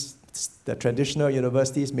universities, the traditional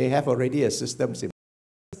universities may have already a system.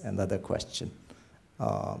 Another question.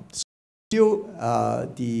 Still,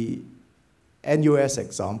 the NUS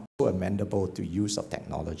example amendable to use of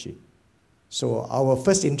technology. So our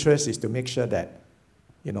first interest is to make sure that,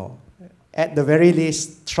 at the very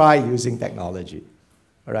least, try using technology.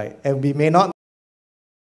 All right, and we may not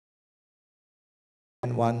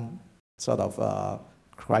one sort of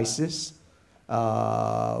crisis.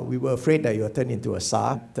 We were afraid that it would turn into a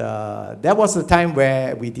SARS. That was the time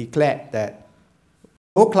where we declared that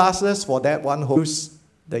no classes for that one who use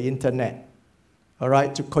the internet, all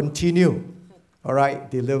right, to continue, all right,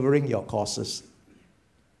 delivering your courses.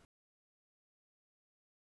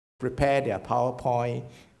 Prepare their PowerPoint,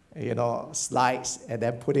 slides, and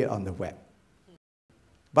then put it on the web.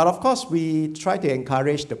 But of course, we try to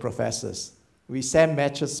encourage the professors. We send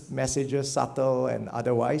messages, subtle and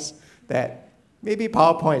otherwise, that maybe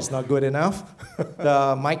PowerPoint is not good enough.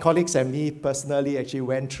 My colleagues and me personally actually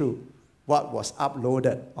went through what was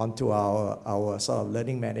uploaded onto our sort of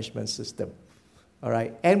learning management system. All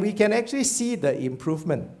right, and we can actually see the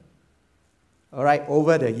improvement, all right,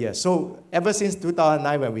 over the years. So ever since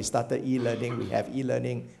 2009 when we started e-learning, we have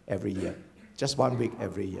e-learning every year, just 1 week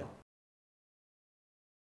every year.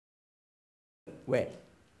 Where?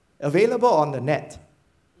 Available on the net,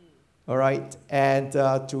 all right, and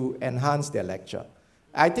to enhance their lecture.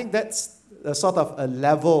 I think that's a sort of a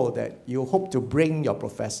level that you hope to bring your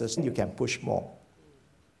professors, and you can push more.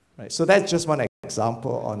 Right? So that's just one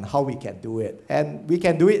example on how we can do it. And we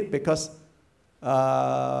can do it because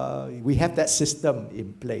we have that system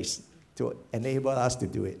in place to enable us to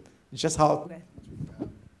do it. It's just how...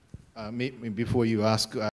 Before you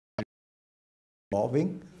ask...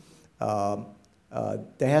 Evolving.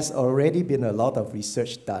 There has already been a lot of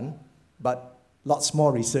research done, but lots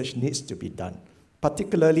more research needs to be done,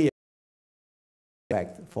 particularly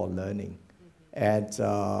for learning. And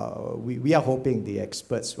we are hoping the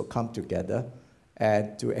experts will come together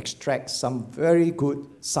and to extract some very good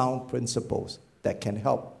sound principles that can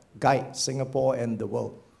help guide Singapore and the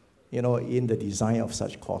world, in the design of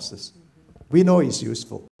such courses. We know it's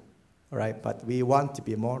useful, all right, but we want to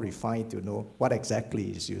be more refined to know what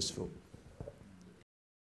exactly is useful.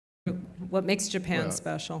 What makes Japan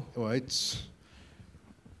special?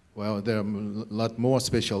 Well, there are a lot more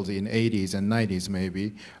specials in 80s and 90s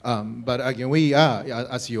maybe. But again, we are,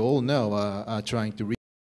 as you all know, are trying to reach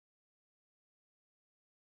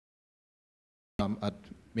at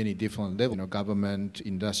many different levels, government,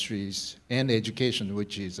 industries, and education,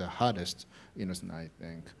 which is the hardest, I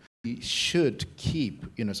think. We should keep,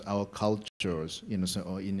 our cultures,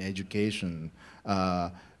 in education.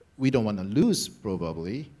 We don't want to lose,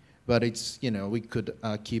 probably, but it's, we could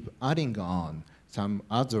keep adding on some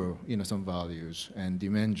other, some values and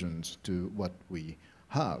dimensions to what we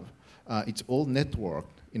have. It's all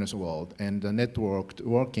networked in this world, and a networked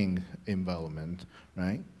working environment,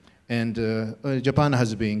 right? And Japan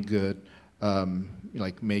has been good,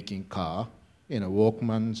 like making car,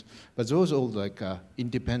 Walkmans, but those all like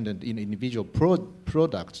independent, individual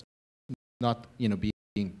products, not,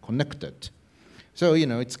 being connected. So,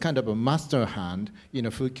 it's kind of a master hand,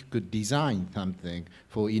 if we could design something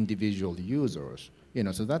for individual users,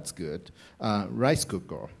 so that's good. Rice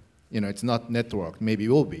cooker, it's not networked, maybe it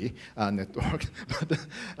will be networked, but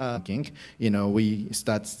we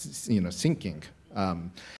start, thinking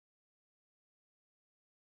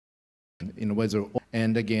in whether,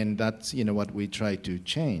 and again, that's, what we try to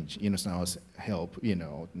change, our help,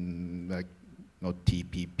 like, not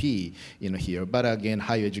TPP, here, but again,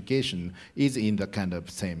 higher education is in the kind of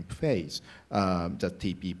same phase. The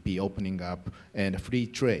TPP opening up and free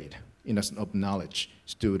trade, of knowledge,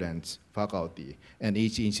 students, faculty, and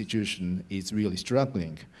each institution is really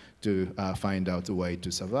struggling to find out a way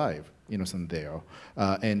to survive, there,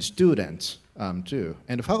 and students too,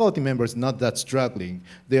 and faculty members not that struggling,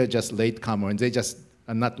 they're just latecomer, and they just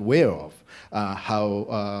are not aware of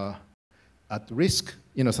how at risk,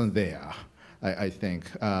 they are. I think,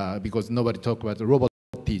 because nobody talk about the robot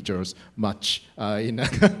teachers much,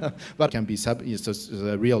 but can be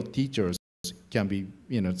real teachers can be,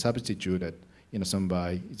 substituted,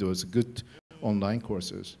 by those good online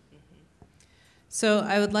courses. So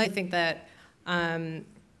I would like to think that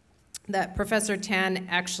that Professor Tan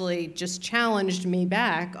actually just challenged me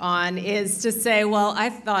back on is to say, well, I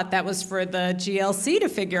thought that was for the GLC to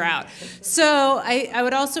figure out. So I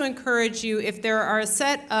would also encourage you, if there are a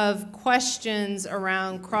set of questions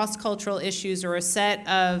around cross-cultural issues or a set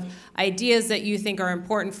of ideas that you think are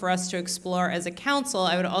important for us to explore as a council,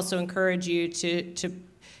 I would also encourage you to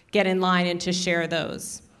get in line and to share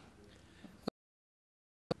those.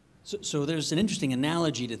 So there's an interesting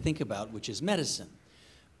analogy to think about, which is medicine.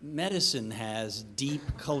 Medicine has deep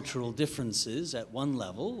cultural differences at one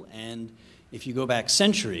level, and if you go back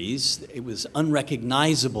centuries, it was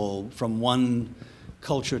unrecognizable from one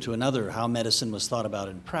culture to another how medicine was thought about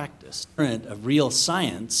in practice. Of real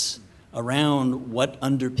science around what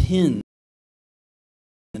underpins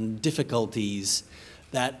and difficulties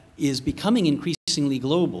that is becoming increasingly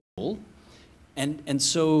global, and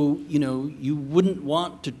so you wouldn't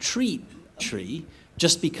want to treat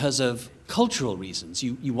just because of cultural reasons.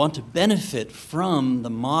 You want to benefit from the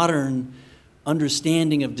modern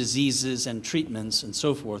understanding of diseases and treatments and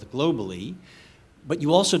so forth globally, but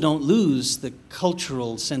you also don't lose the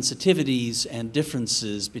cultural sensitivities and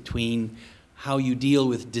differences between how you deal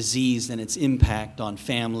with disease and its impact on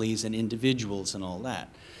families and individuals and all that.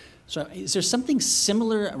 So is there something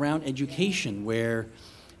similar around education where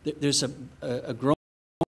there's a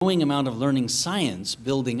growing amount of learning science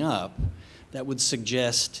building up that would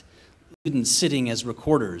suggest students sitting as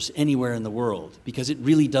recorders anywhere in the world, because it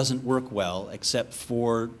really doesn't work well except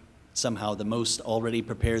for somehow the most already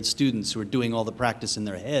prepared students who are doing all the practice in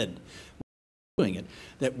their head doing it,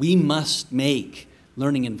 that we must make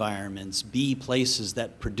learning environments be places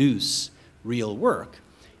that produce real work.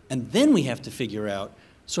 And then we have to figure out,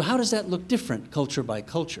 so how does that look different culture by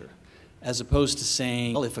culture? As opposed to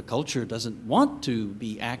saying, well, if a culture doesn't want to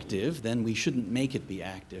be active, then we shouldn't make it be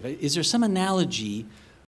active. Is there some analogy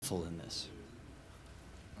in this?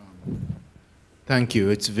 Thank you.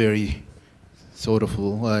 It's very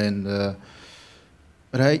thoughtful, and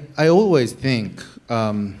but I always think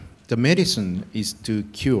the medicine is to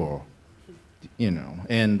cure,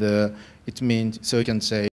 and it means so you can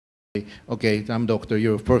say, okay, I'm doctor,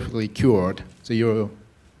 you're perfectly cured, so you're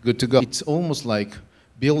good to go. It's almost like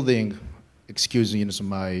building. Excuse me,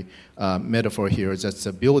 my metaphor here is that's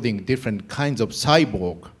building different kinds of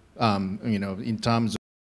cyborg, in terms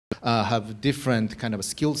have different kind of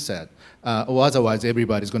skill set. Or otherwise,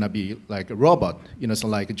 everybody's going to be like a robot. So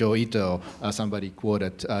like Joe Ito, somebody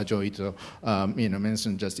quoted Joe Ito,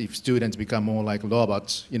 mentioned just if students become more like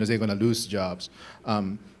robots, they're going to lose jobs.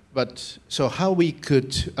 But so how we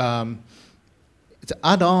could, the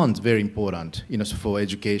add-ons very important, for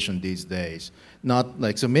education these days. Not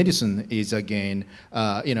like, so medicine is again,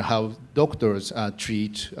 how doctors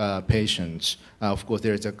treat patients. Of course,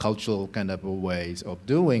 there is a cultural kind of ways of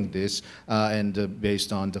doing this, and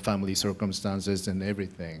based on the family circumstances and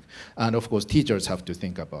everything. And of course, teachers have to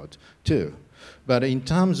think about too. But in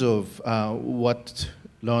terms of what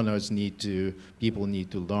learners people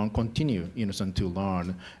need to learn, continue, to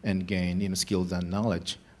learn and gain, skills and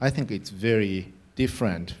knowledge, I think it's very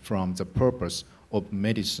different from the purpose of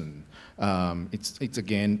medicine. It's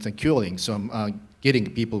again curing,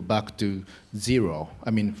 getting people back to zero.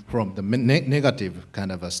 I mean, from the negative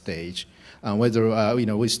kind of a stage. Whether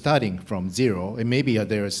we're starting from zero, and maybe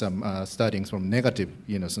there are some starting from negative,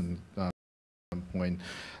 some point,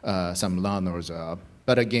 some learners.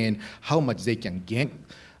 But again, how much they can gain.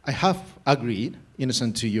 I have agreed,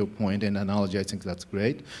 to your point and analogy. I think that's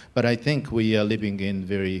great. But I think we are living in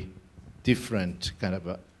very different kind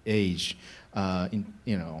of age.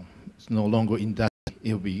 It's no longer in that.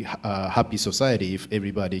 It will be a happy society if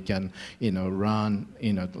everybody can, run,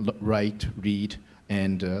 write, read,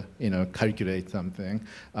 and calculate something.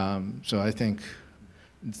 So I think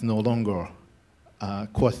it's no longer a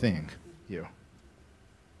core thing here.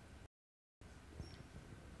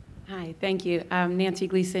 Hi, thank you. Nancy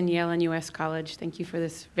Gleason, Yale and US College. Thank you for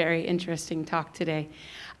this very interesting talk today.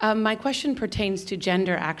 My question pertains to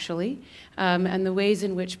gender, actually, and the ways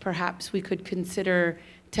in which perhaps we could consider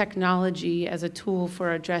technology as a tool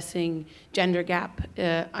for addressing gender gap,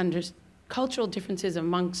 cultural differences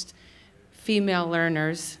amongst female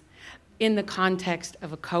learners in the context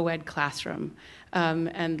of a co-ed classroom,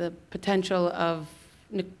 and the potential of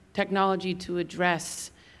technology to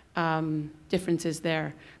address differences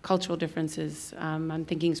there, cultural differences. I'm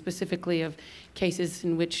thinking specifically of cases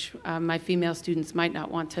in which my female students might not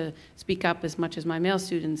want to speak up as much as my male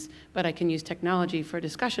students, but I can use technology for a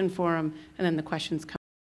discussion forum, and then the questions come.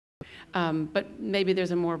 But maybe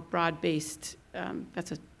there's a more broad-based,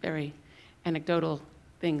 that's a very anecdotal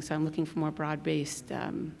thing, so I'm looking for more broad-based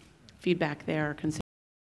feedback there, or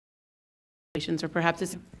considerations, or perhaps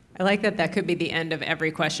it's... I like that that could be the end of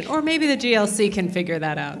every question, or maybe the GLC can figure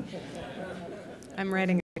that out. I'm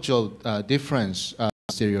writing. Actual difference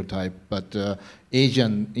stereotype, but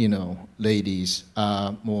Asian, ladies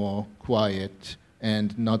are more quiet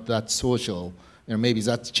and not that social. Maybe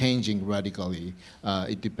that's changing radically.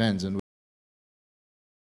 It depends on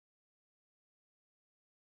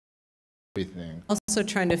everything. Also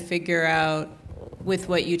trying to figure out with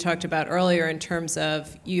what you talked about earlier in terms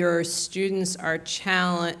of your students are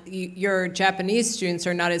your Japanese students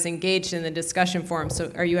are not as engaged in the discussion forum.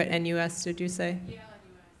 So are you at NUS, did you say?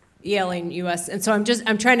 Yale and US. And so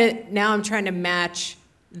I'm trying to match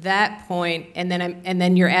that point, and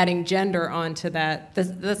then you're adding gender onto that.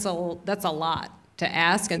 That's a lot to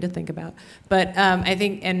ask and to think about. But I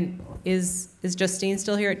think, and is Justine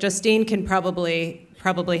still here? Justine can probably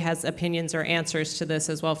has opinions or answers to this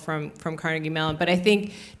as well from Carnegie Mellon. But I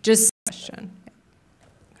think just question.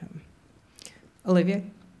 Olivier?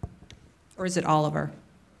 Or is it Oliver?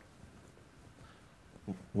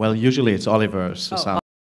 Well, usually it's Oliver, so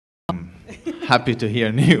I'm happy to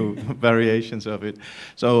hear new variations of it.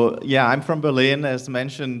 So yeah, I'm from Berlin, as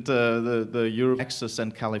mentioned, the Europe, Texas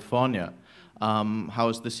and California. How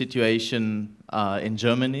is the situation in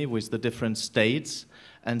Germany with the different states?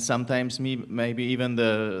 And sometimes maybe even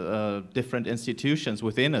the different institutions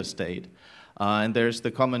within a state. And there's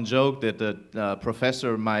the common joke that the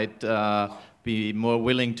professor might be more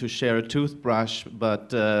willing to share a toothbrush,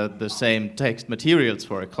 but the same text materials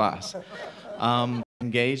for a class.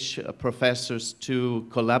 Engage professors to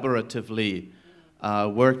collaboratively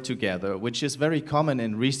work together, which is very common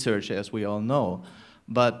in research, as we all know.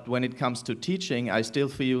 But when it comes to teaching, I still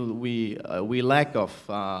feel we lack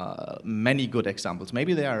of many good examples.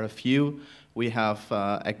 Maybe there are a few. We have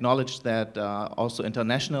acknowledged that also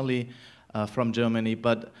internationally from Germany.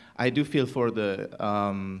 But I do feel for the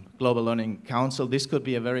Global Learning Council, this could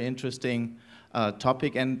be a very interesting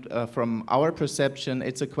topic. And from our perception,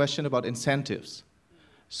 it's a question about incentives.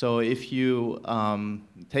 So if you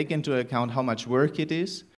take into account how much work it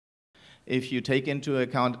is, if you take into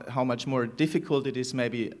account how much more difficult it is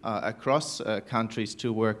maybe across countries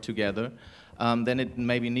to work together, then it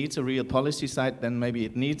maybe needs a real policy side, then maybe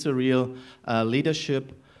it needs a real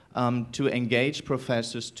leadership to engage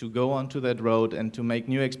professors to go onto that road and to make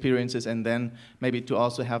new experiences, and then maybe to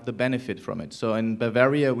also have the benefit from it. So in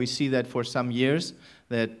Bavaria, we see that for some years,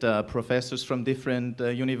 that professors from different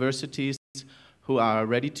universities who are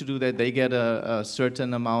ready to do that, they get a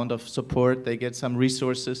certain amount of support, they get some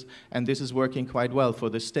resources, and this is working quite well for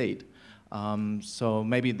the state. So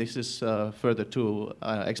maybe this is further to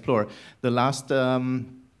explore. The last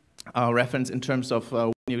reference in terms of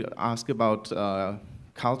when you ask about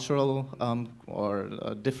cultural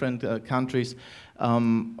or different countries,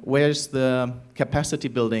 where's the capacity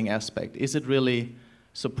building aspect? Is it really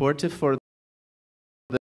supportive for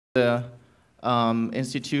the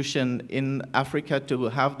institution in Africa to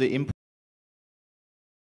have the impact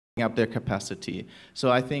up their capacity?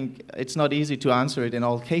 So I think it's not easy to answer it in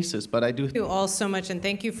all cases, but I do. Thank you all so much, and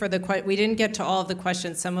thank you for the we didn't get to all of the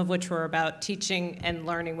questions, some of which were about teaching and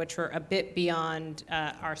learning, which were a bit beyond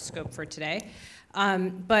our scope for today.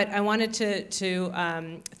 But I wanted to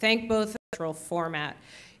thank both the format.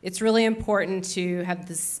 It's really important to have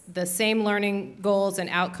the same learning goals and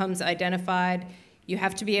outcomes identified. You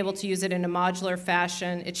have to be able to use it in a modular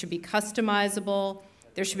fashion. It should be customizable.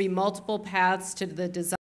 There should be multiple paths to the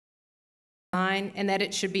design, and that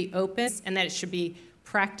it should be open, and that it should be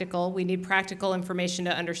practical. We need practical information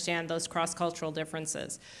to understand those cross-cultural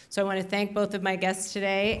differences. So I want to thank both of my guests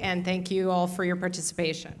today, and thank you all for your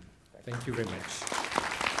participation. Thank you very much.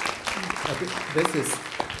 This is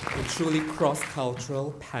a truly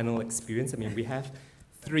cross-cultural panel experience. I mean, we have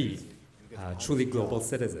three truly global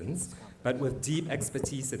citizens, but with deep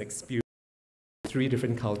expertise and experience in three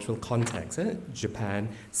different cultural contexts, Japan,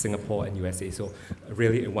 Singapore, and USA. So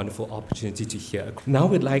really a wonderful opportunity to hear. Now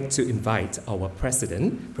we'd like to invite our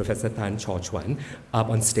president, Professor Tan Chaw Chuan, up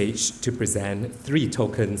on stage to present 3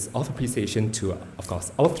 tokens of appreciation to, of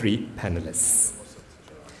course, all 3 panelists.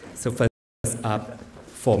 So first up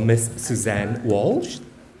for Miss Suzanne Walsh.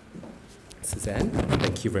 Suzanne,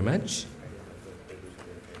 thank you very much.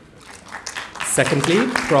 Secondly,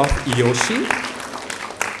 Prof. Iiyoshi.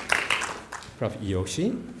 Prof.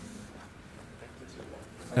 Iiyoshi.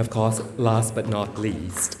 And of course, last but not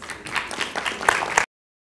least,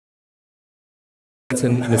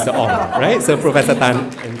 Mr. Ong, right? So Professor Tan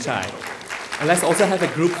and Chye. And let's also have a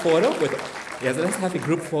group photo with, yes, let's have a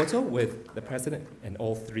group photo with the president and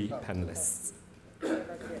all 3 panelists.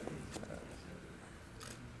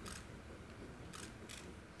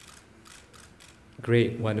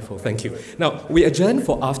 Great, wonderful, thank you. Now, we adjourn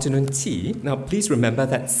for afternoon tea. Now, please remember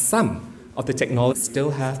that some of the technologies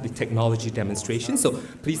still have the technology demonstration, so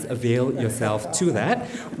please avail yourself to that.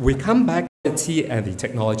 We come back to the tea and the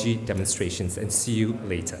technology demonstrations, and see you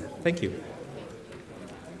later. Thank you.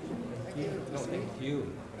 Thank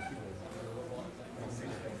you.